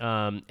 yeah.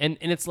 And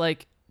it's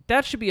like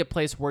that should be a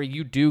place where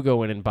you do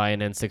go in and buy an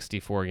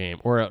N64 game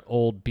or an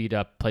old beat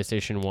up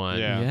PlayStation 1.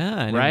 Yeah.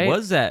 Yeah, and Right? it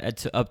was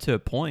that up to a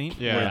point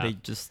Yeah. where they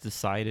just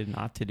decided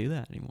not to do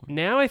that anymore.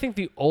 Now I think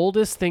the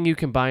oldest thing you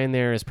can buy in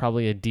there is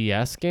probably a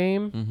DS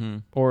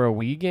game or a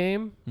Wii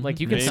game. Like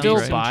you can Maybe still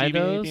some buy GBA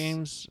those.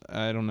 games.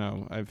 I don't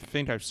know. I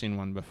think I've seen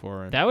one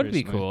before. That would be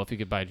recently. cool if you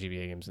could buy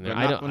GBA games in there. But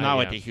I not don't, not I-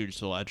 like yeah. a huge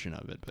selection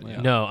of it, but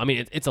yeah. No, I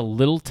mean it's a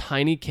little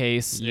tiny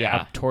case Yeah.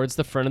 up towards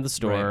the front of the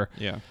store.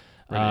 Yeah.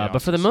 But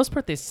for the most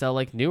part, they sell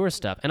like newer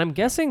stuff, and I'm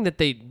guessing that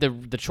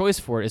the choice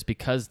for it is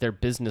because their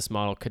business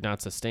model could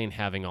not sustain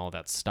having all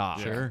that stock.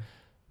 Sure.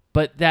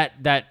 But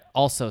that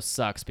also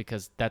sucks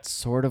because that's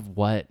sort of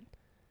what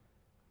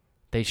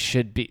they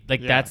should be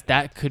like. Yeah.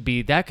 That could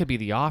be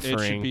the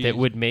offering be- that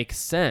would make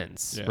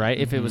sense, Yeah. right?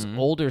 If it was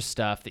older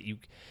stuff that you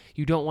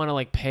don't want to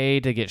like pay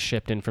to get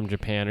shipped in from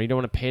Japan, or you don't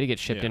want to pay to get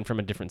shipped Yeah. in from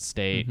a different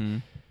state.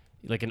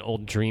 Like an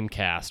old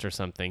Dreamcast or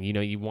something, you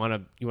know, you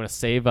want to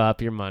save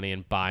up your money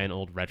and buy an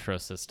old retro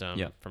system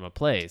Yep. from a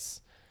place.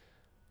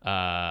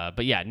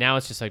 But yeah, now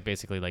it's just like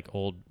basically like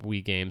old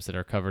Wii games that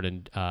are covered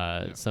in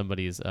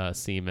somebody's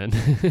semen.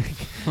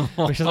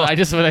 Which is, I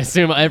just would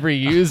assume every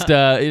used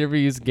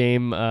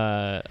game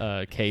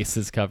case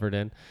is covered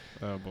in.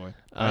 Oh boy.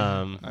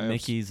 Um, I have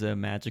Mickey's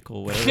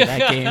Magical, whatever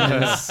that game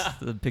is.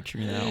 The picture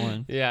in that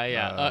one. Yeah,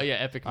 yeah,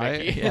 Epic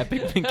Mickey. Yeah,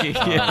 Epic Mickey.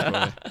 Oh,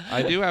 Yeah. boy.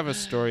 I do have a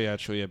story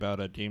actually about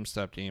a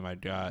GameStop game I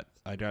got.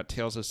 I got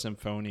Tales of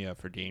Symphonia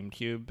for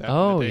GameCube back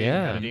in the day.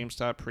 yeah. At a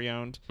GameStop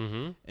pre-owned.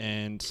 Mm-hmm.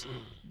 And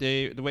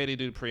the way they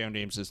do pre-owned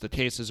games is the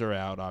cases are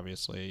out,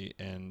 obviously,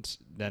 and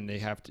then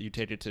you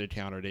take it to the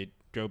counter, they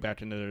go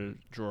back into the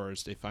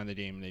drawers, they find the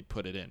game, and they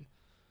put it in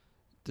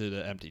to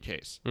the empty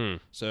case.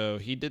 So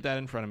he did that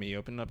in front of me. He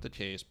opened up the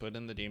case, put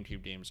in the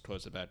GameCube games,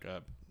 closed it back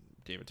up,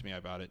 gave it to me,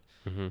 I bought it.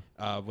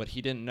 What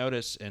he didn't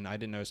notice, and I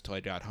didn't notice till I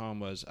got home,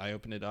 was I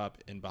opened it up,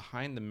 and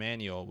behind the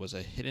manual was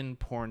a hidden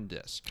porn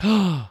disc.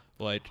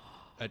 Like,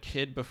 a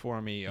kid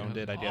before me owned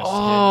it, I guess.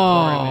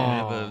 I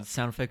have a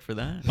sound effect for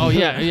that. Oh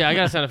yeah, I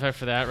got a sound effect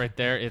for that right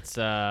there. It's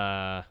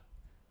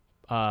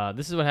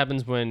this is what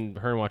happens when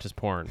Hearn watches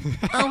porn.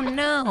 Oh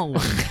no!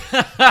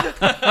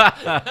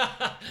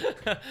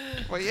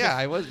 Well, yeah,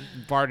 I was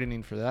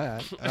bargaining for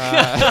that.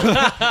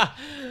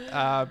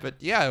 But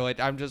yeah, like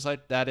I'm just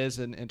like, that is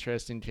an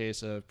interesting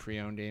case of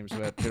pre-owned games,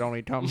 but it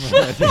only come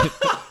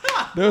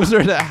those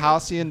are the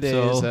halcyon days.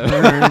 So, of-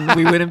 Vern,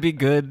 we wouldn't be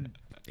good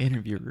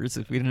interviewers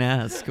if we didn't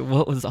ask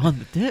what was on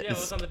the disc. Yeah,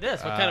 what's on the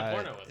disc? What kind of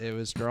porno was it? It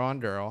was Girl on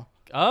Girl.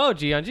 Oh,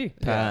 G on G.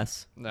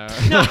 Pass. No.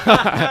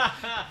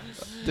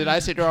 Did I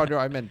say Girl on Girl?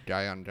 I meant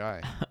Guy on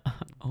Guy.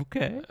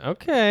 Okay.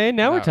 Okay,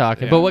 now we're No,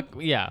 talking. yeah. But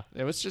what? Yeah.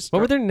 It was just. What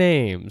were their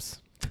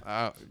names?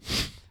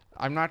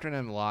 I'm not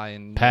gonna lie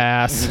and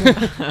Pass.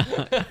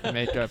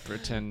 make up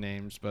pretend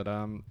names, but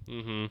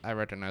Mm-hmm. I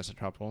recognize a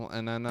couple,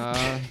 and then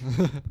I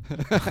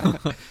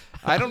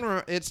don't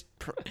remember. It's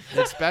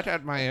back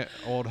at my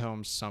old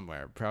home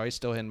somewhere, probably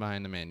still hidden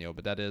behind the manual,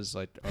 but that is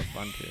like a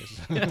fun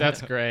case.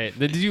 That's great.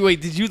 Did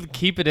you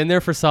keep it in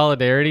there for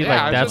solidarity? Yeah,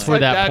 like I'm that's just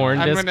where like that porn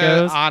I'm disc gonna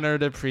goes? honor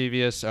the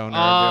previous owner. And be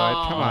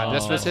like, come on,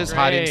 this was that's his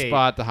hiding great.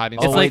 spot. The hiding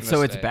Oh, spot. wait, was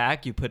so a it's mistake.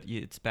 back.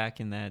 It's back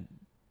in that.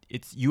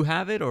 It's you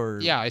have it or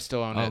Yeah, I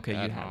still own it. Okay,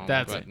 at you have home,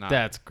 it. but not-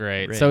 That's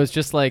great. Great. So it's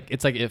just like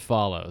It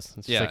Follows.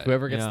 It's just Yeah. like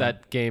whoever gets Yeah.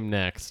 that game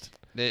next.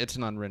 It's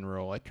an unwritten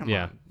rule. Like, come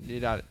Yeah. on, you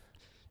got.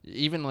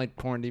 Even like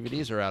porn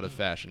DVDs are out of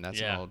fashion. That's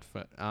Yeah. old.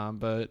 But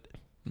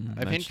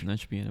I think that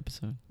should be an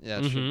episode. yeah,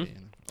 it Mhm. should be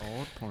an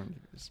old porn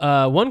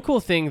DVDs. One cool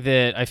thing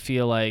that I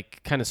feel like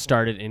kind of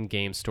started in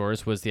game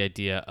stores was the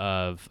idea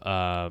of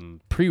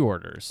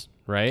pre-orders,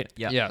 right?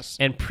 Yeah. Yes.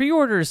 And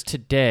pre-orders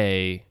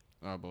today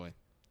Oh boy.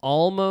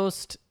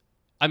 almost,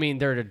 I mean,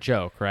 they're a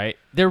joke, right?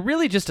 They're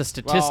really just a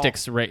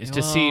statistics rate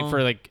to see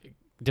for like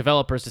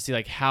developers to see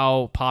like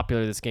how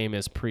popular this game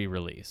is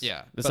pre-release.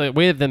 Yeah, It's but- like a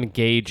way of them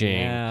gauging.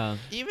 Yeah.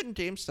 Even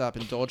GameStop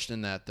indulged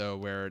in that though,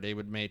 where they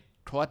would make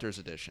collector's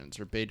editions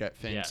or big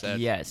things Yes. that.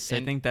 Yes, I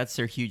and- think that's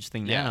their huge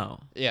thing Yeah. now.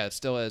 Yeah, it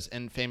still is,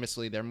 and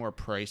famously they're more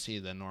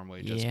pricey than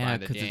normally just Yeah, buy the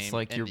because game. it's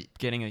like and you're y-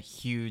 getting a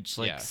huge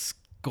like Yeah.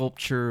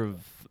 sculpture of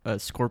a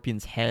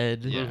scorpion's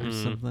head Yeah. or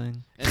Mhm.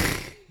 something.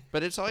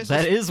 but it's always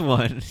That this- is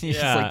one. It's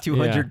Yeah, like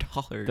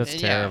 $200. That's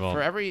and terrible.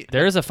 For every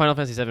There is a Final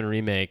Fantasy VII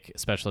Remake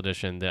special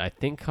edition that I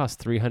think costs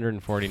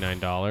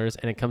 $349,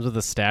 and it comes with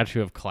a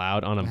statue of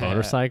Cloud on a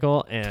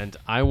motorcycle, and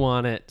I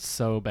want it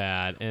so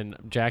bad. And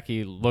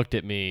Jackie looked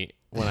at me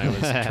when I was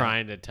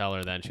trying to tell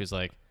her that, and she was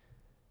like,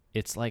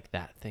 "It's like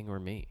that thing or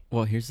me."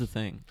 Well, here's the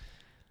thing.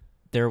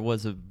 There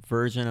was a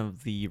version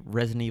of the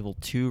Resident Evil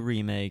 2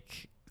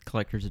 remake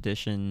collector's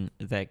edition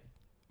that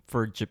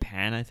for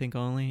Japan, I think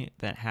only,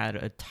 that had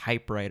a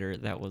typewriter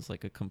that was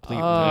like a complete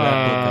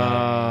replica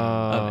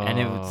of, and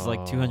it was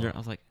like 200. I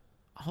was like,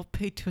 I'll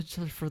pay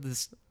 $200 for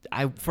this.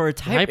 For a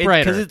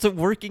Typewriter. because it's a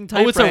working Oh,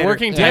 typewriter. it's a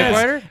working Yes.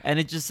 typewriter? and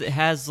it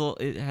has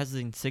the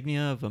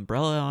insignia of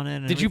Umbrella on it.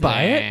 And Did you everything.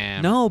 buy it?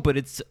 Damn. No, but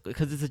it's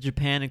because it's a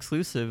Japan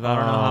exclusive. I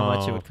don't know how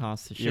much it would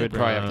cost to ship. You would it,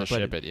 probably have to but-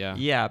 ship it, yeah.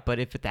 Yeah, but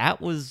if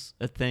that was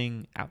a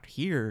thing out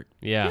here,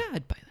 Yeah.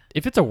 I'd buy that.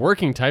 If it's a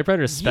working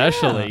typewriter,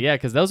 especially, yeah,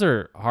 because those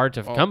are hard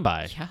to come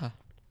by. Yeah.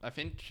 I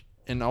think,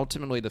 and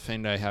ultimately the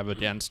thing that I have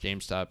against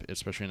GameStop,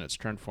 especially in its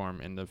current form,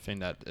 and the thing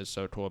that is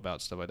so cool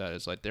about stuff like that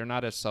is like they're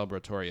not as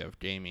celebratory of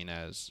gaming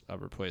as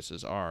other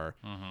places are.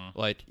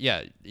 Like,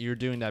 yeah, you're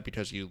doing that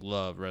because you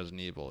love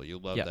Resident Evil, you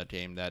love Yeah. that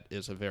game. That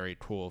is a very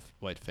cool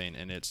like thing,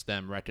 and it's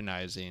them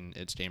recognizing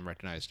it's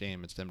recognized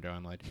game. It's them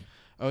going like,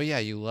 oh yeah,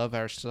 you love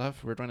our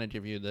stuff. We're going to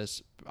give you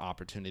this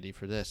opportunity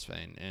for this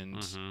thing. And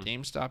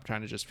GameStop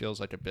kind of just feels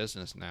like a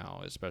business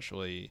now,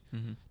 especially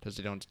because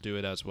they don't do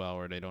it as well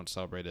or they don't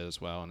celebrate it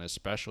as well. And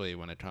especially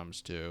when it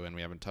comes to, and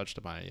we haven't touched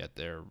upon it yet,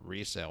 their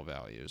resale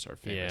values are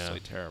famously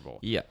terrible.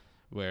 Yeah.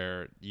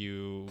 Where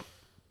you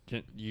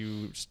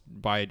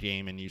buy a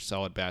game and you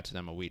sell it back to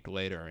them a week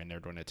later and they're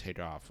going to take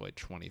off like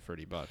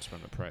 $20-$30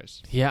 from the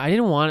price. Yeah, I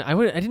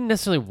didn't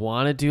necessarily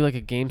want to do like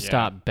a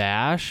GameStop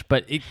bash,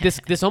 but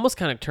this almost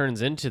kind of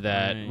turns into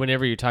that Right.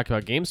 whenever you talk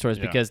about game stores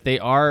Yeah. because they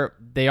are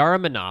a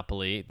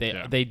monopoly. They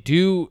Yeah. they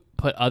do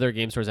put other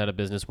game stores out of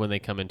business when they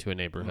come into a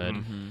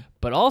neighborhood.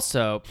 But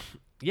also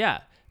Yeah,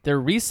 they're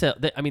resale.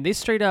 I mean, they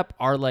straight up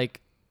are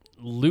like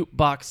loot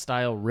box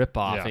style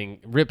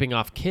ripping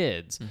off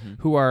kids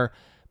who are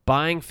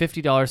buying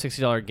 $50,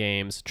 $60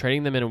 games,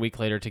 trading them in a week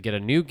later to get a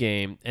new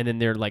game, and then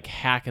they're like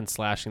hack and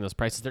slashing those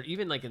prices. They're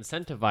even like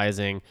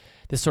incentivizing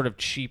this sort of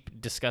cheap,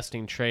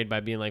 disgusting trade by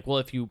being like,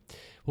 well,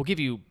 we'll give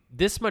you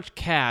this much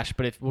cash,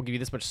 but if we'll give you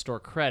this much store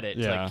credit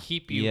to like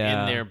keep you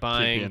in there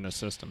buying. Keep you in the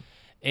system.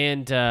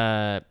 And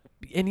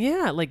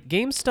yeah, like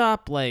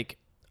GameStop, like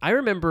I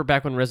remember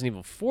back when Resident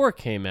Evil 4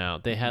 came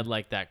out, they had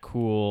like that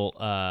cool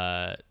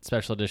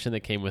special edition that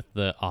came with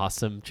the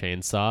awesome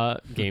chainsaw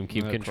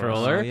GameCube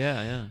controller. Oh,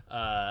 yeah.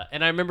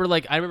 And I remember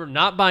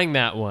not buying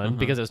that one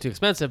because it was too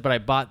expensive, but I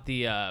bought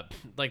the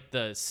like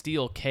the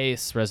steel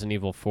case Resident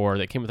Evil 4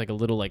 that came with like a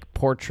little like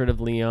portrait of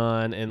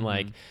Leon and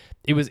like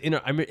it was in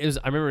I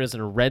remember it was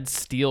in a red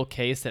steel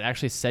case that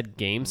actually said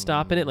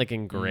GameStop in it, like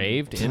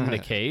engraved in the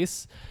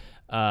case.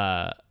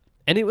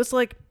 And it was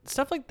like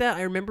stuff like that.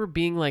 I remember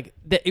being like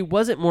that. It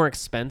wasn't more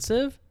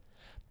expensive.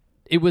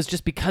 It was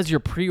just because you're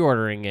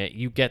pre-ordering it,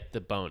 you get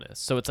the bonus.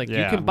 So it's like you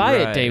can buy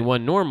it day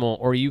one normal,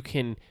 or you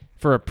can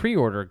for a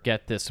pre-order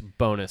get this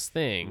bonus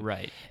thing.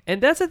 Right.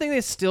 And that's the thing they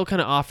still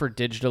kind of offer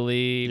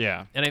digitally.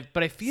 Yeah.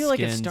 But I feel like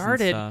it Skins and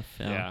started. stuff,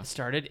 It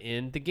started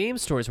in the game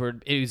stores where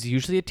it was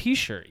usually a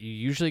T-shirt. You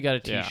usually got a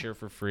T-shirt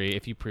for free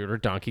if you pre-order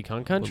Donkey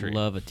Kong Country. Would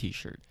love a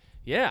T-shirt.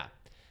 Yeah.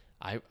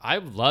 I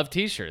love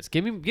T-shirts.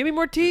 Give me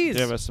more tees.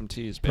 Give us some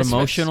tees.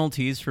 Promotional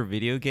tees for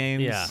video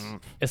games. Yeah,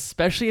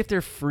 especially if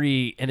they're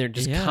free and they're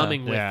just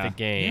coming with the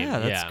game. Yeah,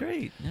 that's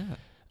great.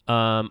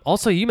 Yeah.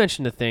 Also, you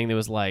mentioned a thing that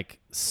was like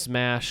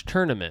Smash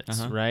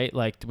tournaments, right?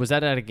 Like, was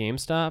that at a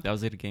GameStop? That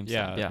was at a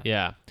GameStop.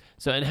 Yeah.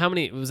 So, and how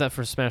many was that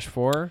for Smash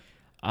 4?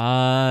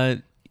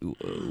 It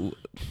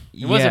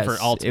wasn't for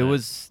Ultimate. It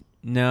was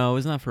it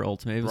was not for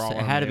Ultimate. It was. Brawl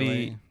It had to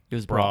Melee. be. It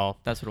was Brawl. Brawl.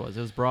 That's what it was.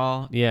 It was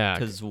Brawl. Yeah.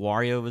 Because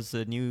Wario was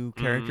the new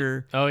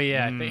character. Oh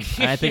yeah, I think.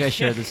 I think I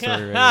shared this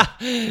story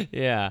already.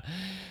 Yeah.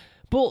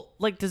 But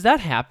like, does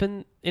that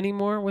happen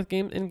anymore with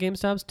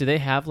GameStops? Do they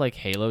have like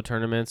Halo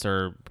tournaments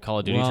or Call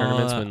of Duty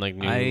tournaments when like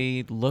new?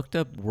 I looked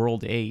up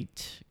World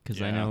 8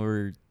 because I know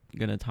we're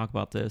gonna talk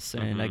about this,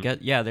 and I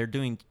get they're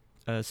doing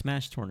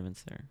Smash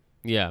tournaments there.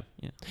 Yeah.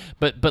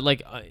 But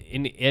like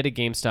at a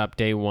GameStop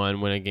day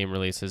one when a game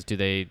releases, do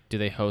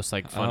they host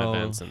like fun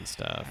events and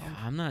stuff?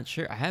 I'm not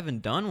sure. I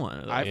haven't done one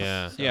of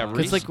those.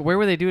 Because like where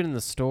would they do it in the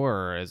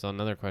store is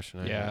another question.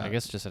 I Yeah.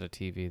 guess just at a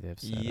TV they've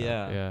set up.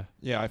 Yeah.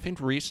 Yeah, I think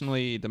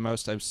recently the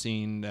most I've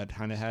seen that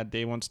kind of had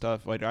day one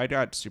stuff, like I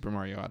got Super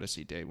Mario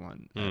Odyssey day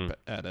one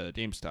at a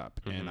GameStop,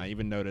 and I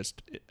even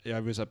noticed, I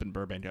was up in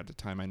Burbank at the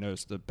time, I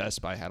noticed the Best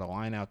Buy had a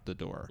line out the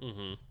door.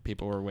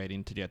 People were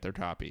waiting to get their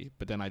copy,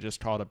 but then I just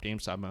called up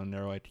GameStop and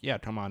they're like, yeah,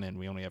 come on in,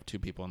 we only have 2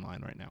 people in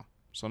line right now.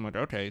 So I'm like,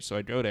 okay, so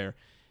I go there,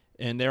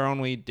 and their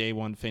only day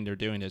one thing they're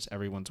doing is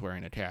everyone's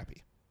wearing a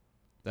cappy.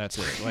 That's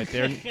it. Like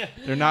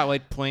they're not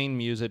like playing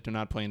music. They're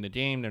not playing the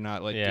game. They're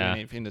not like doing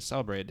anything to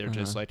celebrate. They're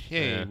just like,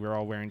 hey, we're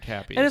all wearing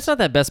cappies. And it's not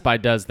that Best Buy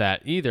does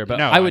that either, but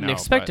No, I I wouldn't know,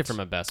 expect it but- from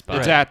a Best Buy.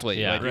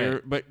 Exactly. Yeah.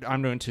 Like but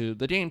I'm going to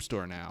the game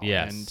store now.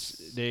 Yes.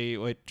 And they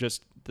like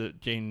just the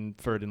getting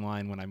third in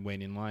line when I'm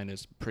waiting in line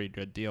is a pretty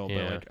good deal.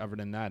 Yeah. But like other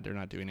than that, they're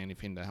not doing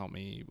anything to help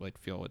me like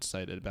feel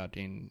excited about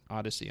getting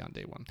Odyssey on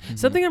day one.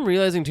 Something I'm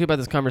realizing too about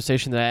this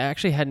conversation that I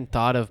actually hadn't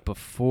thought of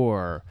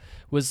before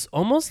was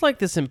almost like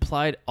this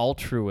implied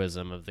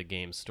altruism of the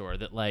game store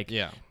that like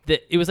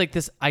that it was like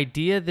this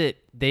idea that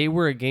they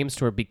were a game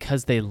store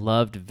because they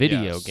loved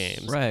video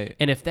games. Right.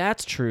 And if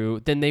that's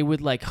true, then they would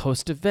like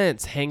host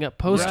events, hang up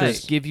posters,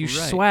 Right. give you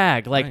Right.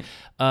 swag, like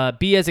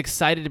be as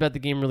excited about the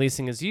game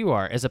releasing as you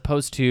are, as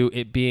opposed to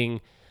it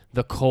being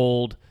the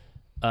cold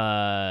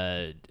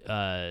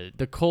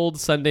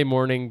Sunday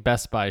morning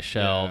Best Buy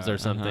shelves or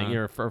something,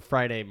 or for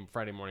Friday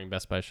morning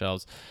Best Buy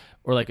shelves,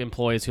 or like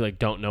employees who like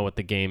don't know what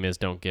the game is,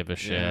 don't give a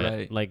shit.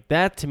 Right. Like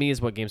that to me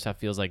is what GameStop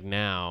feels like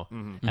now,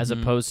 as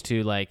opposed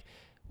to like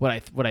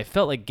what I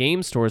felt like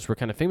game stores were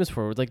kind of famous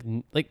for was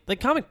like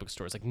comic book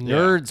stores. Like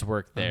nerds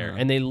work there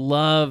and they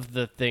love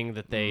the thing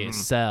that they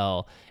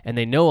sell and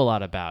they know a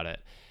lot about it.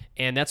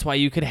 And that's why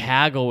you could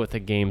haggle with a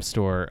game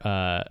store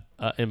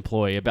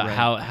employee about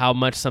how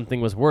much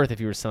something was worth if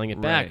you were selling it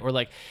back. Right. Or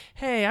like,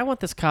 hey, I want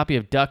this copy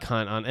of Duck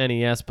Hunt on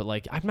NES, but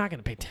like I'm not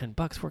gonna pay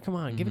 $10 for it. Come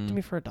on, give it to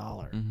me for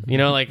 $1. You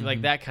know,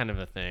 like that kind of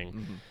a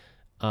thing.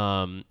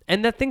 And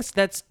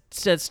that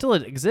still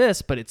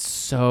exists, but it's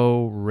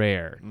so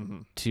rare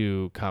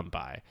to come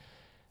by.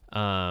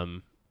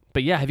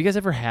 But yeah, have you guys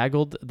ever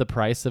haggled the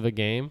price of a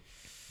game?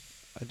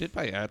 I did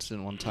by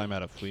accident one time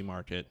at a flea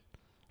market.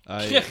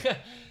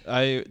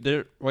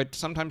 There like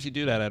sometimes you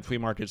do that at flea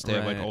markets. They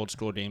have like Right. old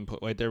school game.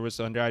 Like there was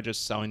one guy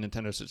just selling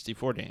Nintendo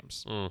 64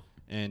 games,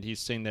 and he's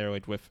sitting there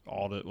like with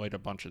all the like a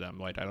bunch of them.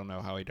 Like I don't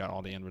know how he got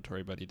all the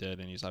inventory, but he did,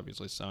 and he's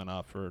obviously selling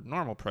off for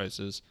normal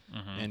prices.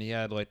 And he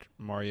had like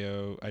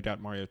Mario. I got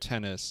Mario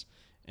Tennis,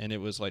 and it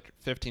was like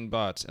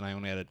 $15, and I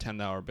only had a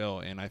 $10 bill.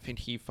 And I think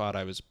he thought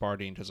I was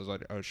bargaining because I was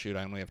like, oh shoot,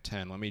 I only have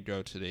 10. Let me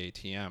go to the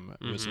ATM.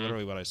 It was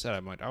literally what I said.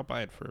 I'm like, I'll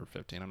buy it for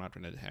 15. I'm not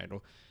going to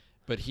haggle.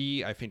 But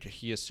I think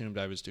he assumed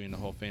I was doing the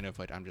whole thing of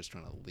like, I'm just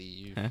trying to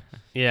leave.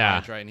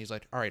 Yeah. Right. And he's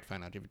like, all right,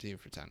 fine, I'll give it to you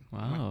for 10.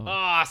 Wow.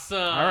 Awesome.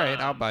 All right,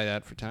 I'll buy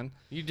that for 10.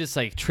 You just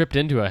like tripped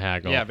into a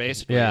haggle. Yeah,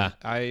 basically. Yeah.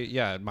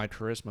 My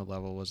charisma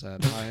level was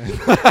at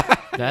high.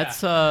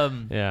 That's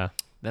Yeah.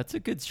 that's a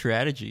good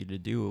strategy to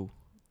do.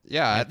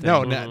 Yeah, think.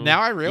 no.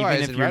 Now I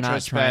realize if in you're not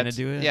retrospect, trying to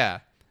do it? Yeah,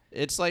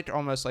 it's like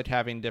almost like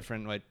having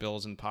different like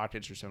bills and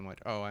pockets or something.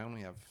 Like, oh, I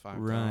only have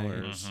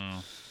 $5.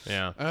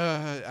 Yeah.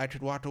 I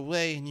could walk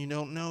away, and you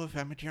don't know if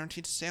I'm a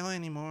guaranteed sale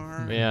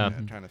anymore. Yeah.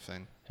 That kind of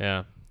thing.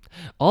 Yeah.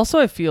 Also,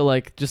 I feel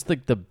like just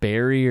like the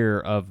barrier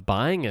of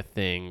buying a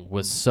thing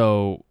was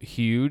so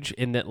huge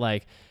in that,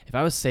 like, if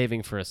I was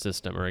saving for a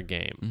system or a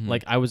game,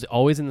 like I was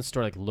always in the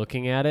store, like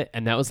looking at it,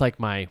 and that was like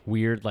my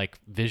weird like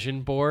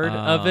vision board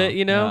of it,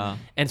 you know? yeah.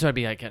 And so I'd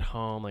be like at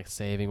home, like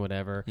saving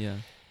whatever. Yeah.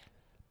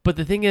 But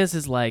the thing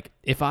is like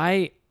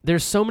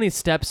there's so many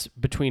steps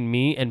between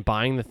me and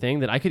buying the thing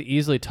that I could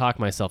easily talk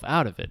myself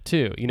out of it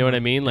too. You know what I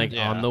mean? Like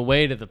Yeah. on the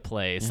way to the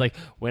place, like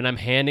when I'm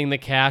handing the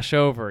cash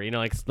over, you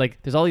know,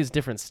 like there's all these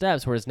different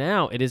steps. Whereas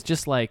now it is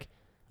just like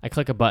I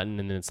click a button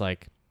and then it's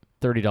like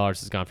 $30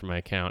 has gone from my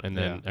account, and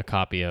then a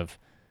copy of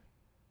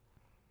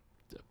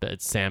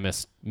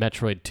Samus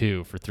Metroid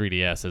 2 for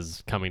 3DS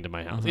is coming to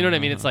my house. You know what I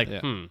mean? It's like,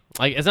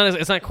 like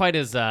it's not quite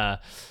as I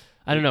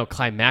don't know,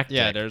 climactic.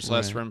 Yeah, there's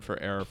less room for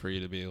error for you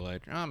to be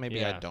like, oh,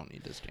 maybe I don't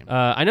need this game.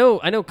 I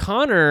know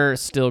Connor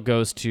still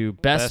goes to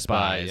Best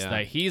Buy, Buys. yeah.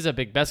 Like, he's a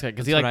big Best Buy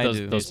because he That's likes what I those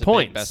do. those He's a big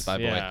points. Best Buy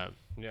boy.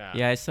 Yeah.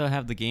 Yeah, I still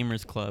have the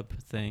Gamers Club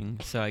thing,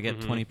 so I get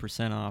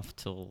 20% off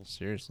till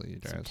Seriously, you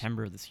guys.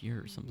 September of this year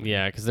or something.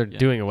 Yeah, because they're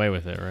doing away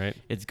with it, right?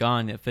 It's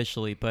gone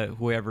officially, but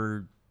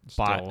whoever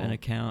bought Still. an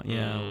account,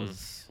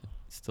 was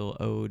still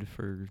owed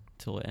for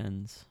till it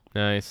ends.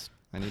 Nice.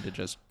 I need to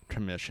just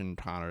commission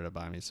Connor to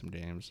buy me some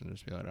games and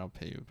just be like, I'll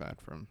pay you back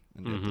from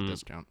and get the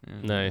discount.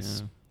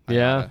 Nice. I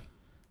Yeah.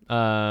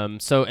 gotta-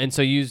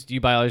 So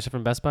you buy all your stuff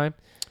from Best Buy?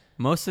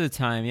 Most of the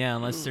time, yeah,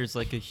 unless there's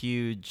like a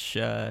huge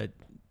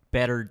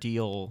better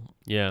deal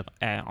Yeah.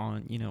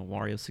 on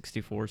Wario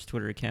 64's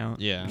Twitter account.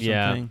 Yeah. or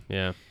Yeah. something,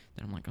 Yeah.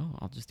 Then I'm like, oh,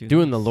 I'll just do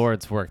Doing the this.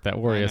 Lord's work, that I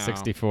Wario know.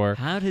 64.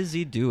 How does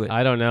he do it?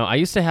 I don't know. I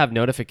used to have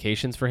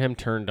notifications for him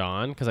turned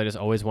on because I just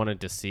always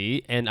wanted to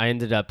see, and I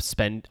ended up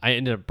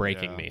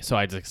breaking Yeah. me. So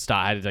I just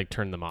I had to like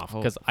turn them off Oh,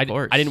 because of I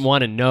course. didn't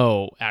want to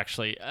know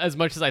actually as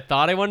much as I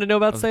thought I wanted to know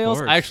about Of sales.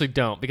 course. I actually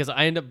don't because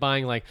I end up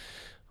buying like,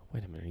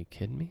 wait a minute, are you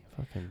kidding me?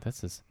 Fucking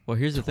this is. Well,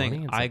 here's the 20,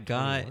 thing. it's I like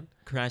got 21.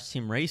 Crash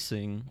Team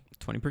Racing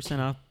 20%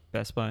 off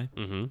Best Buy.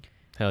 Mm-hmm.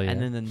 Hell yeah.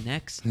 And then the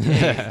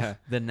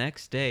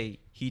next day,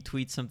 he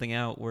tweets something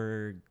out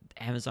where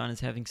Amazon is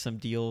having some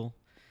deal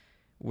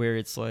where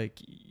it's like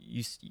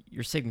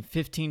you're saving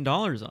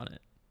 $15 on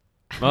it.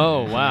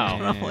 oh And wow.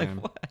 I'm like,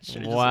 what? I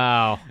should've just-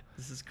 Wow.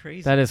 this is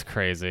crazy. That is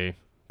crazy.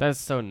 That's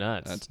so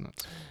nuts. That's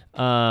nuts.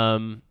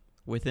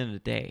 Within a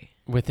day.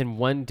 Within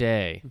one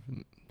day.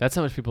 That's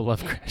how much people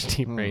love Crash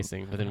Team Hmm.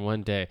 Racing. Within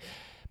one day.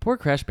 Poor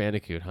Crash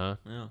Bandicoot, huh?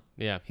 Yeah.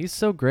 Yeah, he's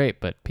so great,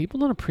 but people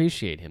don't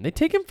appreciate him. They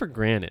take him for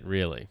granted,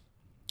 really.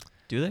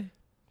 Do they?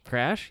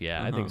 Crash?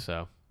 Yeah, I Uh-huh. think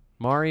so.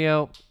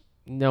 Mario,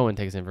 no one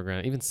takes him for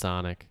granted, even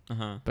Sonic.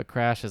 Uh-huh. But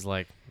Crash is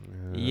like...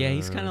 Yeah,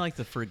 he's kind of like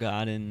the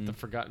forgotten. the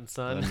forgotten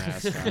son. The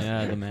mascot.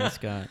 yeah, the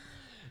mascot.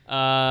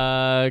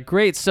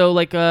 Great. So,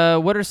 like,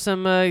 what are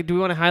some... do we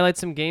want to highlight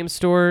some game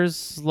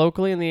stores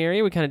locally in the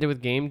area? We kind of did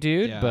with Game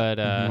Dude, Yeah. but...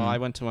 Well, I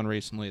went to one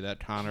recently that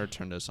Connor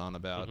turned us on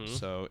about. Mm-hmm.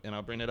 So, and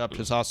I'll bring it up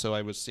because also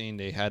I was seeing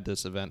they had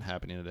this event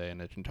happening today, and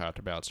they can talk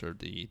about sort of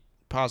the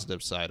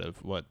positive side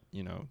of what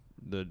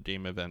the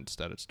game events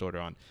that it's stored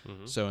on.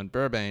 Mm-hmm. So in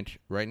Burbank,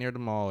 right near the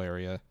mall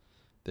area,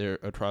 there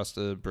across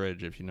the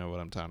bridge, if you know what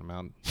I'm talking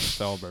about,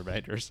 fellow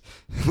Burbankers.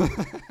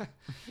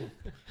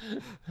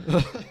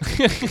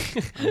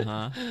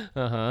 Uh-huh.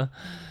 Uh-huh.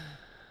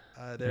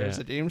 There's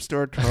Yeah. a game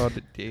store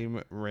called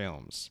Game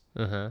Realms.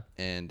 Uh-huh.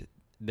 And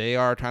they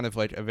are kind of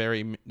like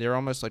they're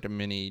almost like a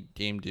mini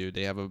Game Dude.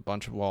 They have a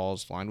bunch of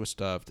walls lined with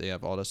stuff. They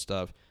have all this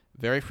stuff.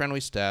 Very friendly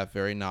staff,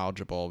 very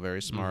knowledgeable,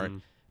 very smart.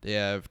 They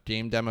have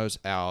game demos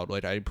out.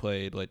 Like I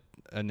played like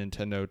a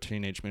Nintendo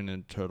Teenage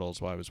Mutant Ninja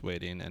Turtles while I was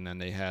waiting, and then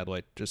they had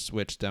like just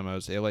Switch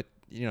demos. They had, like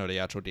the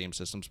actual game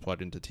systems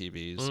plugged into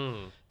TVs.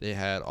 They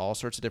had all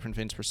sorts of different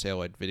things for sale,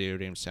 like video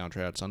game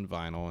soundtracks on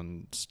vinyl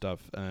and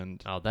stuff.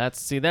 And Oh,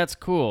 that's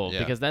cool Yeah.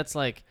 because that's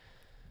like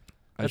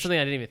that's sh- something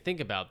I didn't even think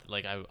about.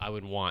 Like I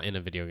would want in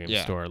a video game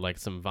Yeah. store, like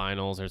some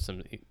vinyls or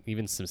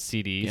even some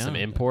CDs, Yeah, some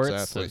imports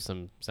exactly. of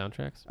some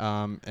soundtracks.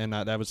 and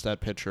that was that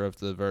picture of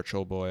the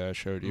Virtual Boy I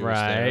showed you. was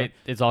there. Right,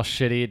 it's all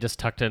shitty, just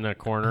tucked in a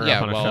corner Yeah.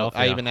 up on a Well, shelf.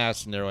 I yeah. even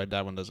asked, and they're like,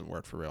 "That one doesn't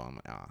work for real." I'm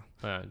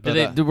like,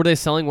 Did but, were they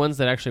selling ones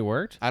that actually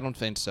worked? I don't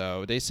think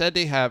so. They said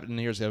they have, and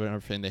here's the other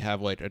thing: they have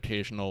like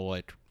occasional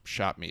like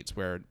shop meets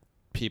where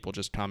people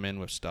just come in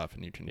with stuff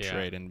and you can Yeah.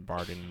 trade and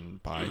bargain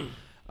and buy.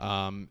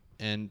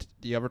 And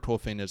the other cool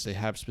thing is they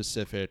have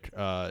specific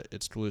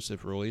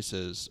exclusive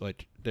releases.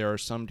 Like there are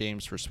some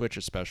games for Switch,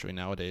 especially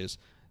nowadays,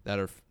 that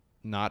are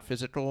not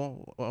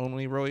physical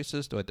only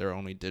releases, but they're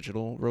only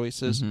digital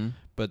releases. Mm-hmm.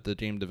 But the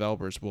game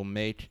developers will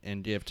make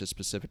and give to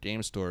specific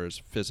game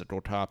stores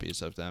physical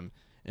copies of them,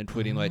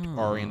 including like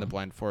Ori and the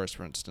Blind Forest,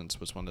 for instance,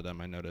 was one of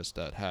them I noticed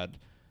that had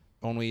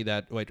only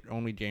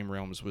Game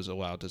Realms was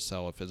allowed to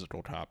sell a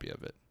physical copy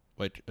of it.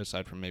 Like,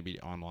 aside from maybe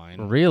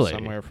online. Really?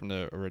 Somewhere from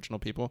the original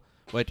people.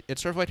 Like,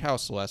 it's sort of like how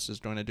Celeste is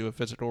going to do a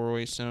physical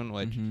release soon.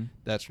 Like,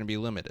 that's going to be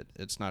limited.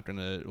 It's not going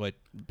to, like,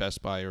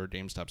 Best Buy or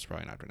GameStop's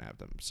probably not going to have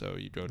them. So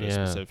you go to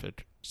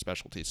specific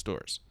specialty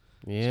stores.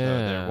 Yeah. So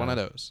they're one of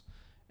those.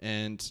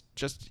 And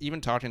just even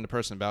talking to the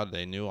person about it,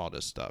 they knew all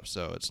this stuff.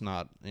 So it's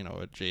not,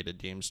 a jaded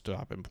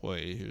GameStop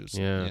employee who's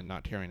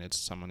not hearing. It's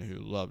someone who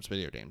loves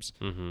video games.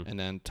 Mm-hmm. And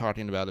then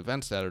talking about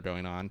events that are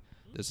going on.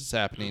 This is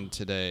happening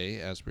today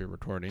as we're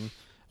recording.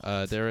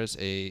 There is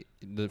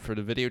for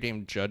the video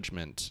game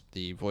Judgment,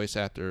 the voice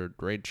actor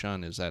Greg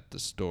Chun is at the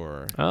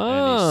store.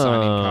 And he's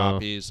signing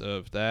copies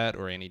of that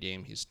or any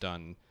game he's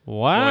done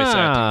voice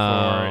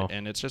acting for.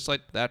 And it's just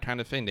like that kind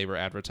of thing. They were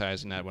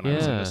advertising that when I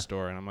was in the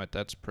store, and I'm like,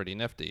 that's pretty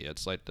nifty.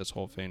 It's like this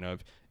whole thing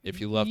of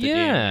if you love the game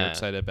and you're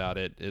excited about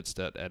it, it's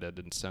that added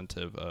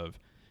incentive of,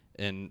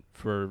 and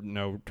for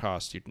no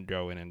cost, you can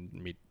go in and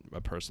meet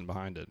a person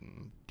behind it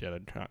and get a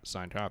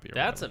signed copy.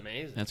 That's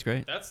amazing. That's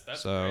great. That's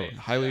so great.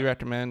 highly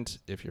recommend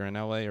if you're in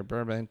LA or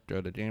Burbank,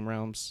 go to Game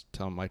Realms.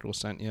 Tell them Michael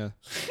sent you.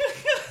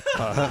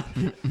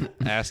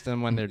 Ask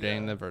them when they're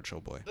dating the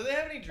Virtual Boy. Do they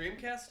have any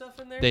Dreamcast stuff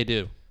in there? They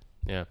do.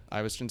 Yeah.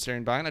 I was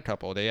considering buying a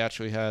couple. They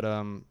actually had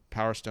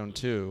Power Stone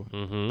 2.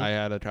 Mm-hmm. I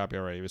had a copy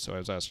already, so I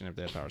was asking if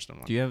they had Power Stone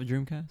 1. Do you have a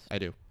Dreamcast? I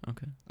do.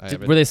 Okay.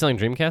 Were they selling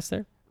Dreamcast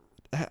there?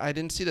 I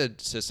didn't see the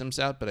systems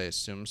out, but I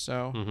assume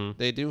so. Mm-hmm.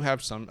 They do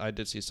have some. I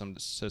did see some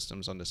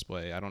systems on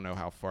display. I don't know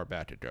how far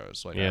back it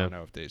goes. Like, I don't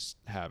know if they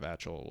have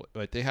actual.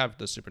 Like, they have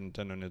the Super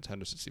Nintendo,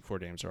 Nintendo 64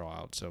 games are all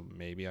out, so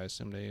maybe I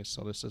assume they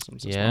sell the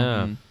systems as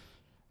well.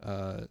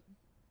 Mm-hmm.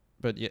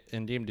 But yeah,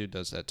 and Game Dude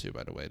does that too,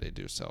 by the way. They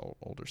do sell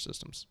older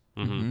systems.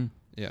 Mm-hmm.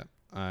 Yeah.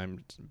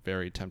 I'm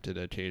very tempted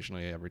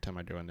occasionally every time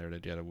I go in there to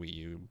get a Wii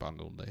U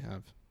bundle they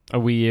have. A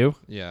Wii U?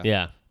 Yeah.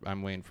 Yeah.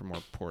 I'm waiting for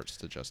more ports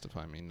to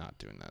justify me not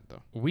doing that,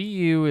 though. Wii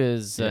U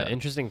is an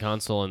interesting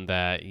console in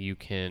that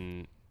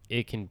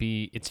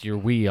it's your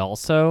Wii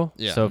also.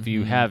 Yeah. So if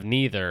you have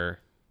neither,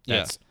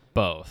 that's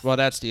both. Well,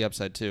 that's the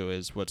upside, too,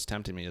 is what's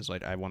tempting me is,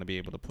 like, I want to be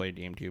able to play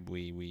GameCube,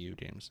 Wii U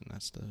games, and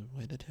that's the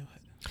way to do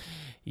it.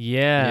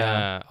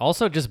 Yeah.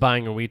 Also, just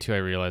buying a Wii 2, I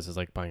realize, is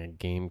like buying a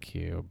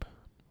GameCube.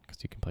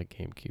 Because you can play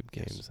GameCube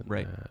games. And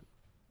right. that.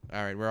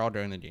 All right, we're all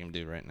doing the Game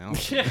Dude right now.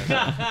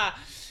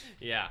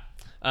 Yeah.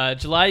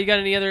 July, you got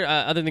any other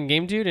than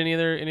Game Dude? Any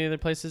other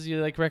places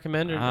you like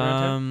recommend or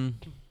around town?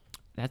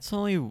 That's the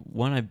only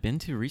one I've been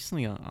to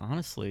recently.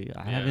 Honestly,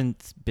 I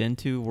haven't been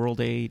to World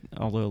 8,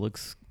 although it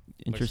looks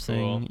interesting.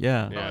 cool.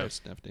 Yeah. Oh,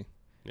 it's nifty.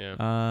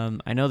 Yeah.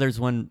 I know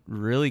there's one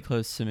really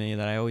close to me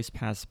that I always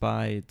pass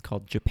by. It's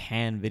called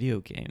Japan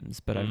Video Games,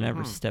 but I've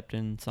never stepped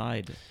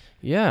inside.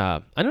 Yeah,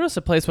 I noticed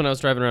a place when I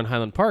was driving around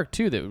Highland Park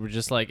too that were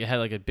just like it had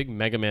like a big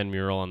Mega Man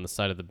mural on the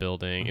side of the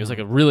building. It was like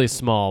a really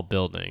small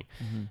building,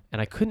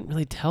 and I couldn't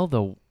really tell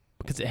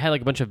because it had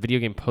like a bunch of video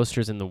game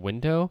posters in the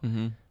window,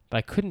 but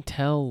I couldn't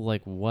tell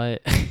like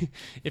what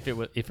if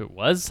it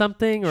was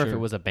something or if it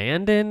was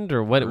abandoned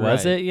or what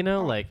was it.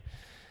 Like.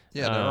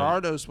 Yeah, there are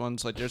those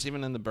ones, like, there's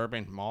even in the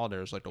Burbank Mall,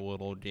 there's, like, a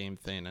little game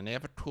thing, and they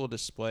have a cool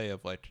display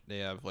of, like,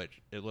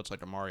 it looks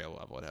like a Mario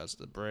level. It has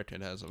the brick,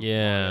 it has a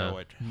Mario,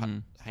 like,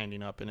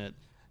 hanging up in it,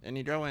 and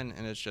you go in,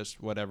 and it's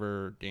just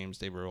whatever games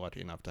they were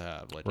lucky enough to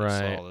have. Like, you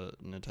saw the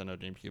Nintendo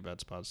GameCube at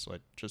spots,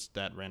 like, just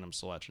that random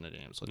selection of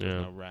games. Like,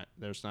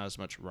 there's not as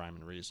much rhyme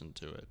and reason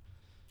to it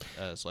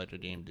as, like, a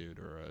Game Dude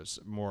or a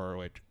more,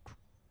 like,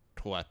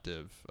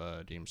 collective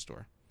game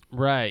store.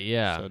 Right,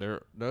 yeah. So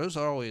those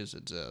always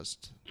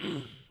exist.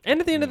 And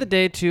at the end of the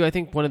day, too, I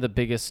think one of the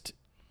biggest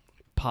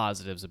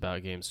positives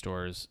about game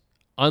stores,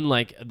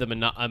 unlike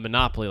a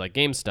monopoly like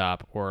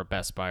GameStop or a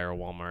Best Buy or a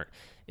Walmart,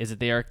 is that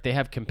they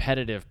have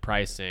competitive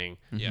pricing,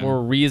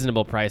 more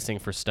reasonable pricing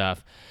for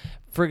stuff.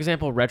 For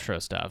example, retro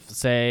stuff.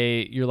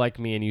 Say you're like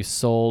me and you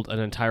sold an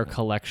entire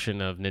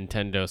collection of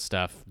Nintendo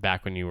stuff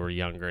back when you were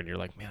younger, and you're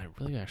like, man,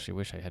 I really actually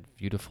wish I had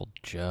Beautiful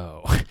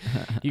Joe.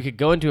 You could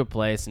go into a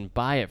place and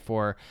buy it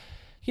for,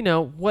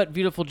 what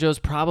Beautiful Joe's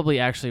probably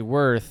actually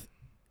worth,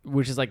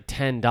 which is like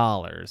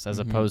 $10 as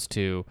opposed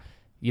to,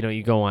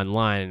 you go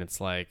online and it's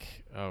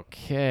like,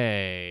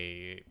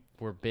 okay,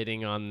 we're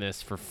bidding on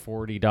this for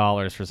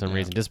 $40 for some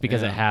reason just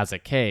because it has a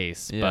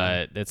case,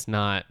 but it's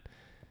not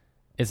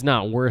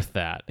worth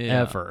that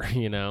ever,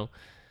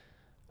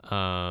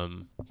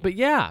 But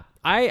yeah,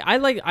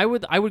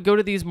 I would go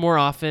to these more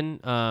often.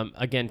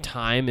 Again,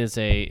 time is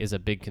a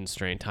big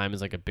constraint. Time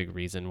is like a big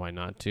reason why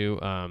not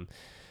to.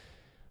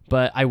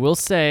 But I will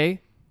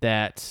say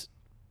that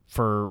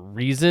for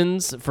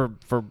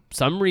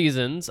some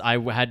reasons, I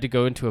had to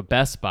go into a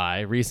Best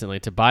Buy recently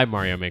to buy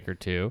Mario Maker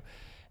 2.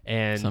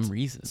 and Some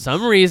reasons.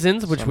 some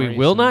reasons, which Some we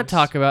will not reasons.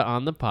 talk about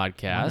on the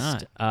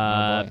podcast.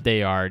 Oh, boy.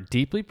 They are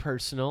deeply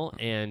personal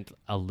and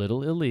a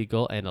little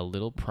illegal and a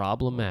little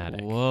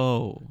problematic.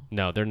 Whoa.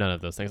 No, they're none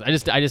of those things. I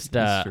just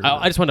Mr.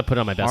 I just want to put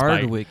on my best bike.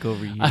 Hardwick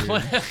over here.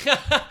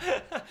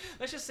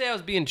 Let's just say I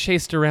was being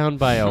chased around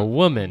by a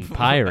woman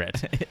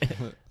pirate.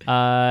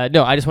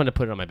 No, I just wanted to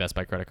put it on my Best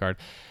Buy credit card,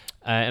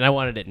 and I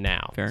wanted it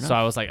now. Fair So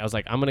enough. I was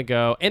like, I'm gonna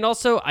go. And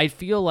also, I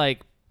feel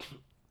like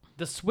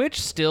the Switch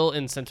still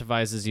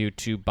incentivizes you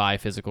to buy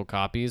physical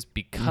copies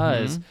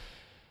because,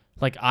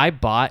 like, I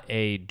bought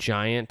a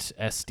giant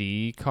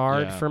SD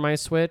card Yeah. for my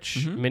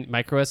Switch,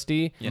 micro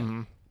SD,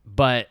 Yeah.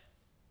 but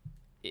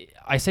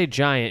I say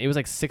giant. It was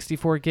like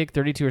 64 gig,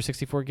 32 or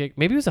 64 gig.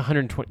 Maybe it was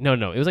 120.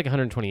 No, it was like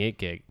 128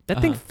 gig. That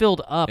thing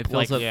filled up It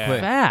fills like up quick.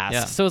 fast.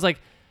 Yeah. So it's like,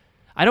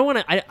 I don't want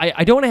to.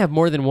 I don't want to have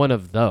more than one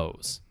of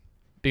those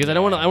because I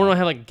don't want to. I want to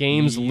have like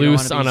games You don't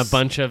loose wanna on be a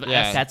bunch of.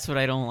 Yeah. That's what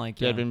I don't like.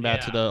 Yeah. Getting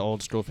back to Yeah. the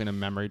old school thing of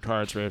memory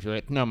cards, where if you're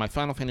like, no, my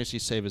Final Fantasy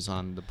save is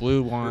on the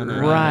blue one, or the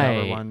other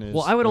Right. one is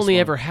Well, I would this only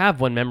one. ever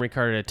have one memory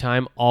card at a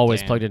time,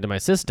 always Damn. plugged into my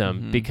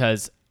system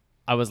because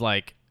I was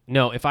like,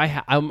 no, if I'm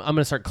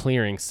gonna start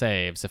clearing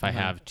saves if I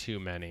have too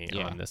many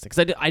Yeah. on this thing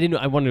because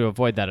I wanted to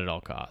avoid that at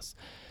all costs.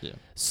 Yeah.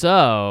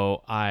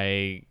 So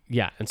and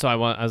so I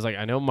was like,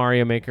 I know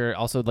Mario Maker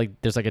also like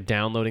there's like a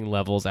downloading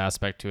levels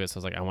aspect to it, so I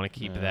was like, I want to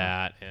keep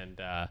that, and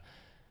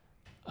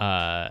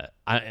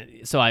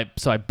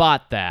I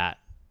bought that,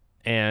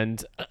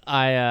 and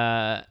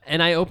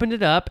I opened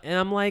it up, and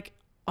I'm like,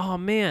 oh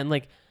man,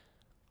 like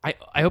I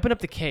opened up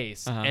the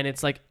case, and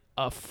it's like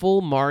a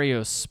full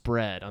Mario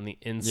spread on the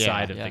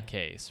inside of Yeah. the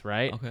case,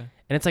 right? Okay.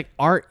 And it's like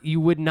art you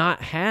would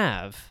not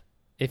have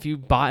if you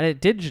bought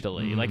it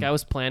digitally, like I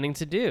was planning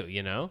to do,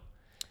 you know?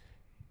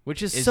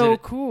 Which is so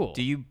cool.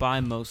 Do you buy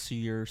most of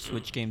your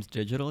Switch games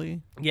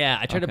digitally? Yeah,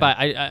 I tried to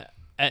Okay. buy.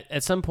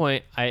 At some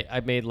point,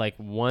 I made like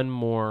one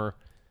more.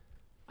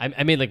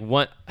 I made like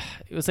one.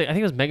 It was like I think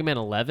it was Mega Man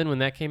 11 when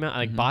that came out. I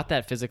like bought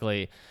that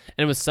physically,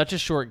 and it was such a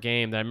short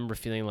game that I remember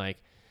feeling like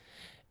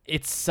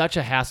it's such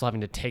a hassle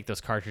having to take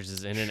those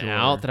cartridges in and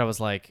out that I was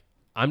like,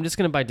 I'm just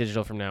gonna buy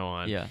digital from now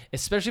on. Yeah.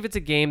 Especially if it's a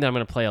game that I'm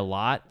gonna play a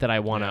lot that I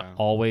want to Yeah.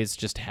 always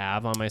just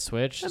have on my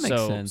Switch. That makes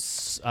so,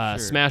 sense. Sure.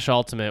 Smash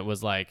Ultimate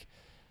was like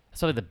that's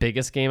probably the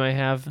biggest game I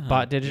have Uh-huh.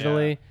 bought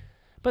digitally.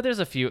 But there's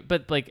a few,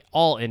 but like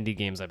all indie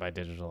games I buy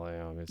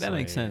digitally, obviously. That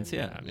makes sense,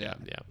 yeah. Yeah.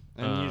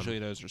 And usually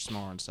those are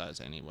smaller in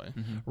size anyway.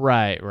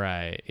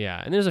 Right,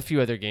 yeah. And there's a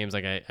few other games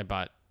like I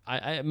bought.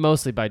 I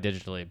mostly buy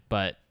digitally,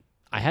 but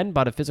I hadn't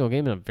bought a physical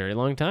game in a very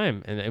long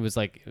time, and it was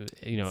like So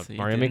you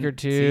Mario Maker didn't-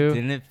 2. so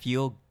didn't it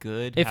feel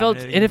good? It felt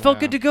having and it felt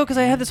Yeah. good to go because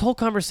I had this whole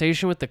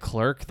conversation with the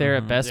clerk there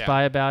at Best Yeah.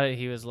 Buy about it.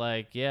 He was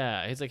like,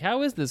 "Yeah," he's like,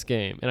 "How is this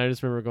game?" And I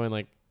just remember going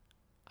like,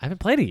 "I haven't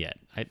played it yet.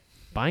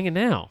 Buying it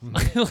now."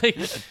 Like,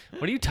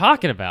 what are you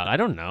talking about? I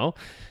don't know.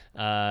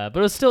 But it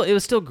was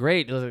still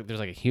great. It was like, there's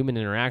like a human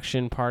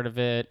interaction part of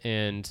it,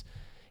 and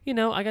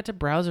I got to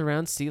browse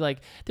around, see like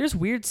there's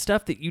weird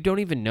stuff that you don't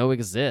even know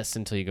exists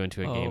until you go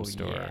into a game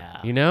store.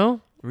 yeah.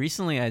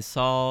 Recently, I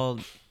saw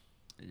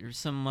there's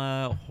some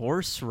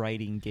horse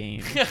riding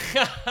game for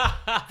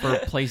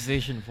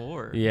PlayStation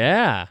 4.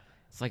 Yeah.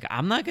 It's like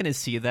I'm not gonna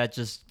see that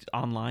just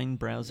online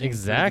browsing through the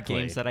Exactly.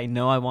 games that I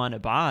know I want to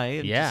buy.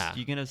 And Yeah. just,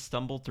 you're gonna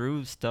stumble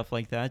through stuff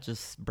like that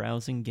just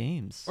browsing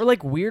games. Or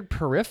like weird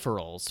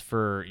peripherals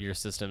for your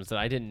systems that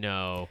I didn't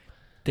know.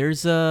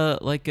 There's a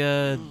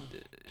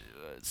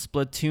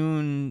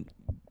Splatoon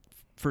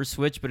for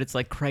Switch, but it's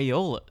like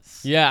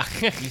Crayolas. Yeah.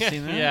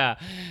 seen that?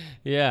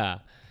 Yeah.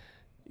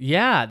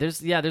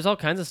 There's all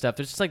kinds of stuff.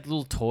 There's just like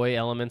little toy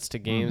elements to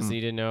games that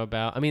you didn't know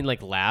about. I mean,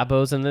 like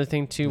Labo's another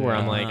thing too, where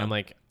I'm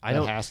like, I That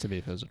don't. has to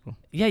be physical.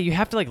 Yeah, you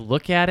have to like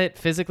look at it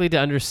physically to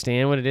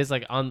understand what it is.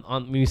 Like on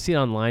when you see it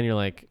online, you're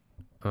like,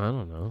 I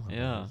don't know.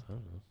 Yeah.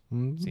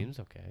 Seems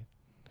okay.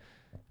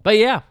 But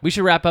yeah, we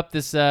should wrap up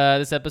this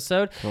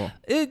episode. Cool.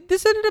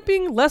 This ended up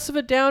being less of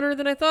a downer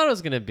than I thought it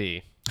was gonna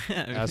be.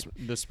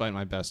 Despite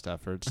my best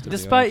efforts. To be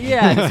Despite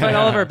like- despite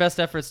all of our best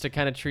efforts to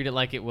kind of treat it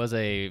like it was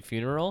a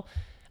funeral,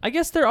 I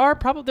guess there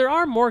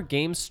are more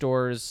game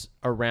stores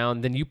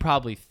around than you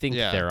probably think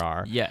Yeah. there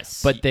are.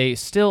 Yes. But they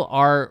still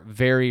are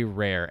very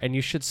rare, and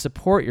you should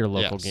support your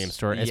local Yes. game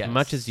store as Yes.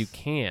 much as you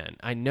can.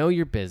 I know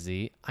you're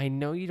busy. I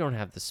know you don't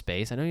have the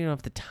space. I know you don't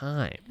have the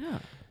time. Yeah.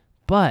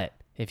 But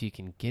if you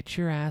can get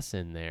your ass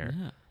in there,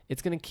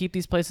 it's going to keep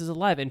these places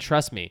alive. And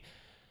trust me,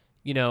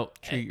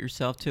 treat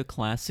yourself to a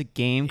classic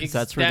game because Ex-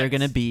 that's where they're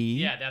gonna be.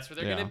 Yeah, that's where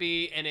they're Yeah. gonna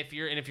be. And if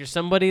you're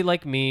somebody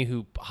like me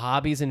who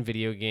hobbies in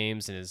video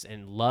games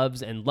and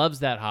loves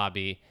that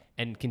hobby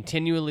and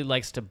continually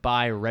likes to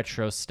buy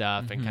retro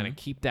stuff and kind of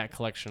keep that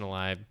collection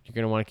alive, you're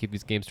gonna want to keep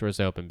these game stores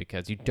open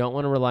because you don't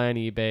want to rely on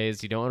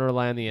eBays, you don't want to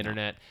rely on the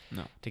internet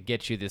to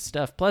get you this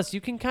stuff. Plus, you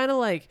can kind of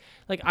like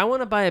I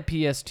want to buy a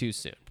PS2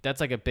 soon.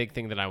 That's like a big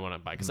thing that I want to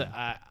buy because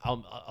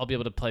I'll be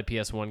able to play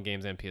PS1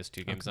 games and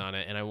PS2 games on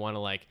it, and I want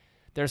to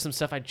there's some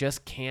stuff I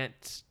just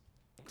can't.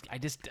 I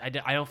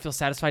don't feel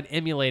satisfied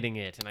emulating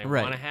it, and I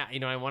Right. want to have.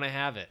 I want to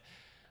have it.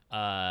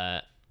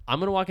 I'm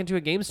going to walk into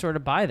a game store to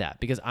buy that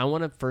because I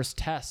want to first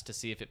test to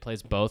see if it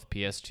plays both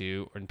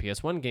PS2 and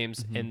PS1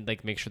 games and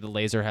like make sure the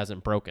laser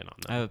hasn't broken on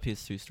I them. have a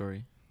PS2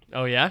 story.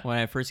 Oh, yeah? When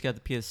I first got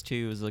the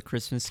PS2, it was a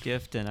Christmas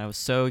gift, and I was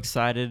so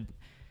excited.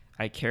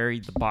 I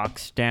carried the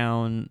box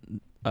down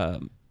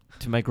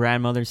to my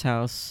grandmother's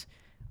house.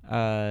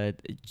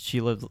 She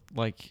lived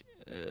like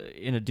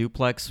in a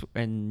duplex,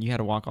 and you had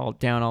to walk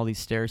down all these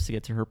stairs to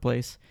get to her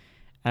place.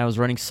 And I was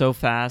running so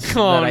fast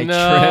that I tripped.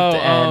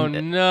 And Oh,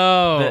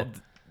 no.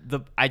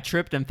 I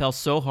tripped and fell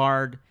so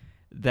hard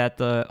that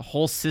the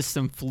whole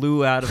system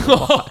flew out of the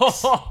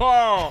box.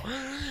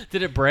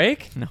 Did it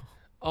break? No.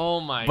 Oh,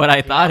 my But God.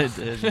 I thought it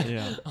did.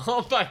 Yeah.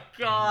 Oh, my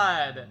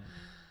God.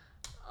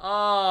 Oh,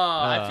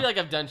 I feel like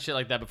I've done shit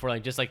like that before,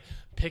 like just like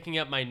picking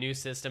up my new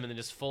system and then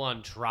just full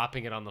on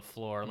dropping it on the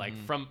floor, like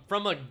from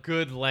a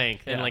good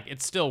length, and Yeah. like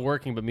it's still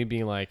working, but me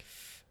being like,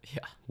 Yeah.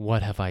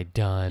 what have I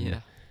done? Yeah.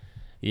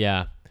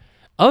 Yeah.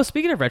 Oh,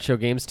 speaking of retro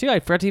games too, I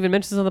forgot to even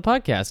mention this on the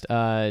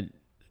podcast.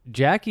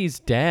 Jackie's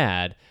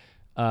dad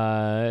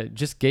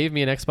just gave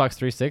me an Xbox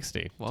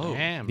 360. Whoa.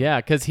 Damn. Yeah,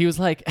 because he was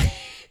like,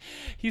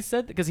 he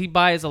said because he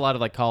buys a lot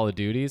of like Call of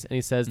Duties, and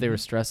he says they were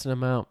stressing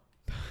him out,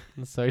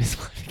 and so he just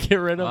wanted to get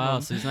rid of Wow,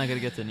 them. so he's not gonna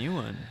get the new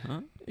one,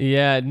 huh?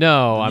 Yeah,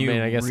 no, The I new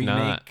mean, I guess not.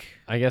 remake.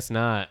 I guess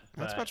not.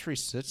 That's but- about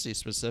 360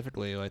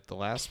 specifically. Like the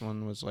last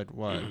one was like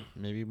what?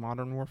 Maybe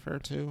Modern Warfare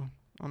 2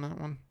 on that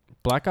one.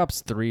 Black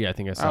Ops 3, I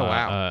think I saw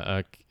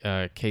wow.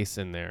 a case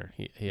in there.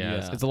 He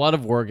has. Yeah. It's a lot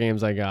of war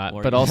games I got,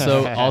 War but games.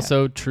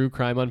 also True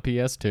Crime on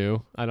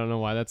PS2. I don't know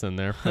why that's in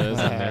there, but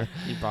it's in there.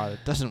 He bought it.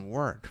 Doesn't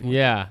work.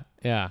 Yeah,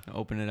 yeah.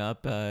 Open it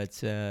up.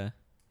 It's a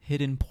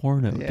hidden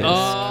porno disc.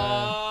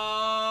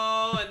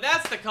 Oh, and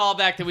that's the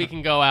callback that we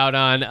can go out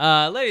on.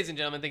 Ladies and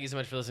gentlemen, thank you so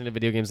much for listening to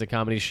Video Games the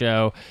Comedy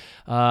Show.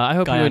 I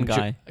hope Guy you on enjoy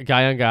guy.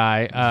 Guy on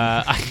Guy.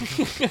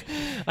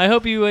 I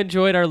hope you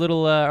enjoyed our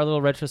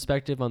little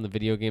retrospective on the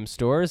video game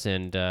stores,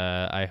 and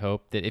I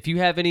hope that if you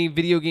have any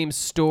video game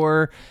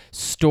store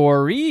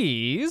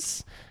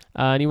stories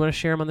and you want to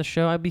share them on the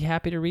show, I'd be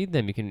happy to read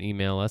them. You can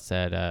email us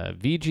at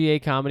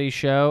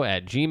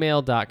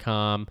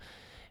vgacomedyshow@gmail.com.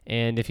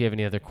 And if you have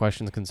any other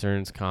questions,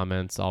 concerns,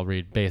 comments, I'll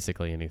read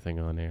basically anything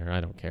on air. I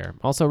don't care.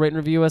 Also, rate and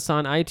review us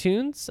on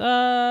iTunes.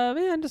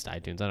 Just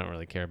iTunes. I don't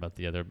really care about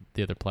the other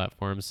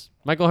platforms.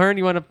 Michael Hearn,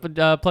 you want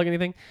to plug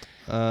anything?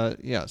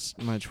 Yes,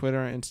 my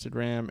Twitter,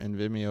 Instagram, and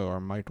Vimeo are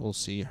Michael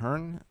C.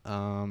 Hearn.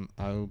 I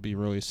will be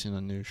releasing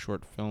a new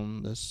short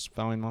film this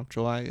following month,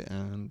 July,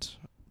 and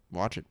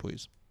watch it,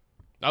 please.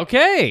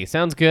 Okay,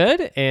 sounds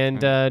good.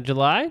 And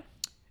July?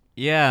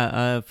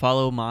 Yeah,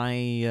 follow my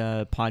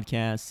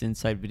podcast,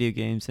 Inside Video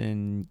Games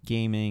and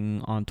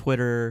Gaming, on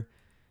Twitter,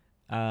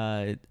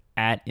 at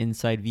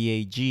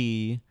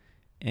InsideVAG,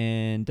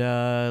 and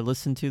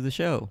listen to the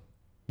show.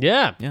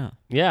 Yeah. Yeah.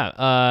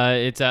 Yeah,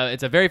 it's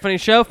a very funny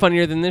show,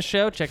 funnier than this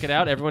show. Check it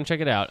out, everyone.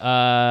 Check it out.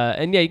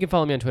 And yeah, you can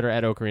follow me on Twitter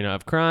at Ocarina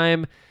of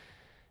Crime.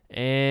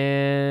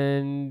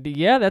 And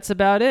yeah, that's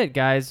about it,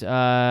 guys.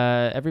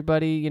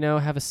 Everybody,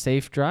 have a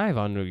safe drive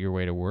on your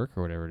way to work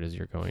or whatever it is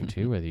you're going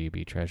to, whether you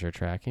be treasure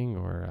tracking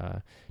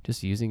or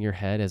just using your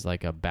head as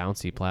like a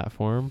bouncy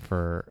platform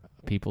for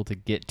people to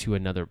get to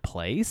another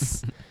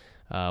place.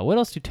 What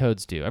else do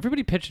toads do?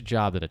 Everybody pitch a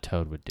job that a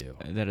toad would do.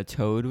 That a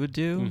toad would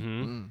do?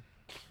 Mm-hmm.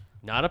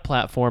 Not a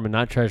platform and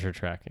not treasure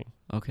tracking.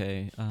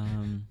 Okay.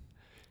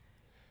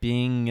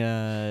 Getting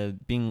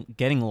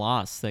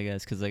lost, I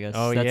guess, because I guess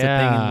that's a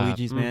thing in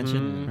Luigi's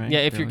Mansion, right? Yeah,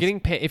 if you're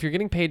Everyone's-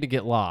 getting paid to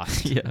get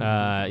lost,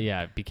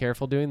 Yeah. be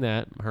careful doing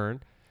that,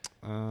 Hearn.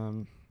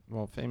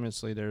 Well,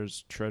 famously,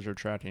 there's treasure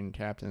tracking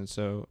captain.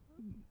 So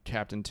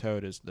Captain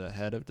Toad is the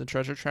head of the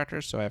treasure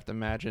tracker. So I have to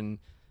imagine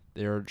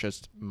they're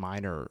just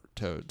miner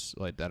toads,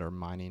 like that are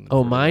mining. Oh,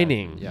 for the-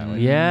 mining. Yeah.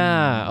 Like,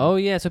 Yeah. Oh,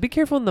 yeah. So be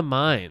careful in the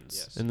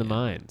mines. Yes, in the yeah.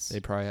 mines. They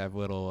probably have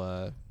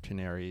little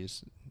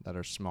canaries that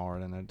are smaller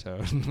than a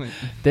toad.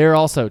 They're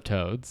also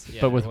toads,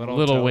 Yeah, but with little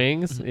little toad.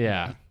 wings.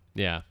 Yeah.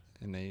 Yeah.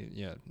 And they,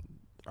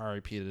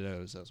 R.I.P. to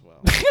those as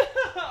well.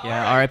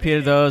 Yeah, R.I.P.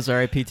 to those,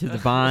 R.I.P. to the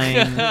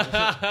Vine,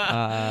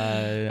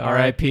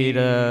 R.I.P.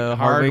 to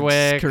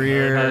Hardwick's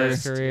career.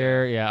 Hardwick's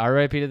career. Yeah.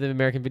 R.I.P. to the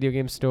American Video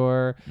Game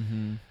Store.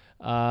 Mhm.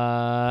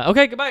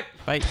 Okay. Goodbye.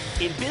 Bye.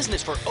 In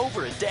business for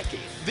over a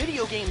decade,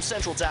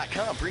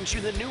 VideoGameCentral.com brings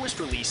you the newest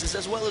releases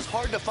as well as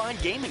hard-to-find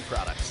gaming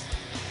products.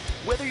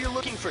 Whether you're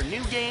looking for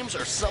new games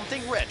or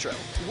something retro,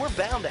 we're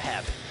bound to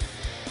have it.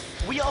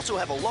 We also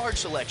have a large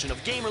selection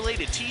of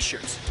game-related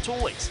t-shirts,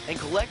 toys, and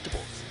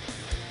collectibles.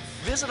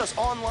 Visit us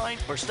online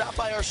or stop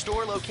by our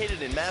store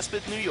located in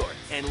Maspeth, New York,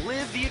 and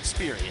live the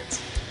experience.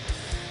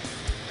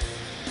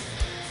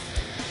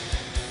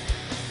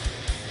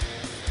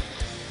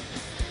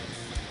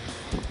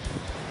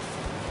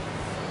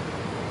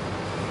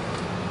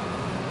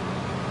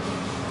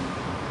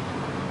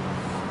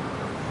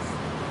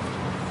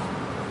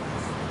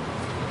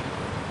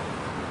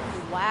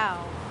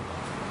 Wow.